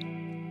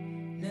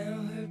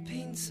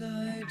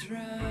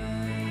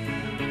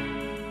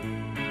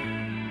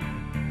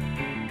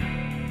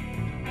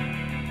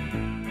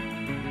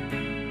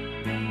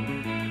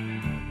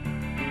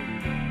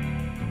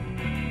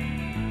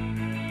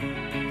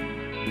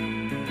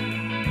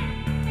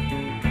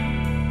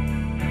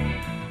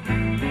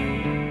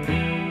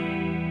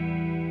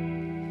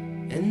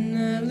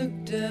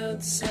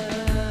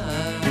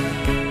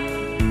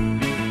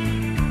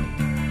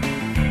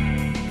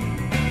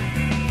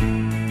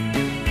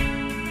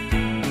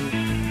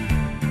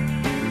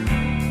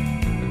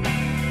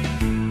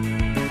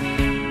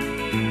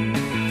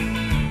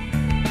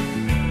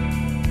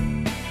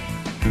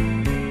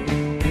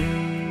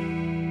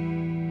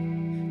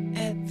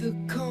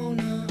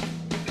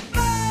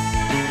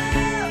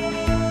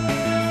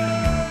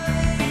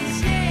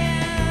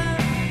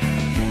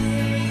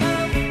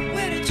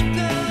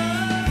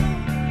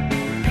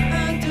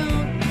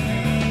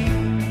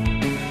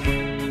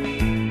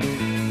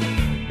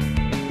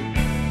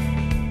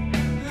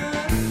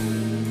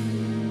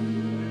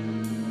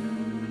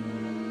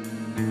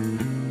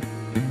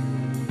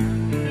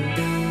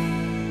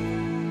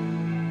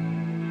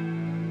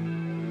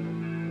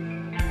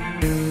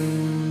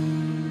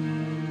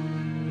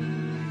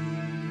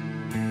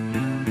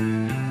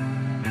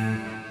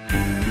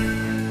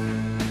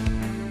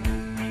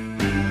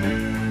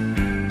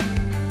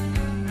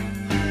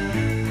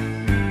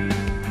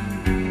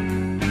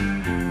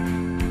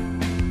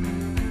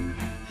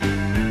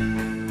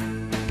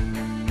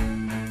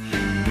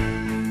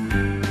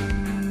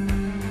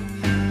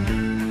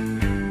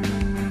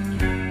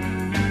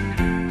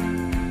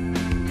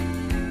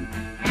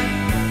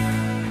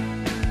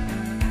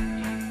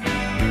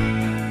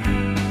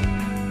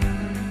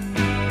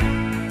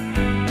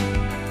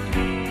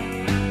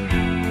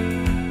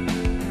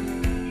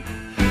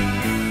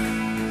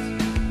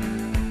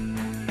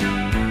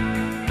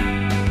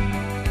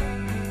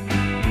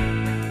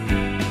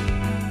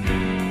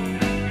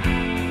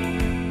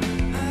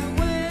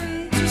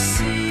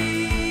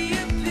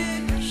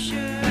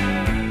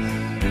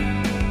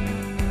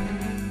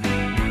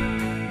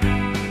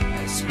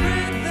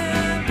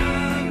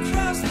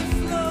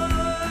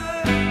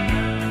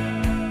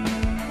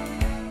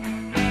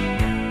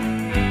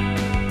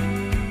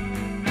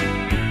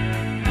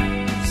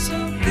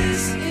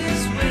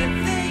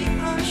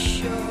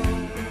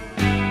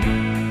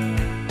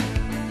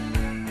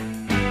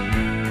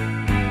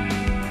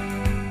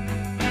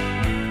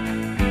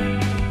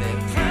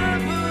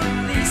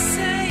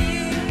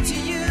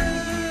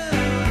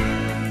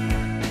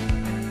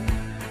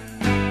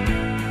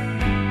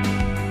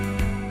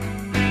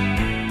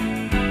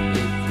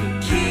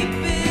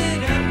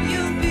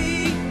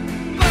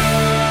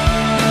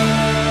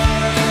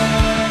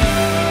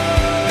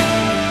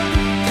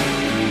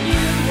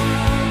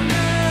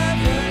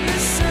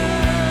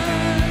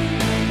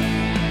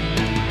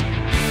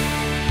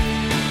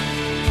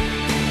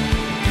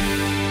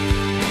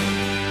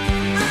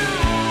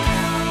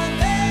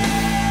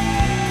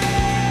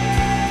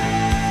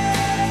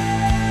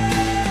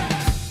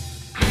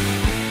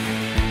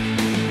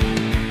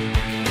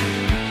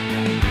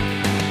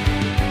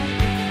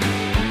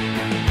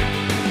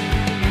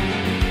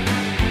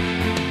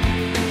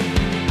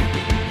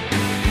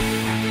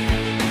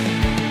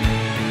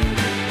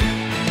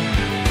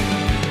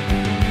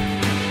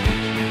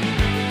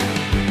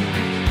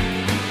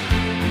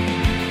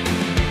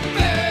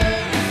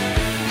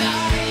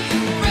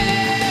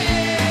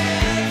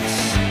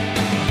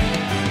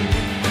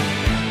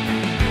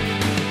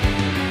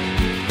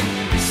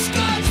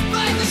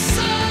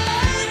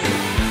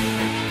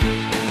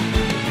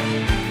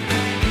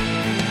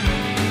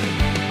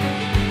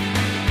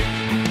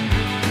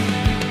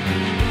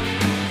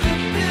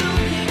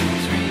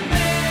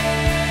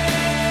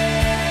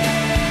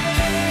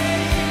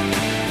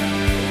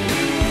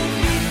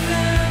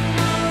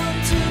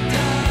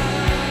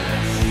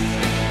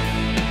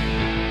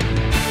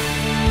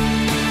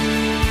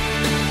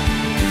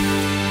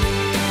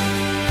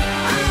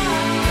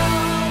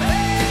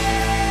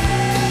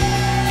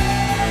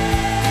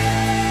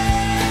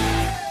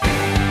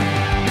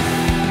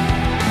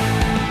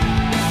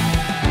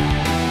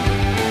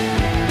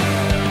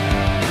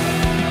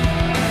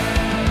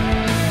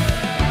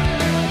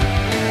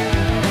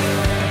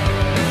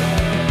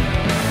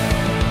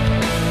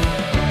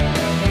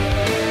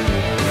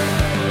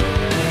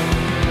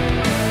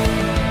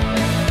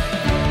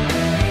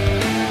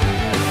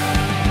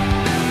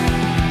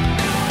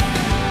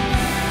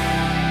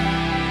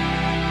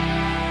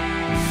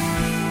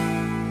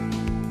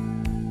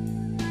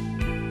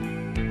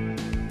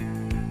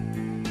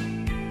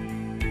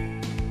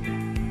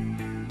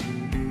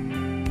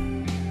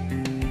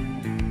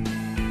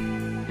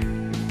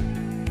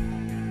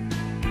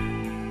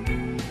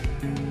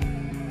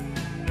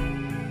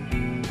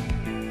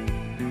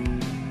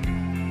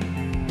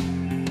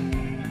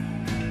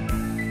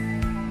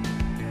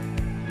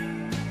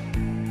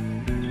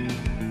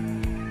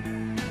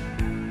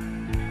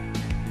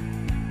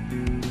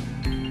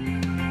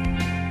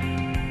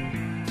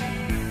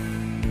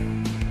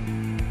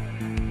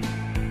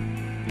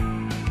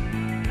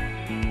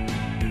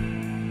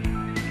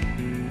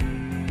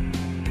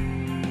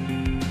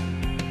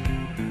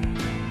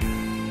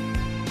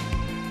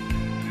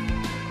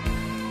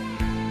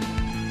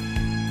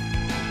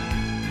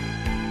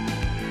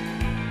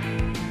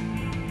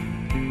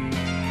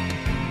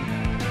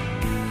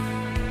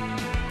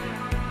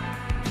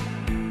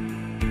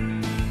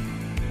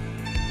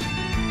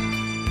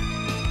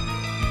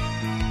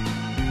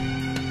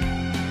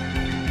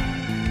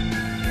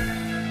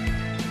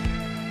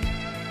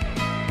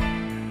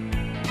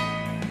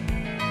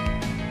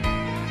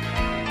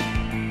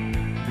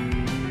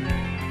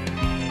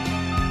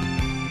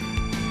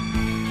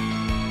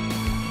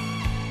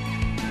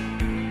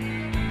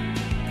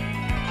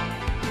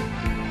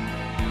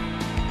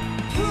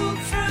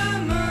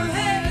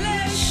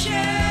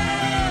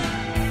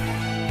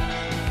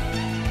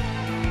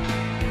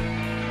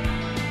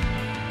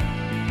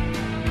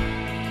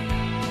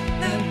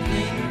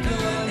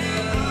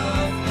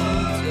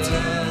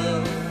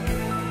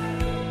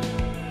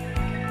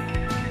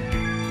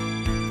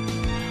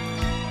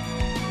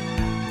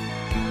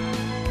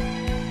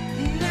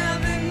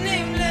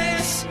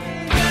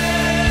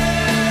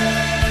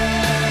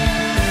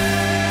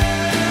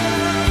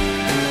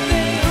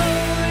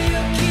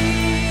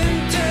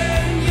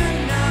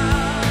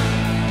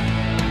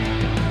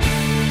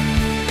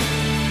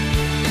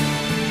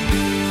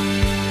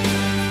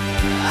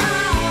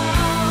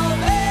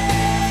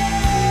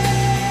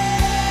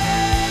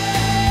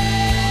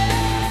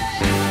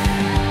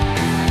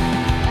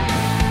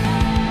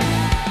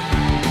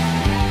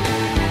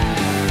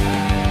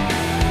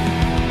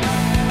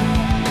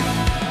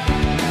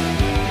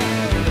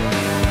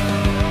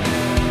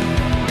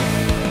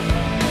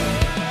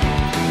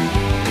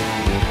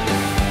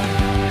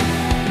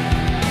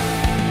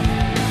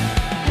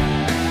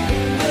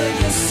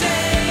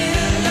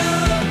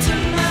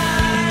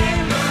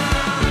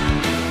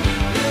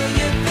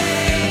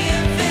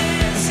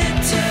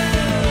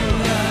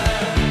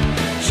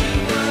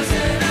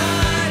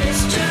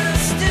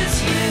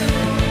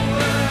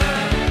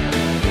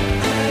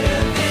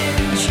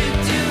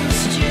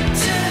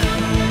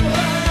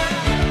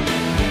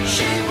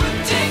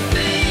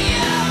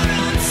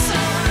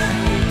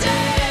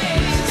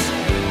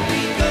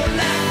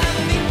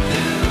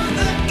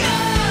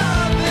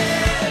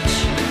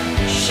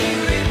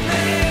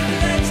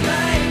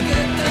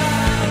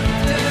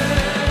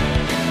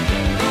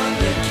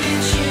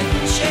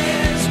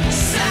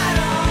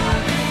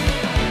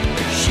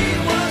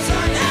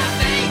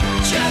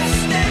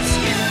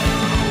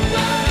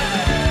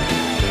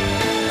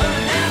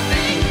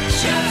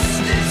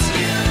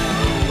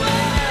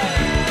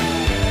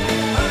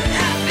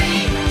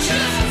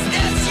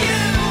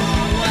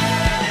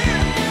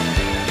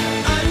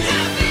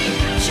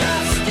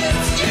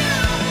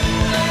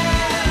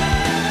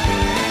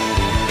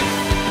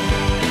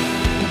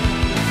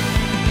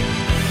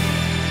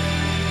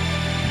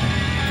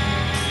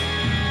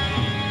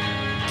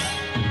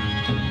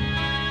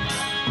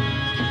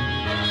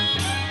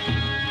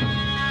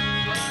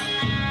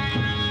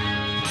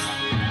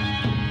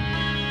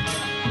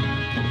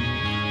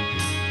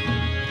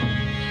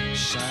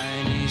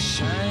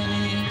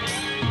 shiny,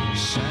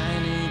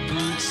 shiny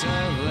boots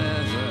of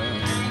leather.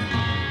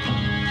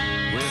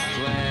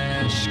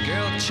 Whiplash,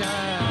 girl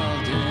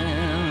child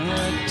in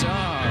the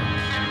dark.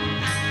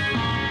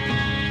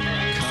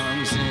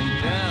 Comes in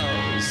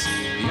bells,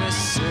 your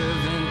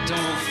servant,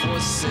 don't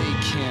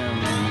forsake him.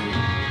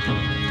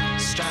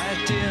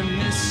 Strike, dear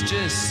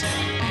mistress,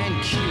 and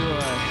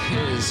cure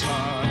his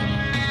heart.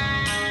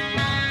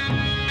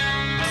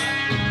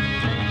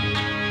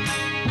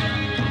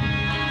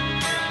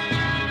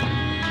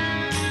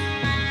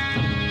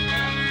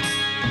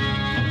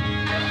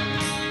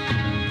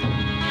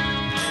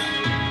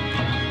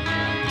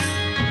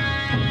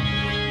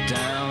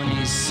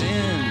 Downy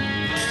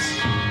sins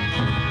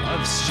of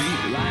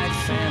streetlight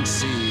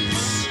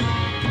fancies.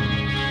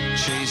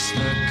 Chase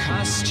the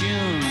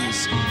costumes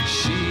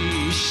she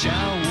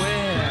shall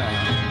wear.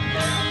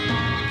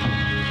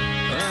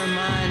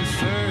 Ermine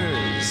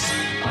furs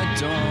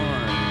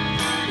adorn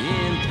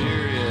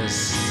imperious.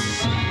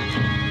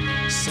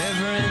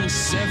 Severin,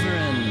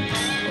 Severin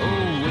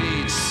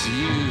awaits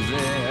you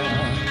there.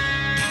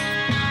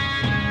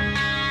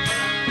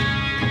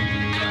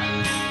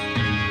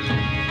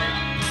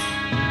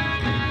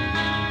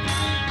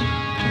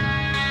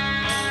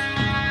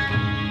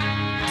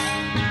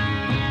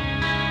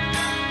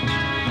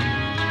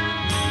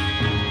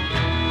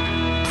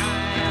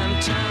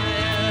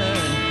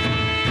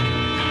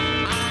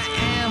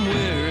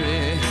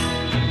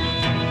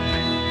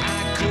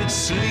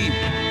 Sleep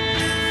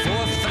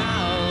for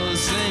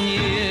 1,000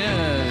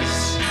 years,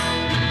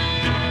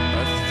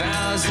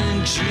 1,000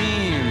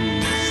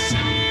 dreams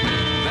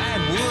that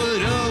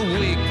would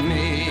awake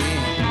me.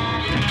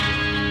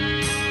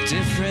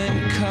 Different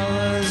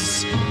colors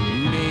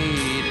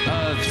made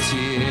of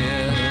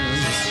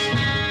tears.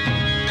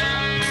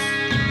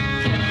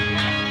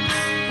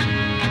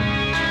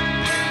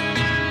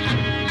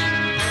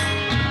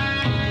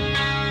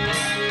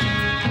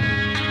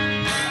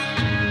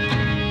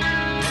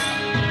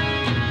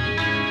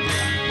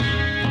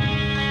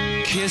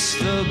 Kiss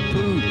the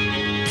boot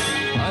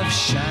of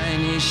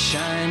shiny,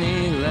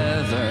 shiny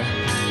leather.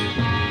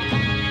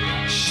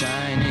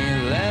 Shiny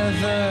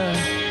leather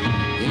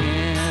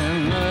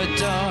in the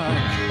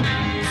dark.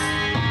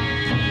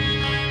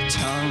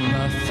 Tongue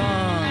the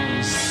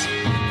thongs,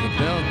 the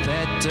belt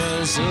that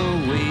does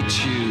await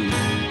you.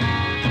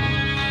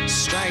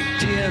 Strike,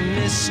 dear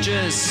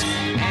mistress,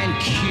 and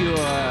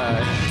cure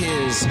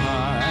his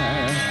heart.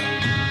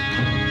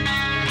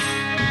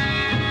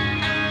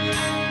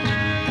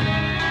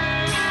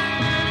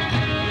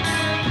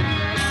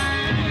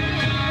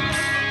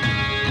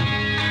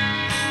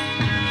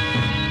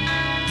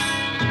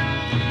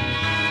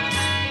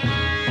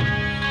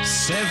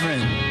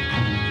 Severin,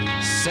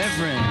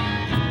 Severin,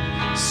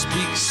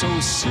 speak so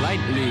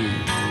slightly.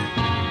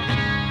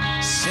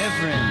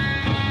 Severin,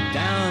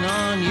 down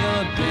on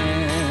your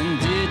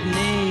bended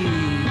knee.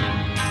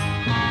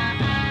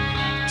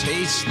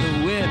 Taste the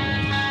whip,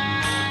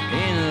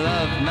 in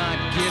love not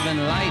given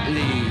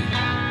lightly.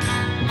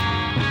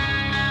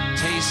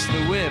 Taste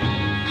the whip,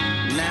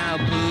 now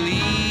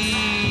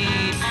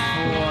bleed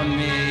for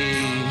me.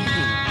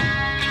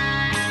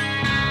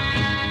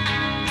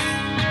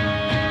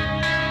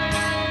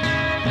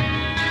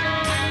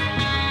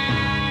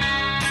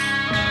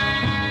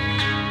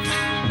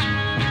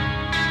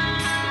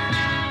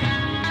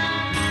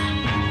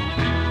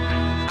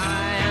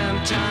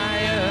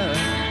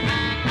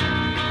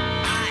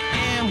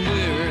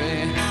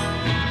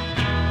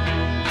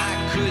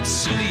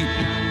 Sleep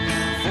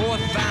for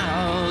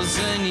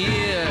 1,000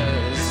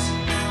 years,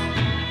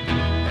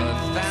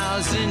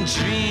 1,000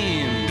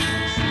 dreams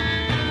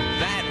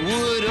that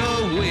would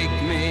awake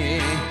me.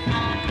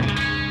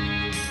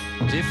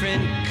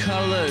 Different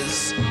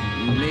colors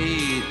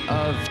made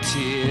of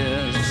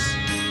tears.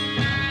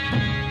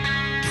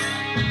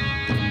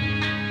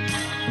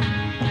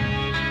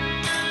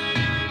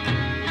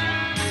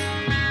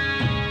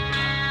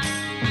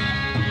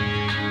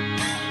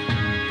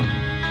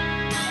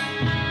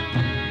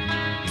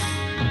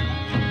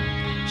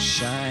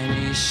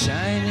 Shiny,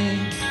 shiny,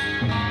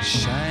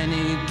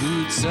 shiny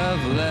boots of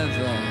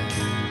leather.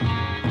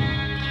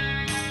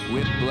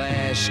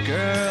 Whiplash,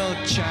 girl,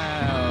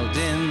 child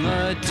in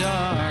the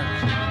dark.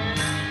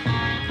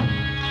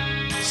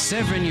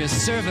 Severin, your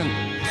servant,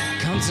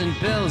 comes in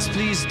bells,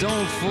 please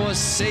don't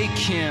forsake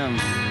him.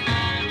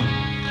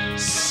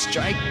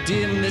 Strike,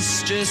 dear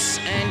mistress,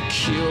 and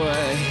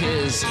cure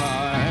his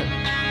heart.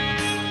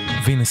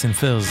 וינס and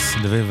Furs,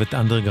 The Velvet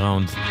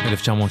Underground,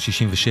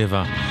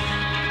 1967.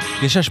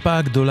 יש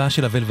השפעה גדולה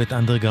של הוולווט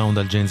אנדרגראונד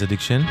על ג'יינס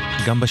אדיקשן,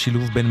 גם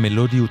בשילוב בין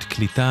מלודיות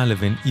קליטה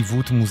לבין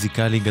עיוות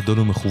מוזיקלי גדול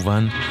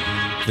ומכוון,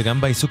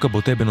 וגם בעיסוק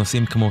הבוטה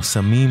בנושאים כמו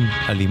סמים,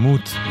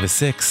 אלימות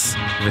וסקס,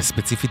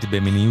 וספציפית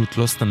במיניות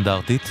לא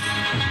סטנדרטית.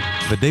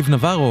 ודייב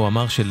נברו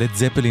אמר שלד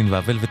זפלין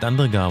והוולווט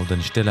אנדרגראונד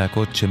הן שתי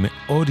להקות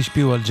שמאוד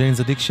השפיעו על ג'יינס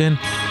אדיקשן,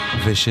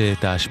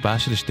 ושאת ההשפעה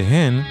של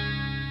שתיהן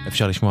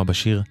אפשר לשמוע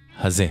בשיר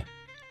הזה.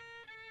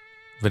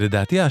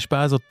 ולדעתי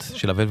ההשפעה הזאת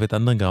של הוולווט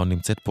אנדרגראונד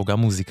נמצאת פה גם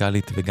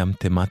מוזיקלית וגם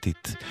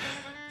תמטית.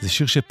 זה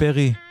שיר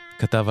שפרי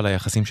כתב על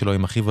היחסים שלו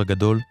עם אחיו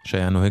הגדול,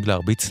 שהיה נוהג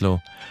להרביץ לו,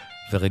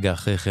 ורגע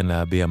אחרי כן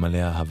להביע מלא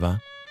אהבה.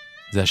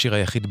 זה השיר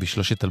היחיד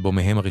בשלושת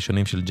אלבומיהם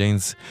הראשונים של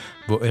ג'יינז,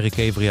 בו אריק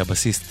אייברי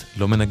הבסיסט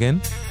לא מנגן.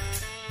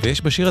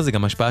 ויש בשיר הזה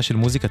גם השפעה של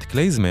מוזיקת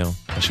קלייזמר,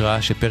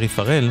 השראה שפרי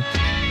פרל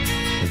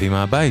הביא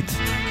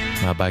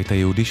מהבית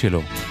היהודי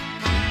שלו.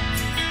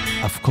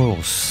 Of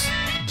course,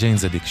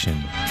 ג'יינז אדיקשן.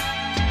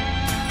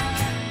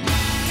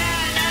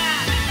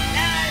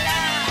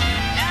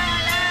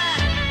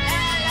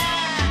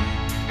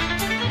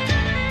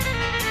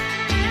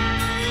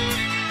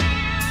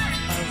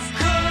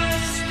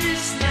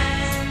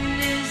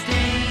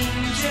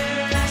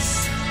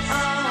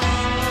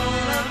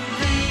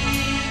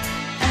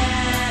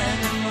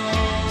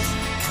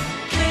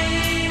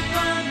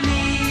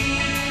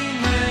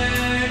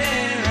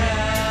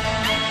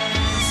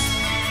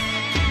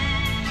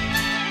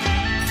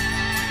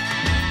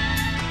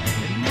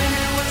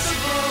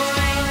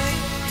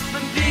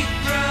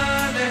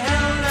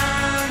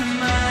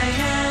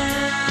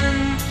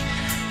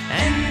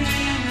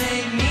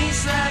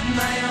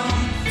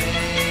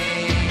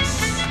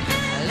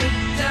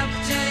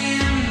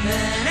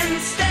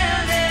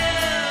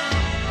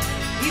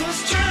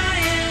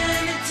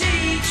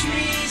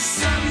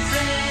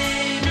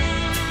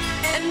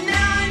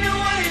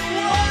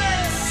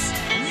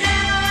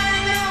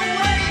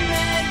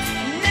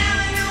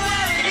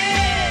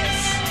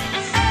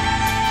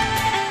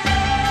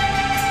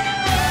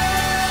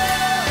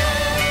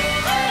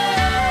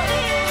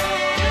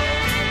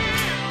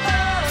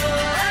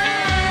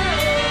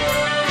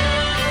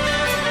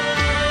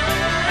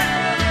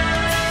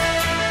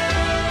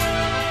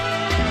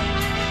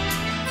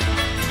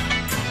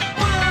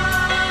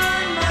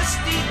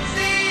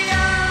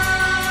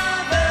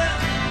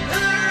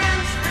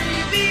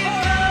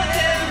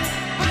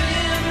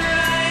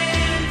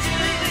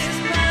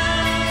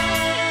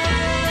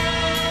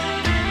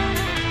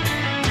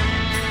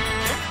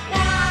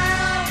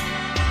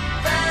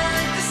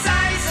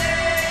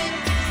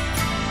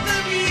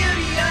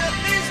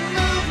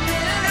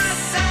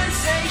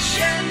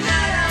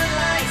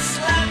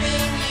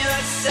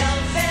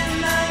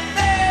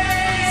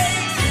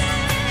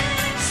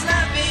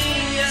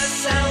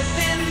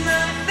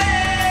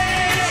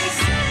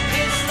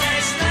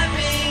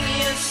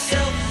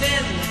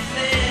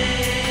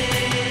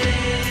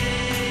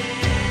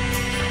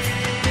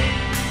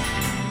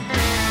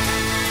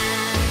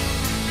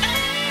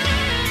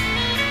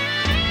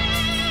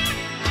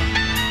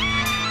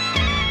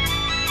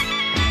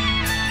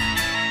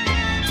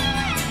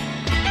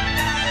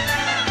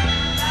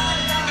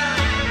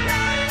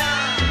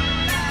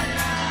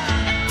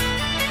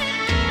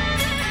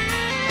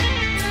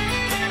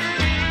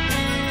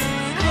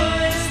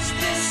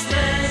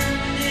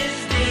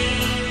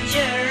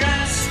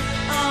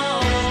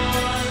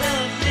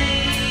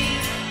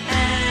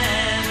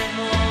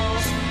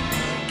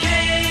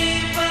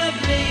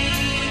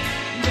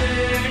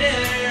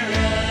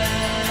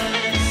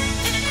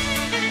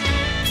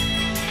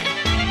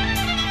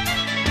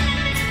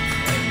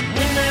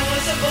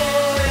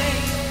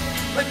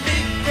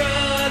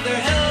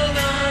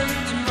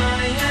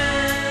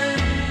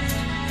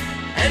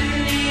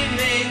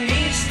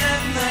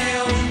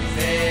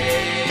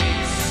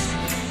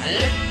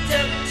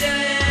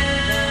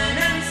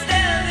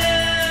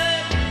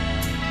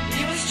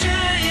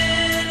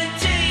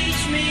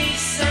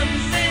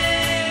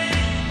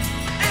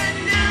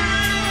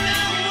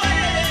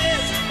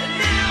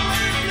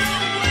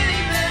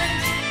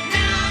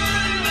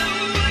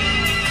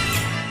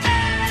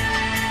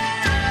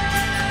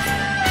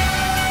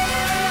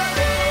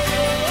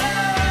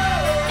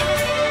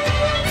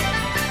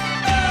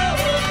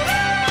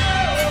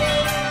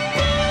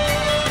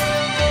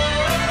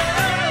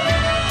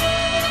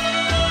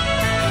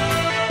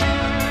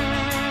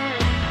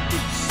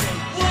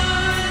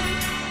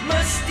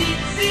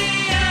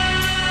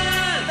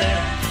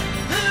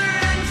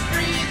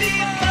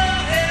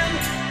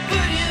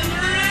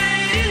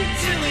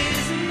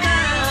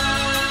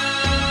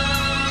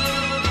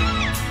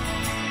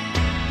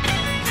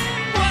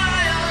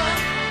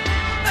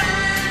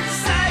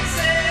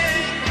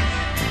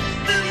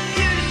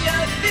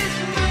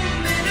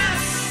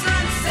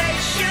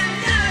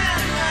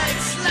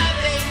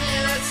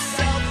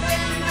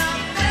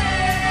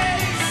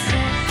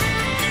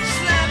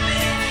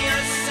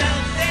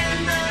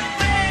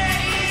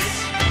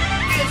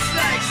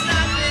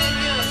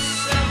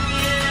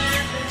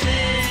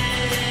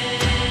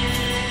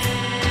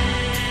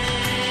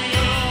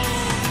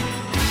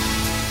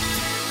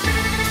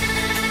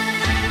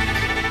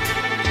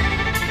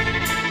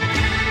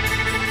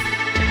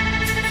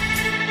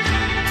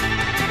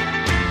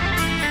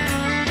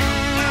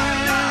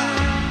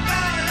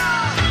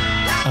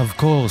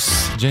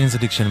 קורס, ג'יינז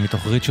אדיקשן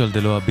מתוך ריצ'ואל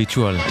דלו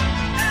הביצ'ואל,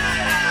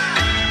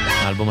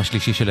 האלבום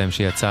השלישי שלהם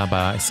שיצא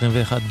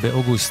ב-21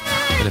 באוגוסט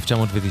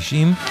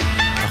 1990,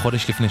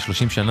 החודש לפני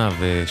 30 שנה,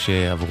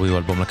 ושעבורי הוא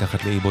אלבום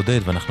לקחת לאי בודד,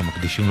 ואנחנו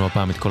מקדישים לו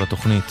הפעם את כל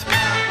התוכנית.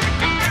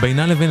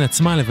 בינה לבין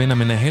עצמה, לבין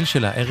המנהל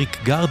שלה, אריק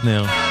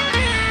גרדנר,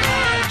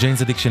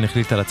 ג'יינז אדיקשן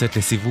החליטה לצאת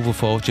לסיבוב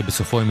הופעות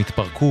שבסופו הם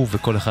התפרקו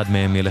וכל אחד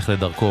מהם ילך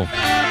לדרכו.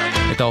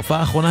 את ההופעה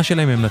האחרונה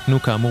שלהם הם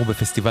נתנו כאמור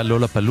בפסטיבל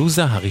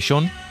לולאפלוזה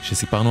הראשון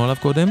שסיפרנו עליו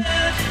קודם,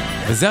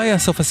 וזה היה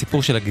סוף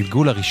הסיפור של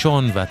הגלגול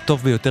הראשון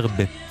והטוב ביותר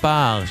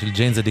בפער של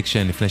ג'יינז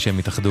אדיקשן לפני שהם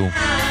התאחדו.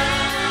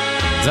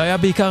 זה היה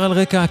בעיקר על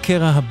רקע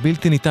הקרע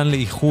הבלתי ניתן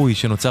לאיחוי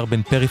שנוצר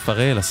בין פרי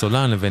פרל,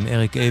 הסולן, לבין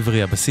אריק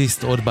אייברי,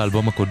 הבסיסט, עוד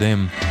באלבום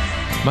הקודם.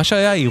 מה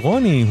שהיה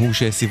אירוני הוא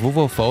שסיבוב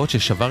ההופעות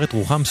ששבר את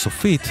רוחם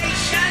סופית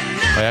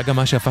היה גם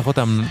מה שהפך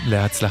אותם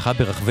להצלחה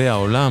ברחבי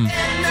העולם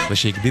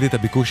ושהגדיל את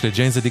הביקוש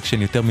לג'יינז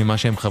אדיקשן יותר ממה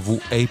שהם חוו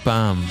אי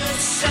פעם.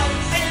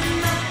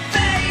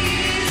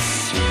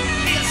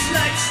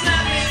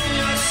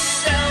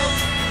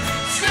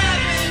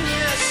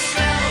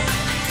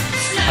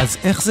 אז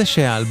איך זה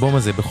שהאלבום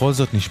הזה בכל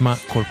זאת נשמע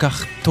כל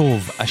כך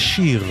טוב,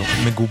 עשיר,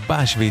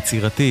 מגובש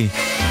ויצירתי?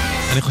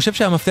 אני חושב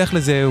שהמפתח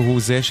לזה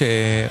הוא זה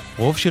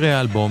שרוב שירי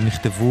האלבום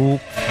נכתבו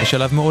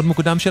בשלב מאוד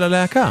מוקדם של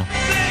הלהקה.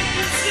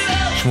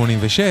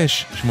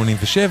 86,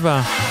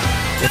 87,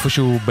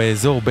 איפשהו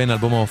באזור בין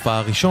אלבום ההופעה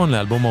הראשון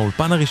לאלבום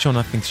האולפן הראשון,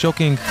 Nothing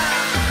Shocking.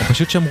 הם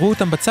פשוט שמרו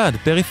אותם בצד.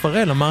 פרי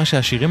פרל אמר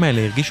שהשירים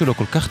האלה הרגישו לו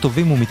כל כך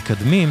טובים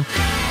ומתקדמים,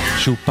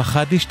 שהוא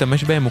פחד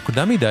להשתמש בהם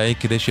מוקדם מדי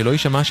כדי שלא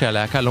יישמע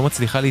שהלהקה לא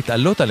מצליחה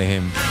להתעלות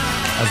עליהם.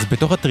 אז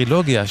בתוך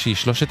הטרילוגיה שהיא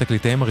שלושת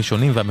תקליטיהם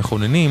הראשונים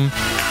והמכוננים,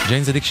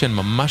 ג'יינז אדיקשן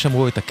ממש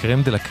אמרו את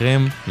הקרם דה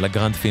לקרם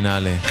לגרנד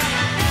פינאלה.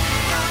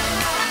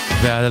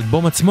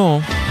 והאלבום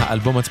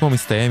עצמו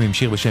מסתיים עם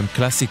שיר בשם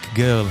קלאסיק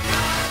גרל,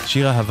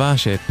 שיר אהבה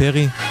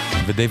שפרי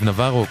ודייב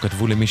נברו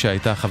כתבו למי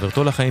שהייתה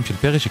חברתו לחיים של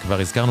פרי, שכבר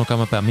הזכרנו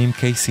כמה פעמים,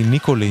 קייסי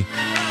ניקולי,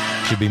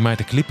 שבימה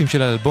את הקליפים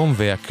של האלבום,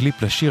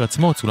 והקליפ לשיר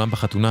עצמו צולם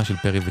בחתונה של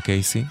פרי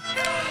וקייסי.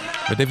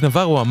 ודייב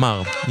נברו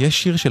אמר,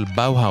 יש שיר של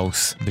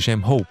באו-האוס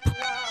בשם הופ,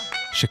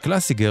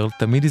 שקלאסי גרל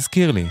תמיד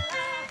הזכיר לי.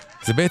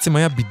 זה בעצם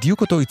היה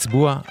בדיוק אותו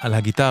עצבוע על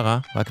הגיטרה,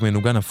 רק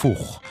מנוגן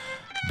הפוך.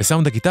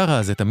 בסאונד הגיטרה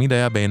הזה תמיד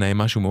היה בעיניי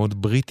משהו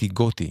מאוד בריטי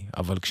גותי,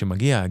 אבל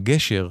כשמגיע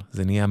הגשר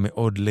זה נהיה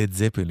מאוד לד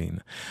זפלין.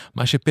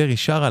 מה שפרי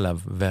שר עליו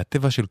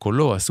והטבע של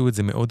קולו עשו את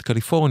זה מאוד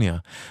קליפורניה,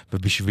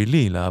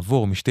 ובשבילי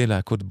לעבור משתי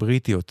להקות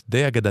בריטיות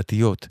די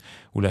אגדתיות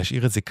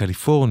ולהשאיר את זה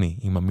קליפורני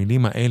עם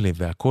המילים האלה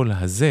והקול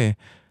הזה,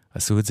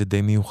 עשו את זה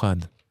די מיוחד.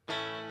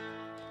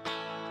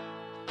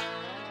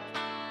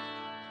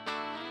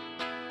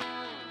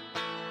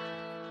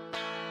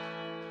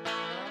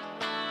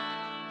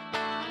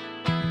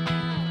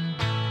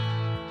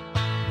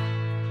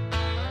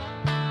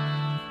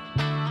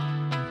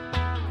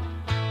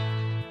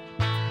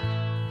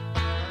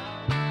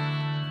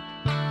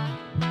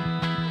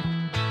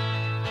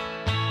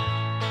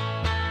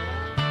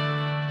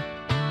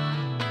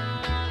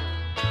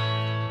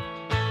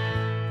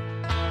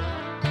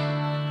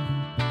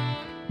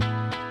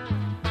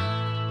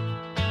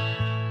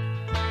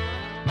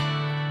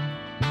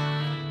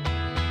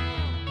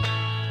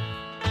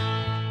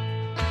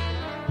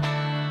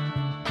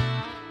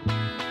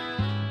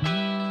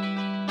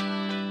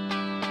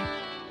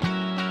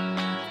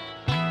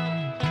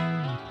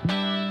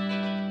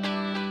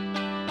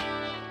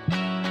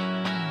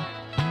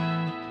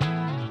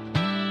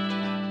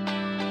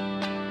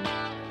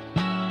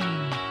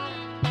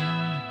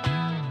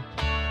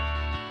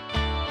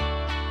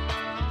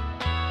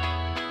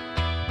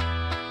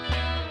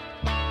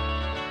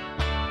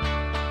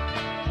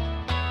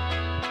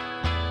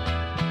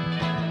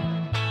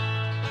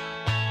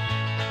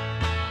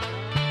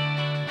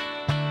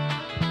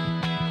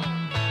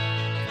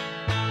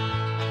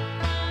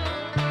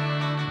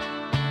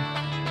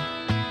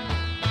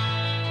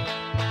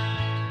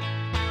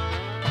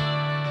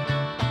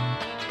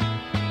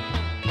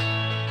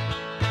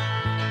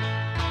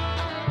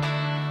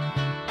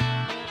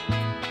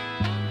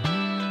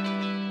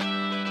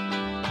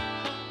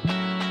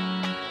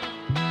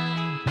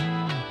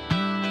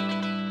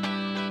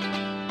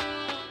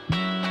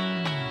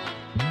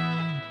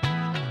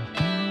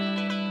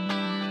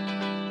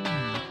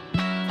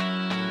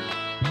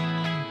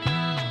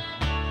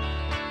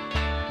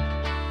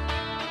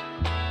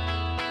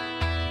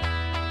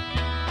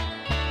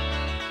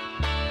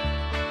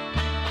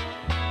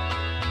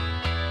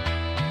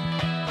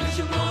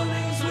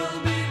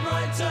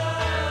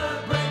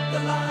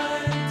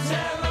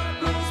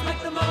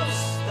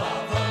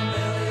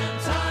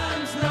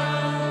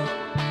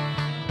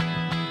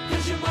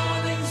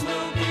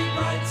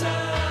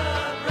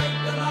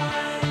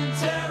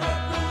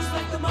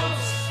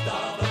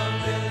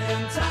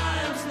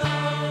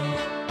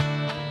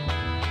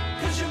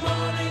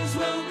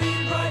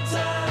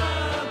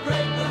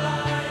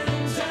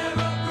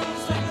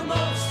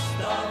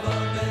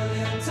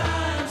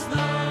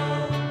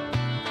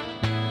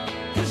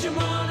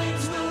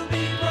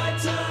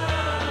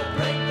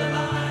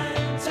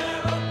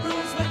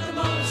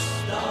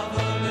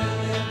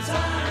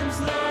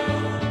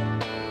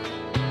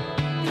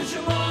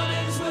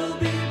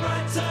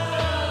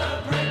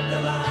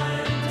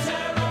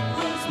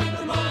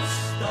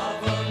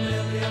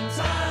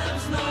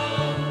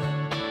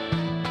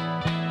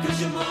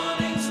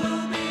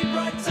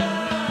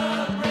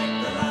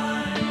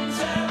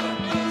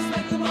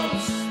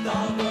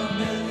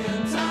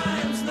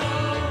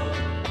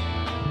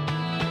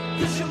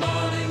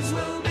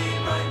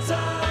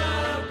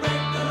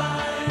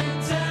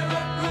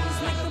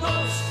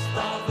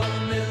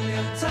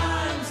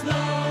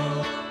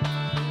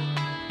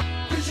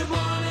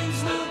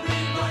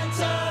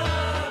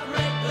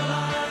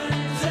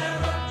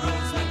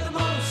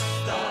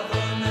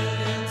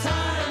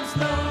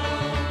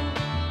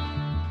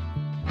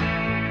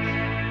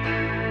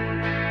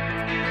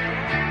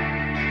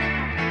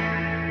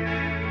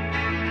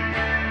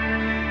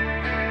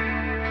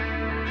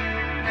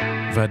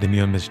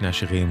 והדמיון בין שני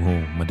השירים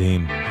הוא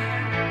מדהים.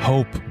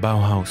 Hope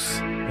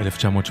Bauhaus,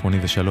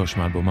 1983,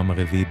 מאלבומם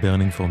הרביעי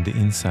Burning from the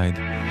Inside,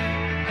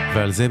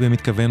 ועל זה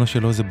במתכוון או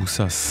שלא זה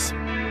בוסס.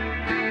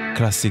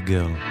 Classic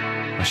Girl,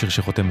 השיר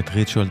שחותם את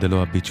Ritual the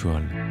Law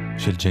Habitual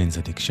של יינז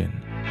אדיקשן.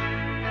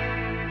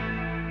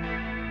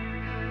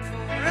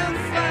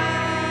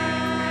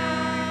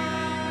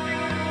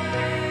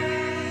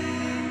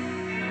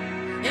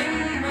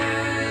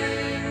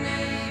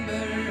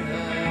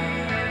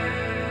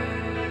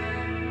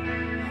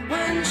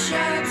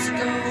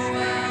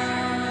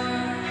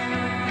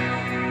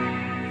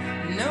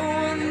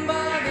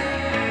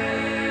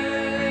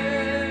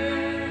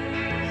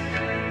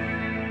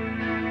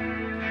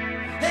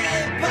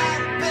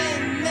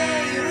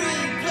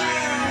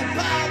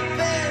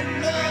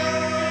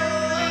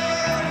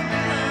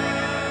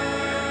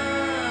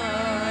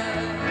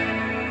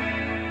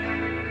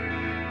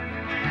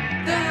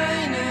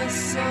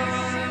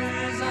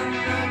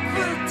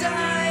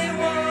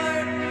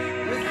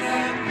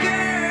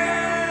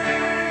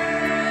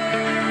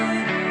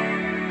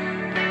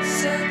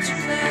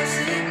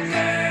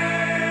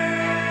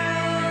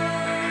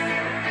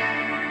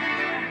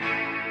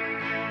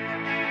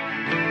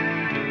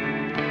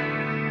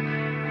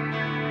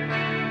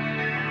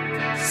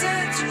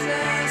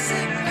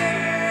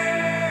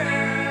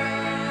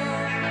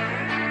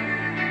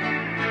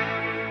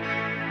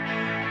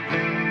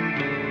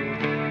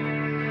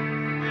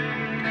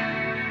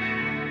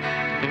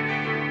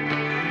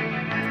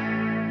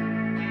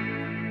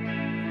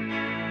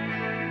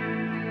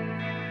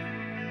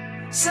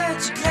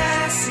 Such a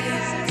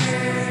classic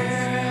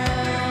girl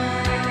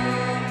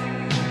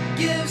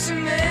gives a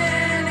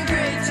man a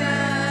great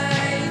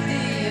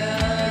idea,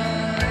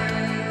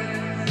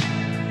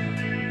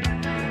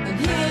 and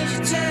he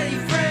should tell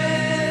your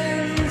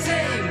friends,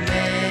 hey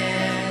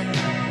man,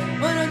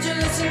 why don't you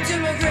listen to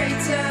my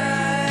great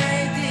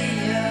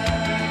idea?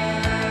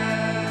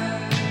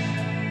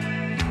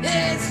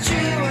 It's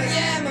true, I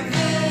am a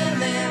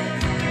villain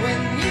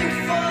when you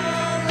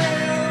fall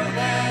ill,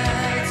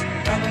 that's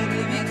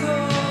probably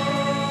because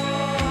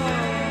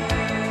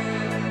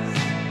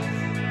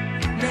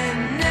men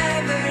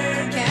never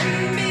can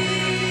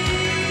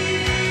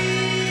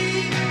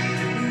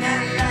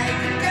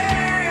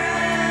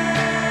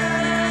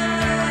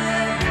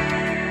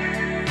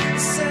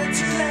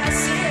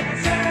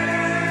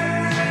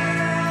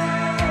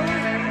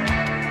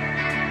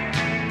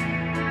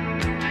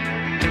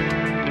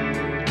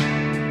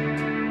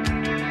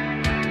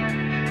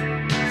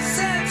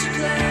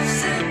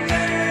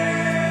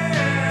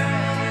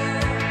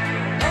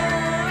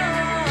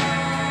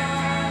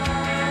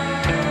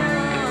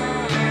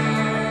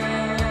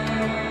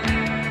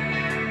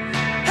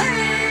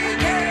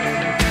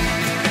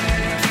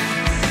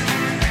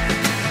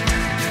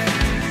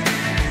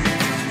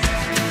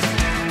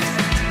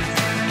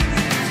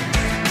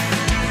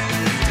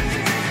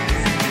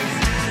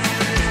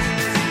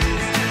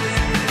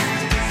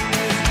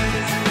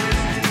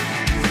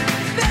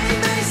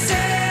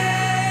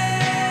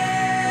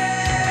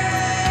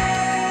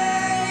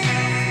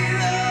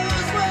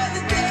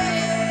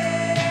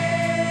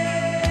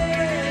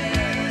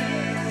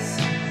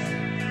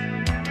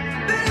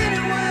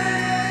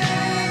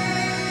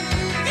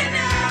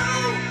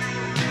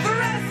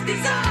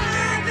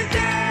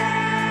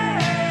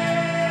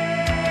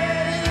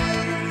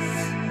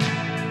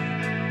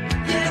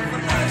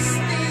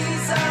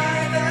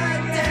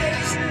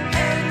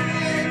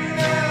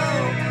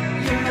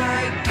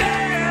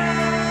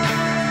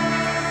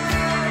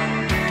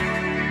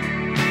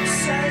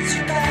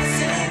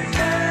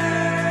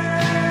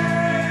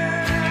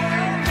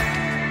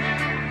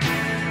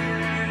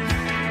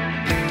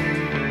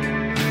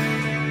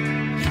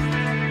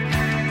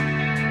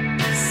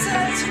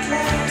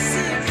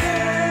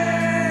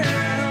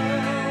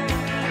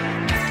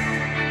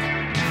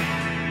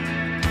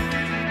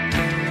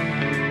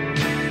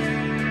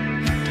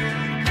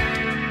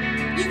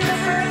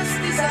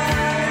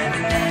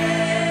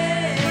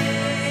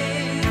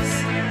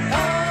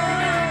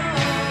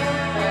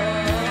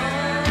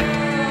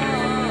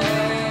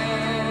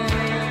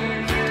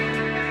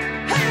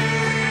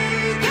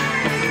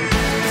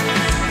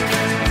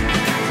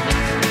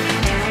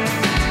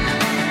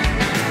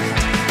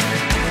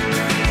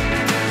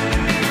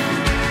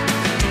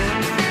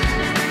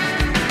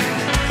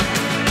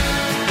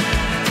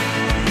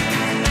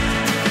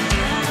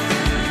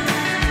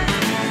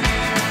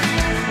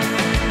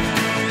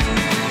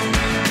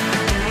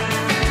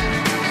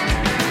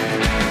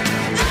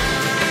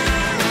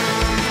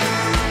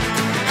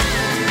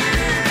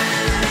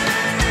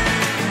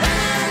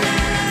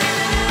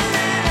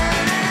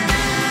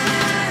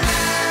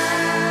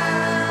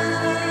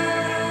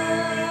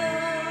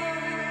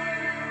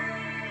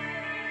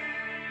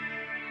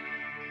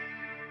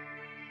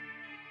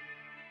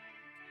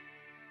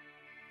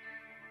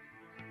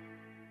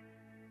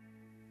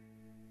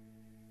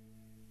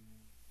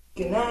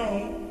Good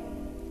night.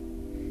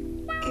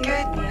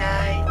 Good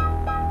night.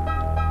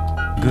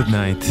 Good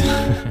night.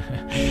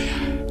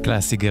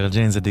 קלאסי גרל,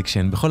 יינז,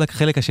 אדיקשן. בכל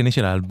החלק השני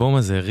של האלבום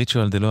הזה,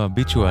 ריצ'ואל דלו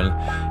הביצ'ואל,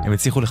 הם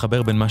הצליחו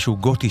לחבר בין משהו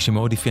גותי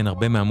שמאוד אפיין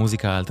הרבה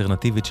מהמוזיקה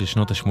האלטרנטיבית של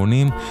שנות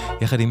ה-80,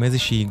 יחד עם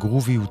איזושהי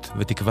גרוביות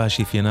ותקווה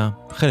שאפיינה,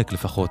 חלק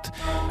לפחות,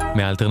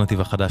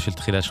 מהאלטרנטיב החדש של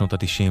תחילת שנות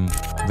ה-90.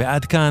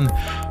 ועד כאן,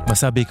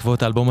 מסע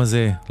בעקבות האלבום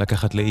הזה,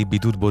 לקחת לאי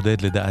בידוד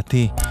בודד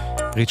לדעתי,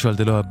 ריצ'ואל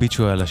דלו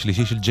הביצ'ואל,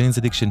 השלישי של יינז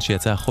אדיקשן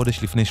שיצא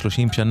חודש לפני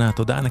 30 שנה.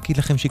 תודה ענקית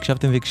לכם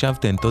שהקשבתם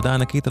והקשבתן. תודה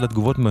ענקית על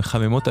התגובות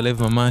מחממות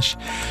הלב ממש.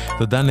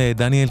 תודה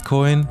לדניאל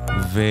כהן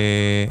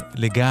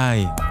ולגיא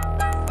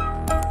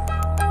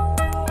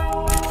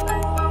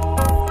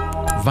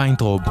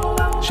ויינטרוב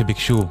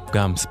שביקשו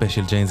גם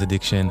ספיישל יינז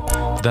אדיקשן.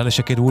 תודה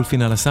לשקד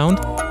וולפין על הסאונד.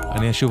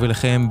 אני אשוב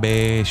אליכם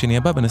בשני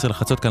הבא בין 10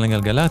 לחצות כאן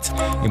לגלגלצ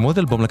עם עוד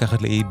אלבום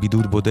לקחת לאי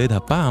בידוד בודד.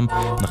 הפעם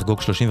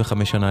נחגוג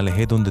 35 שנה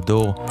ל-Head on the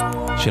Door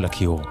של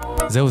הקיור.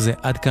 זהו זה,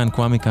 עד כאן,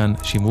 קוואמי כאן,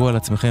 שמרו על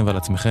עצמכם ועל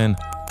עצמכן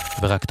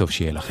ורק טוב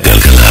שיהיה לכם.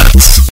 גלגלצ